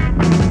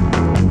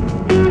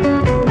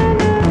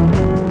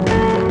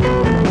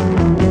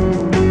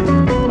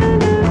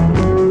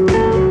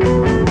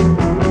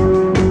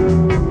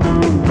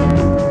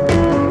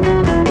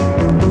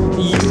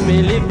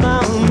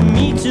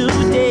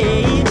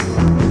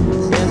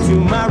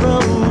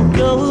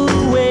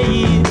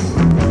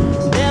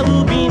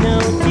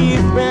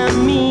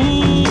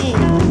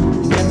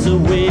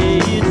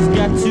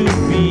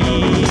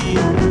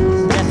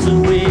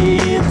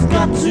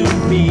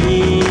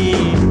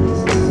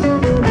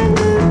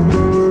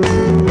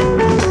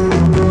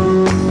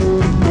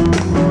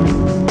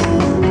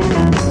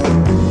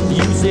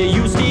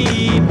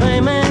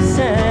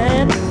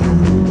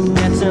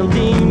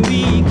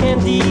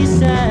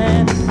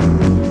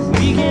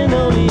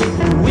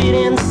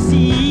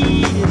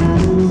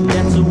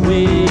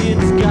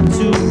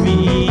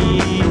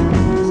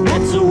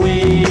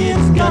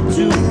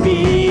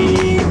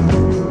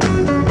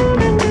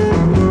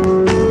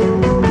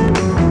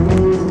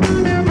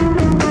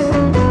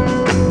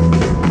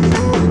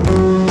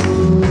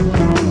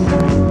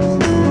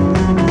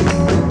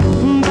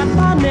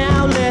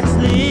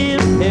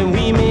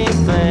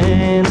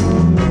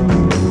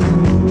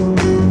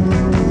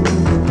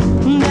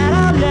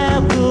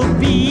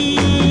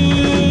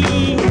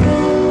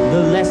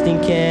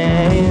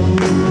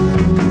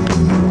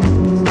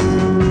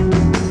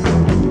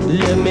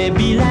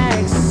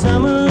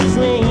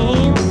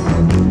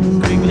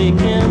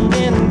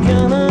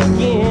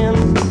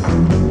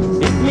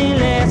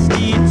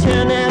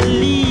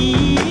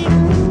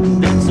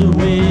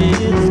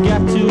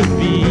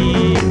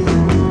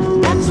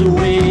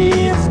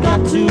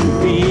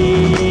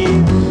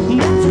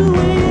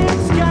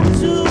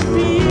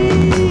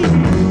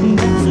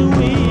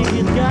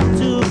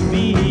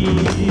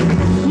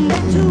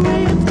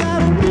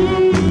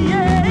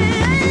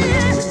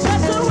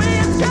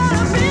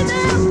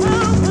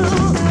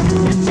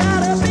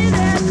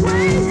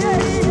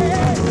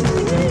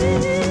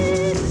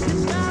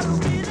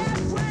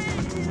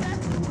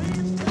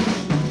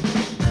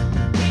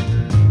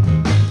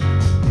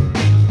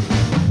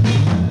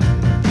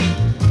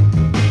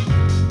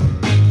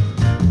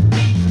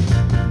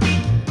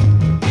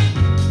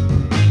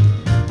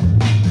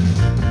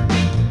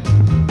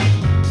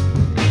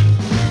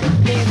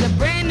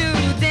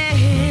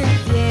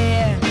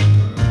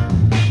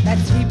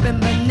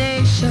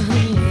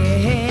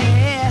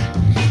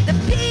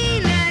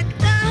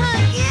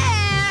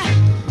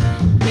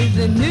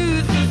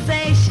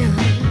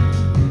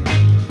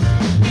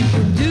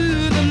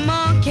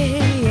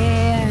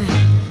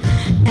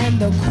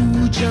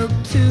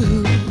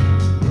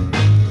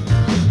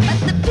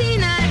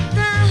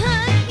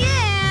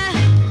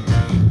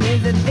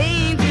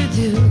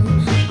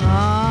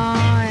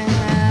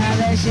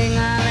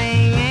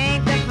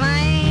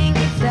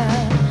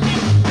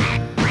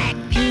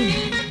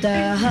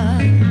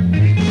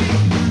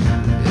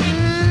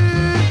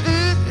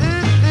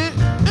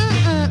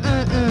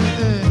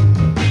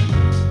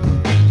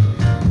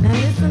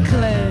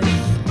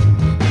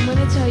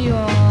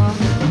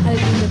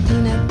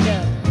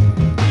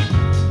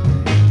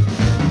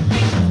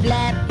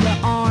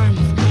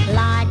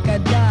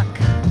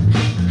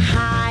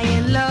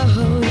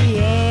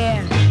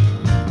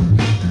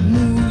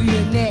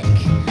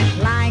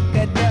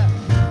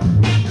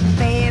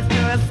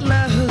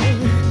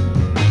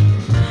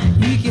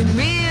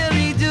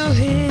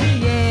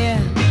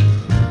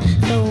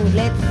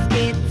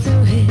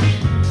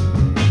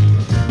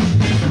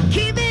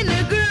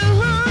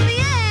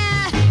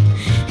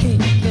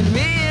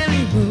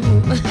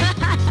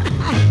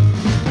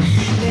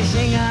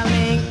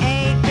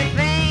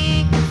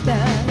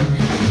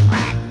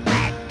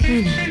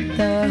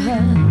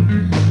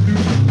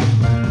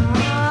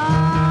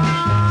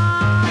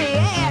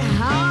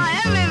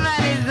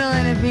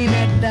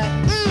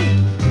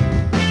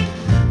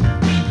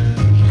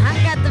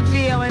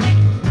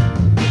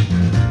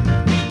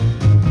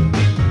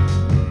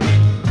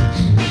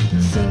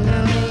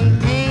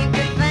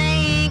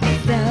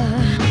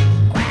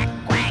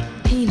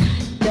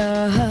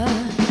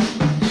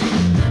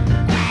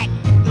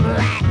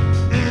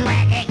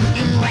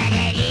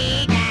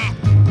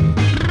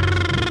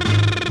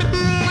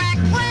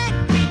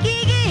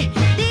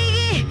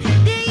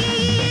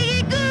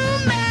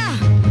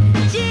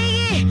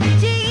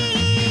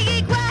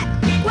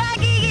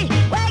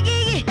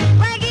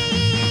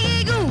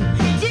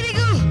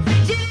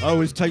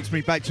 Always takes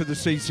me back to the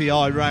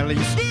CCI rallies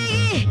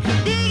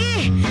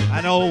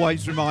and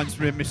always reminds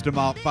me of Mr.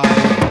 Mark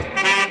Bailey.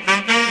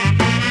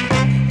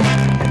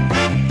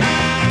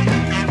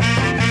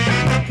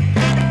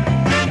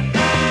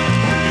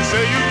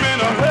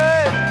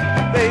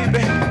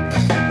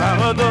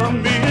 Other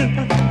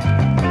men,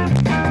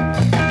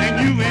 and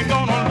you ain't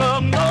gonna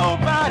love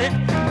nobody.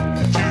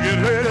 You get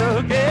hurt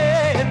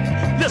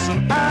again.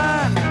 Listen,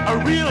 I'm a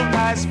real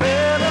nice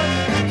fella.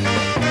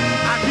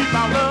 I keep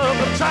my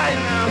love tight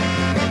now,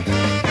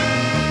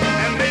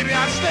 and baby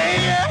I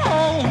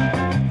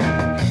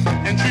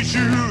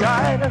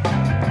right.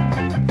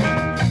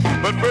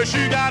 But first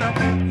you gotta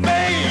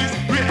face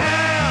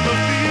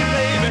reality,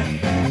 baby.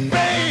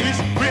 Face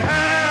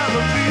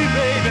reality,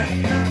 baby.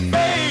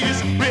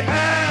 Face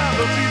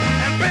reality.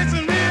 And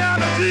facing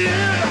reality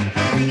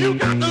is you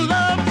got to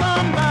love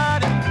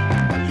somebody,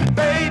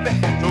 baby.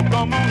 So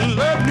come on and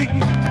love me.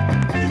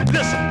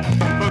 Listen,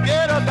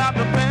 forget about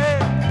the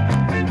past.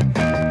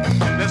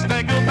 Let's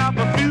think about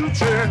the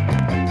future.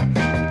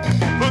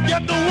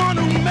 Forget the one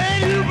who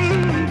made you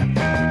blue.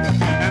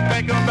 And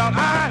think about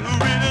I who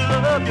really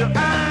love you.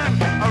 I'm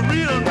a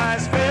real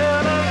nice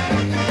fella.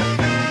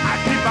 I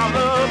keep our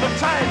love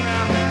tight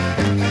now.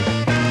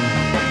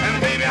 And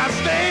baby, I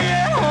stay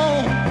at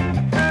home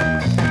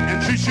and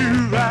treat you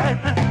right.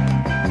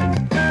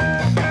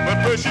 But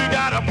first you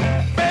gotta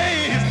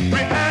face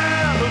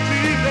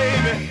reality,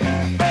 baby.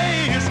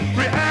 Face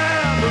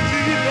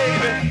reality,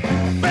 baby.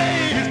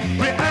 Face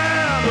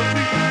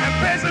reality. And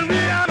facing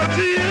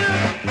reality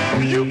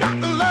is you got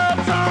to love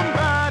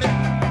somebody,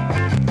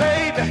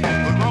 baby.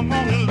 Come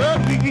on and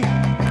love me.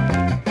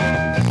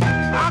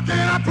 How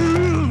can I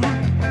prove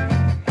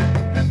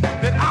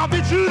that I'll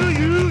be true to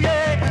you,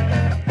 yeah?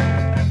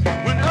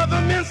 When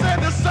other men said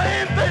the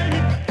same thing,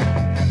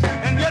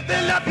 and yet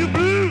they left you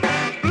blue,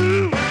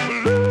 blue,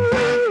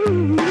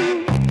 blue.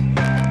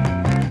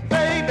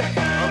 Baby,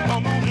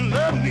 come on and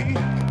love me.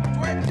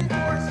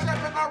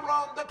 24/7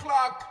 around the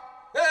clock.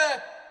 Hey,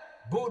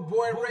 Boot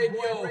Boy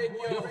Radio,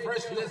 your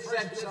freshly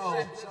set show.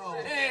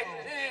 Hey,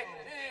 hey.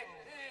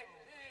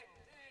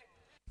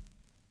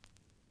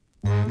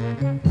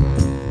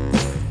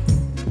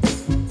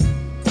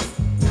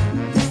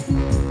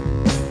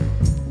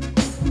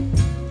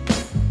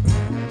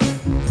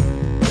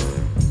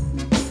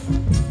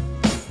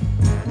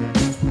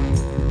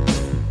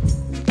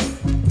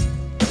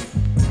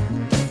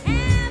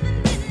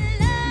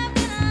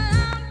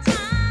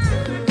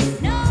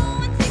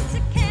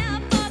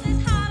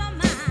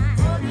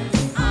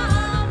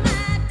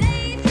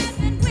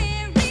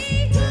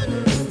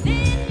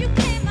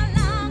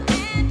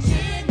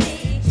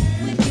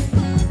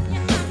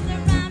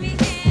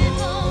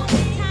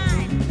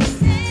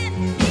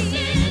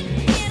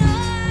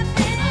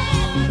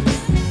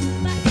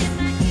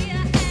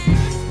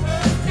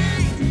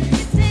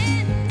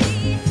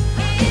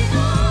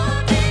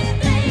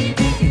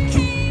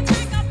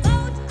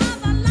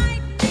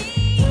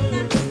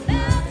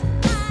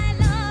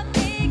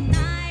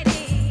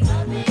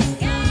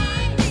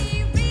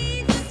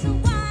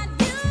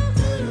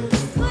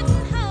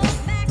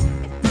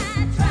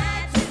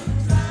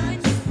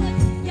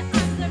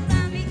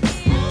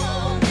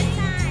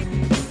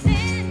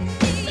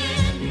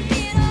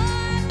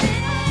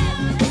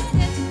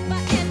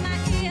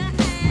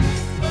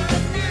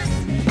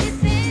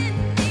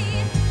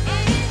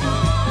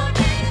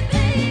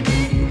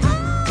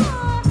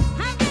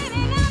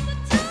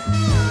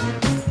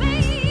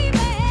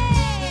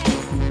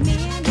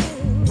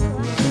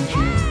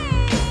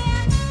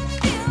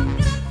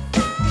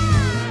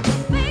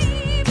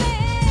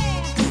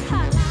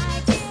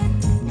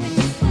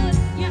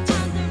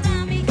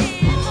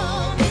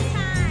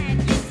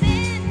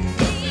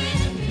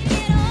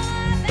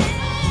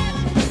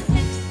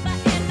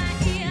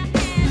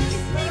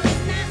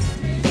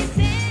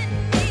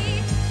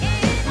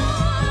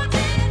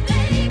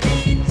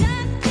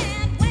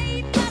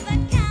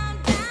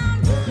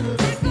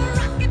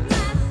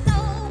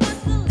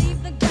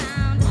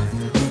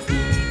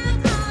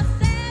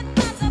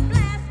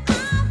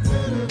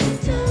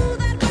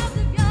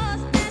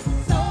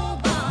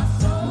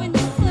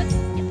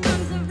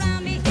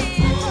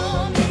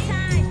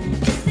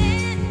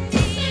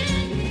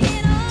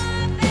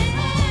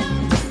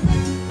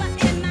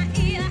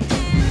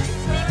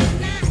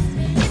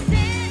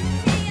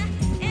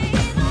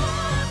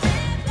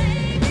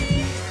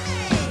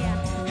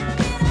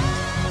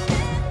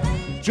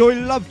 Joy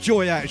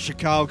Lovejoy out of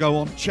Chicago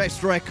on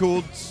Chess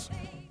Records.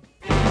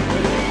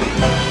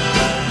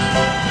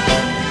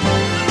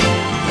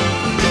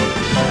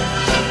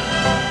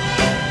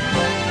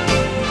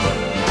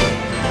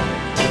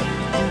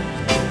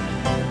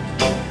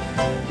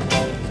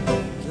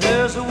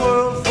 There's a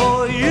world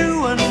for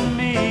you and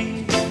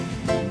me,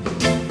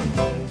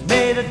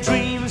 made of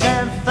dreams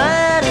and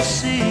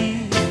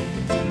fantasy.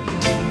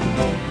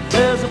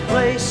 There's a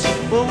place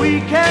where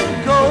we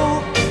can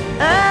go,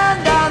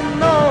 and I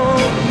know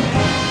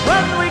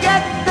when we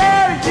get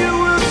there you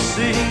will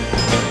see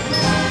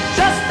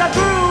just a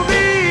groove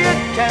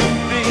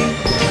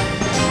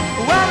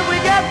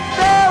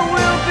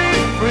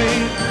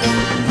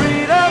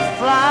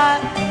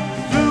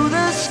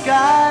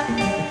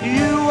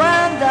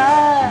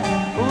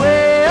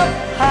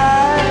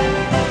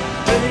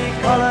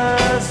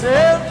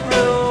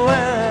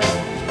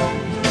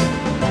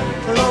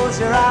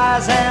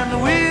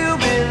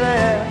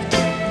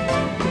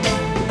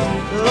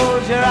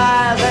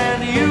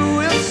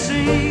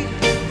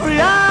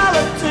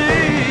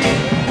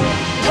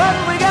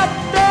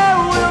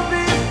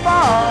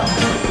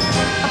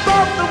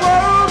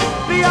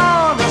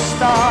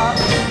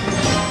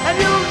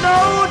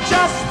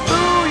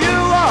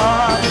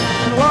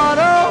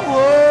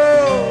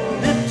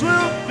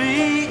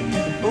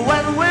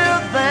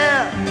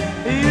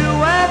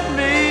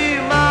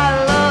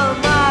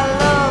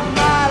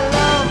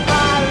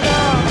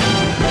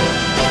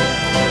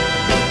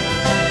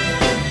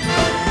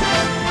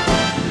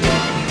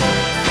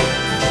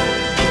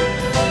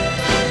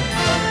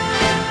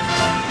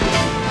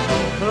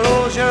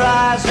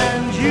eyes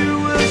and you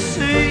will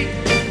see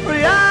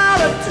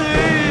reality.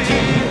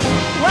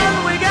 When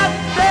we get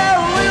there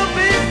we'll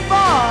be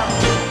far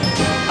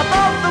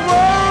above the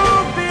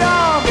world,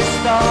 beyond the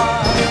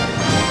stars,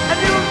 and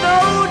you'll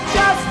know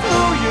just who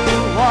you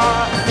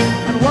are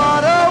and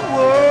what a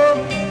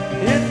world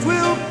it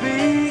will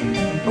be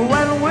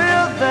when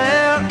we're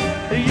there,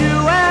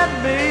 you and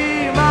me.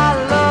 My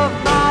love,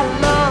 my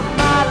love,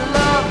 my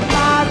love,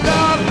 my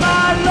love,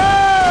 my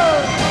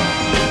love.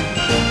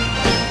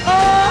 Oh,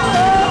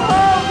 oh,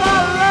 oh, my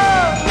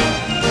love.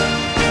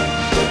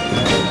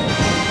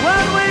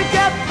 When we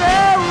get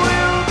there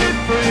we'll be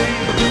free,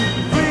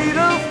 free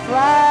to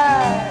fly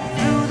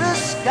through the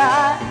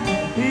sky,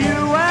 you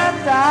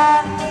and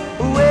I,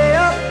 way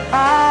up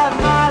high.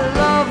 My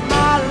love,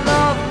 my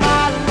love,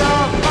 my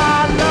love, my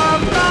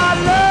love, my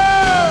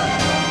love.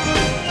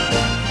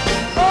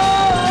 Oh,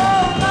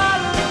 my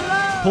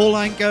love. Paul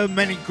Anka,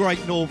 many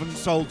great Northern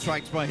Soul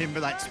tracks by him,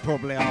 but that's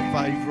probably our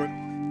favourite.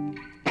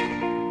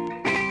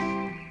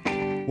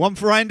 One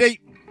for Andy.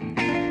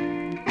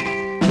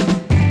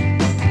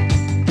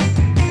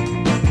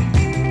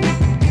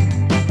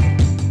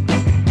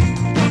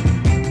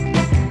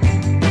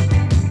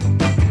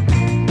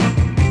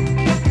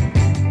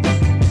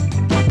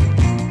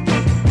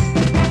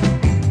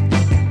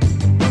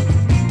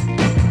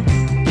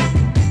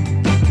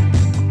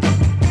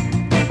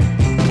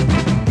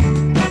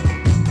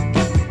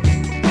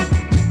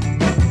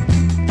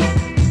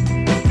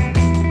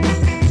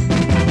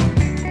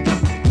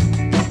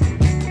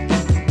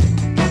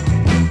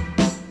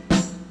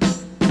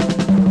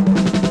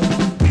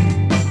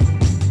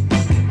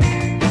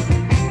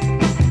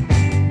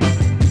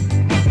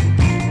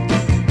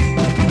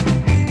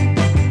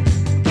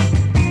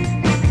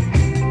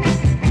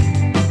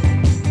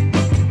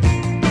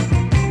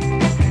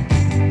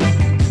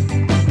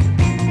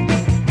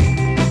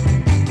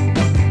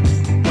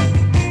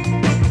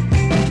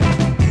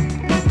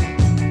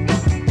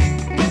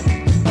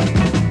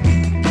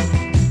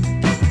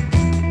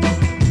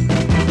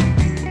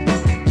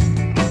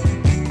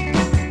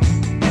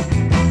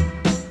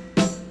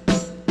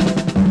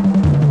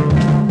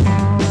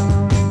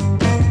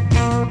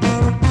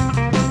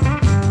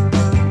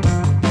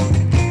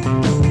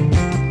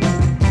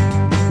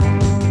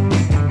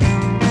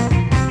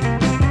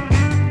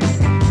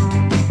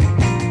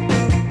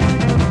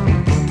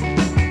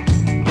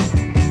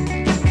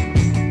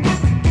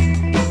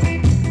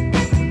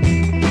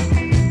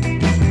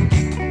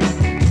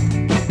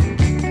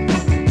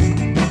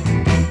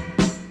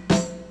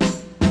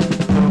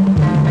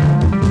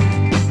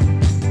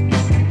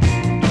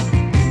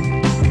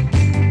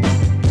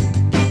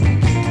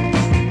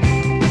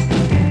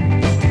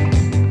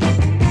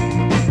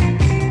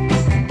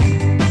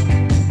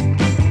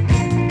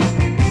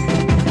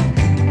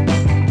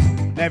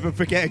 Never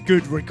forget a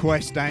good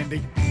request, Andy.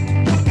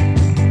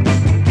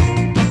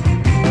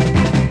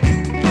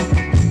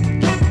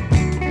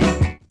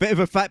 Bit of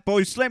a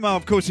Fatboy Slim,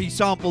 of course he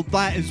sampled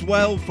that as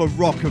well for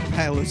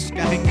Rockapella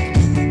Skank.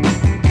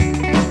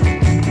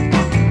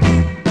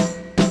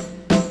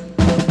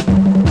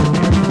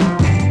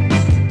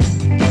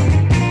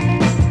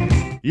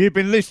 You've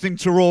been listening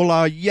to all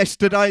our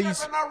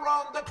yesterdays.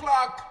 Around the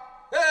clock.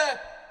 Eh?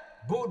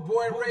 Boot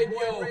Boy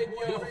Radio,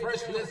 the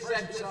freshly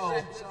said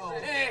so.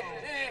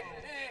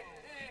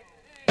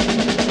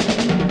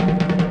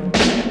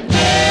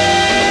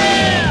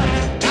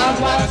 I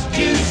watched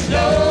you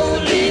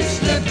slowly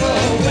slip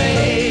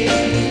away.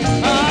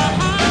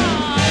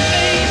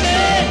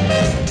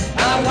 Baby, I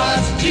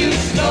watched you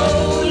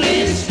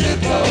slowly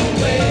slip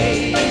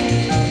away.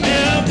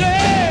 Yeah,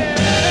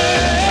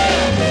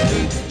 girl,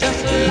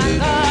 just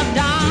like a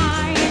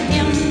dying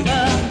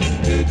ember,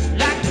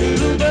 like a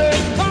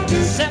bluebird come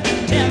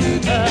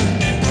September.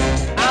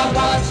 I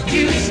watched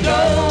you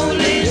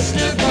slowly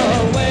slip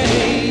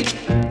away.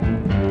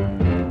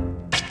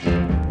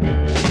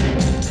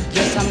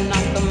 Yes, I'm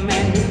not the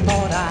man you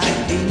thought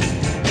I'd be.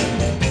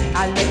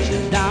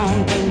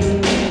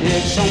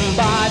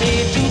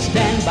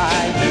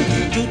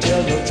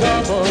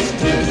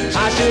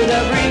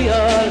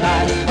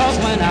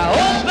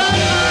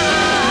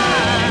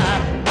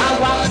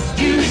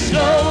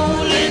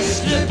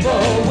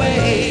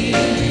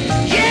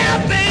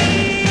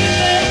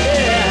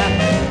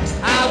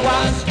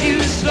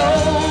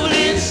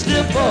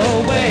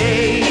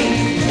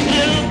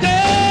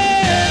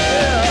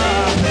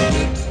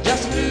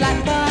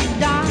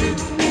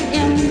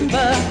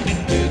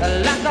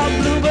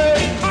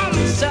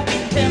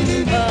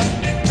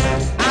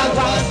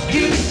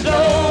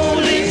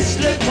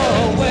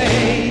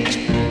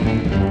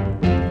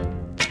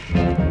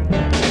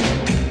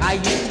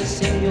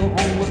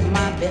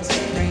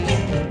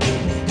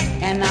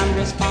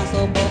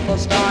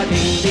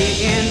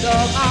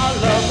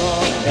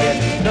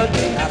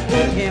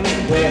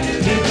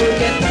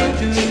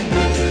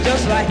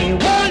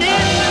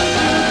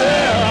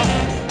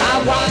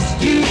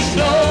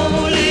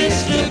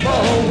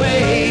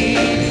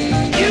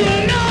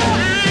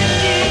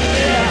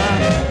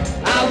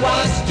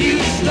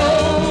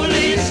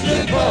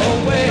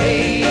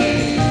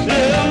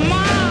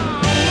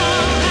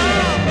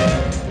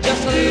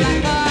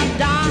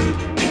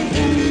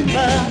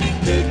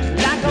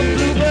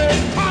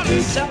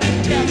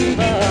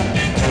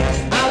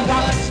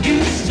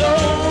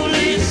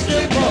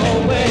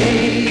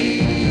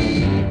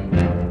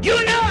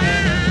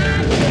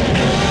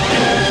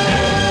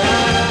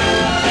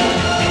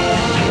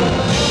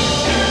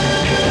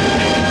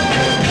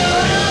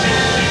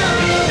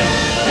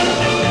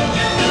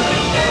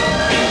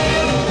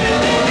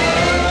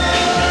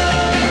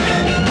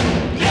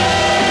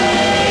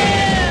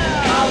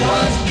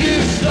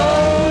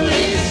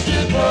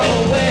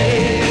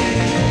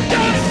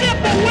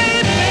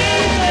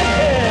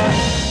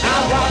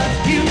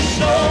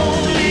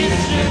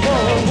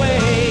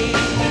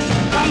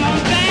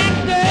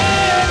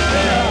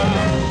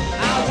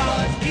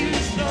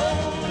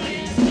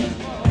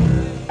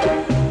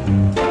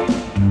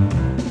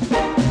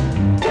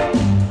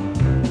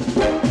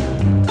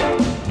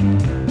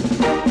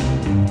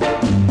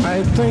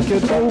 think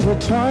it over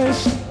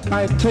twice.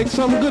 I'd take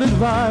some good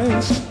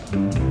advice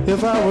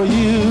if I were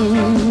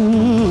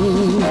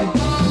you.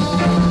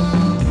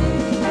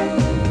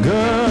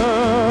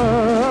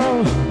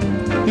 Girl,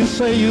 you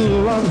say you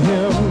love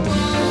him,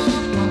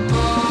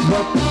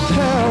 but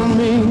tell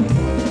me,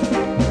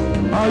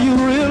 are you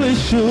really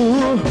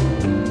sure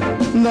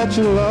that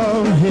you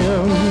love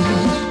him?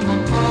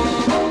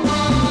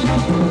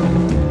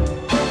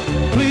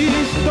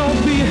 Please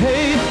don't be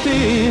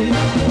hasty.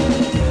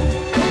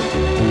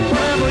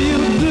 Whatever you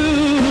do,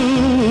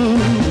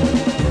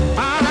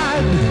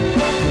 I'd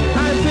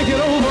think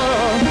it over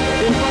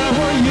if I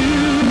were you.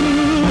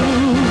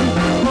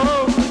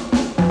 Oh,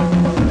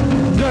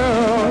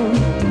 girl,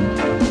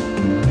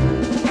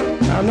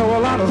 I know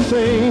a lot of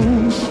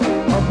things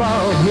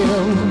about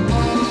him,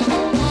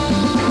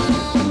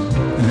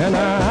 and I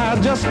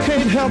just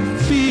can't help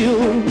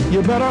feel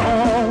you're better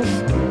off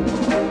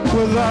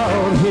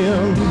without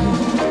him.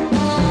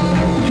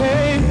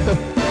 Hey,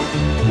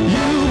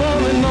 you've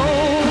only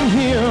known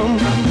him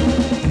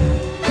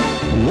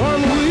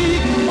 1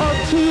 week or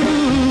two,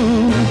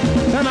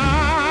 and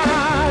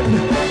I'd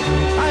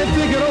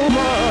think it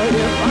over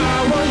if I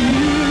were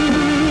you.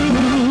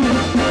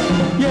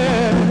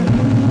 Yeah.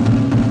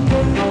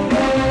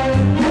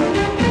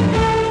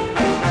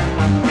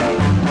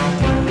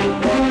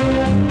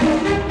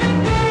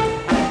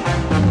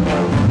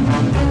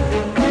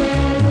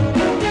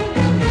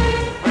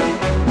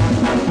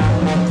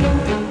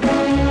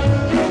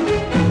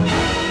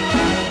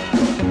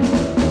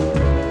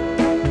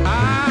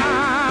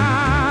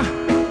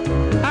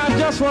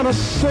 I want to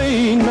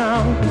say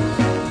now,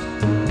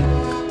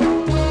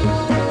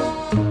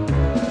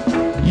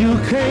 you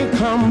can't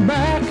come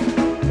back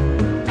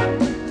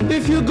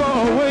if you go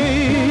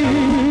away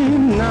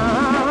now.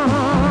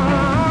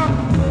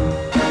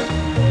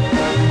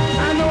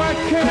 I know I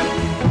can't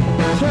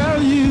tell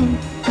you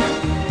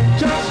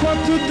just what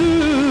to do.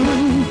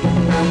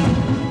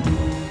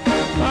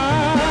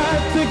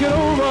 I'd think it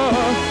over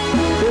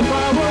if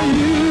I were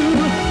you.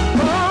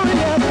 Oh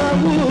yes, I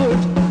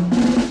would.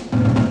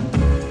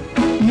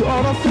 You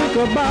ought to think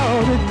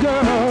about it,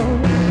 girl.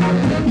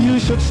 You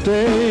should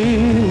stay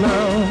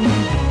now.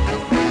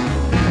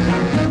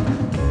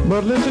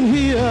 But listen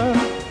here,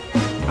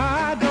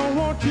 I don't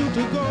want you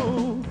to go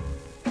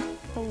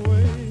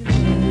away.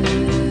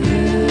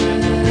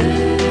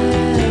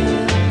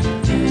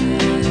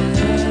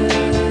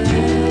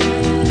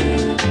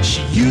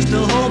 She used to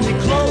hold me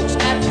close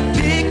at the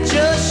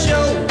picture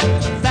show.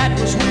 That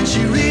was when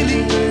she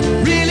really,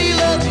 really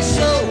loved me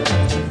so.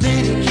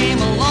 Then he came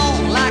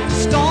along like a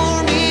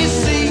stormy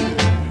sea,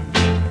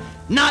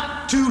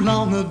 not too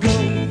long ago.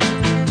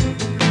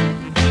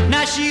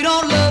 Now she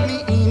don't love me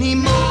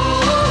anymore.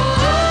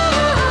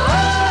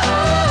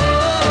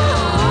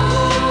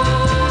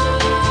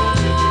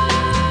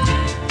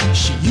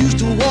 She used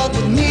to walk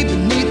with me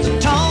beneath the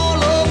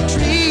tall oak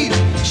trees.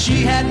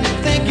 She had me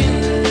thinking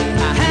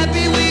how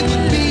happy we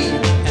would be.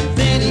 And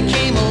then he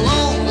came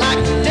along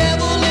like the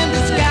devil in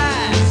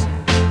disguise,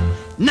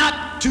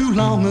 not too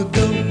long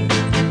ago.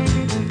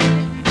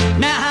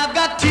 Now I've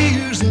got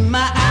tears in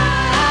my eyes.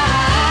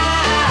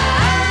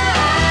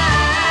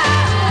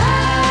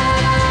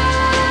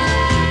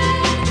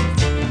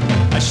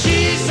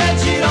 She said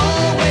she'd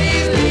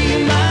always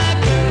be my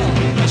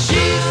girl.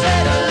 She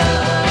said her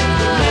love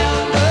would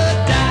never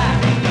die.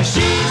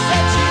 She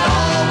said she'd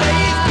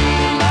always be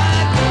my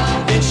girl.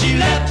 Then she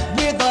left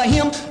with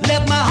him,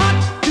 left my heart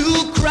to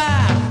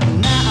cry.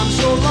 Now I'm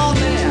so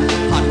lonely,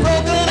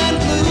 heartbroken and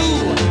blue,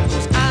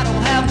 'cause I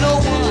don't have no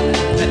one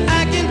that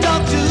I can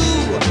talk to.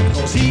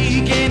 'Cause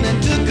he came and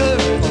took her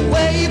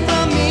away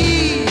from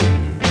me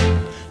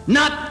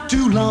not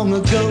too long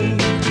ago.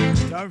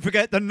 Don't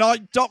forget the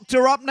Night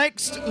Doctor up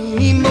next.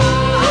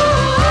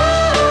 Anymore.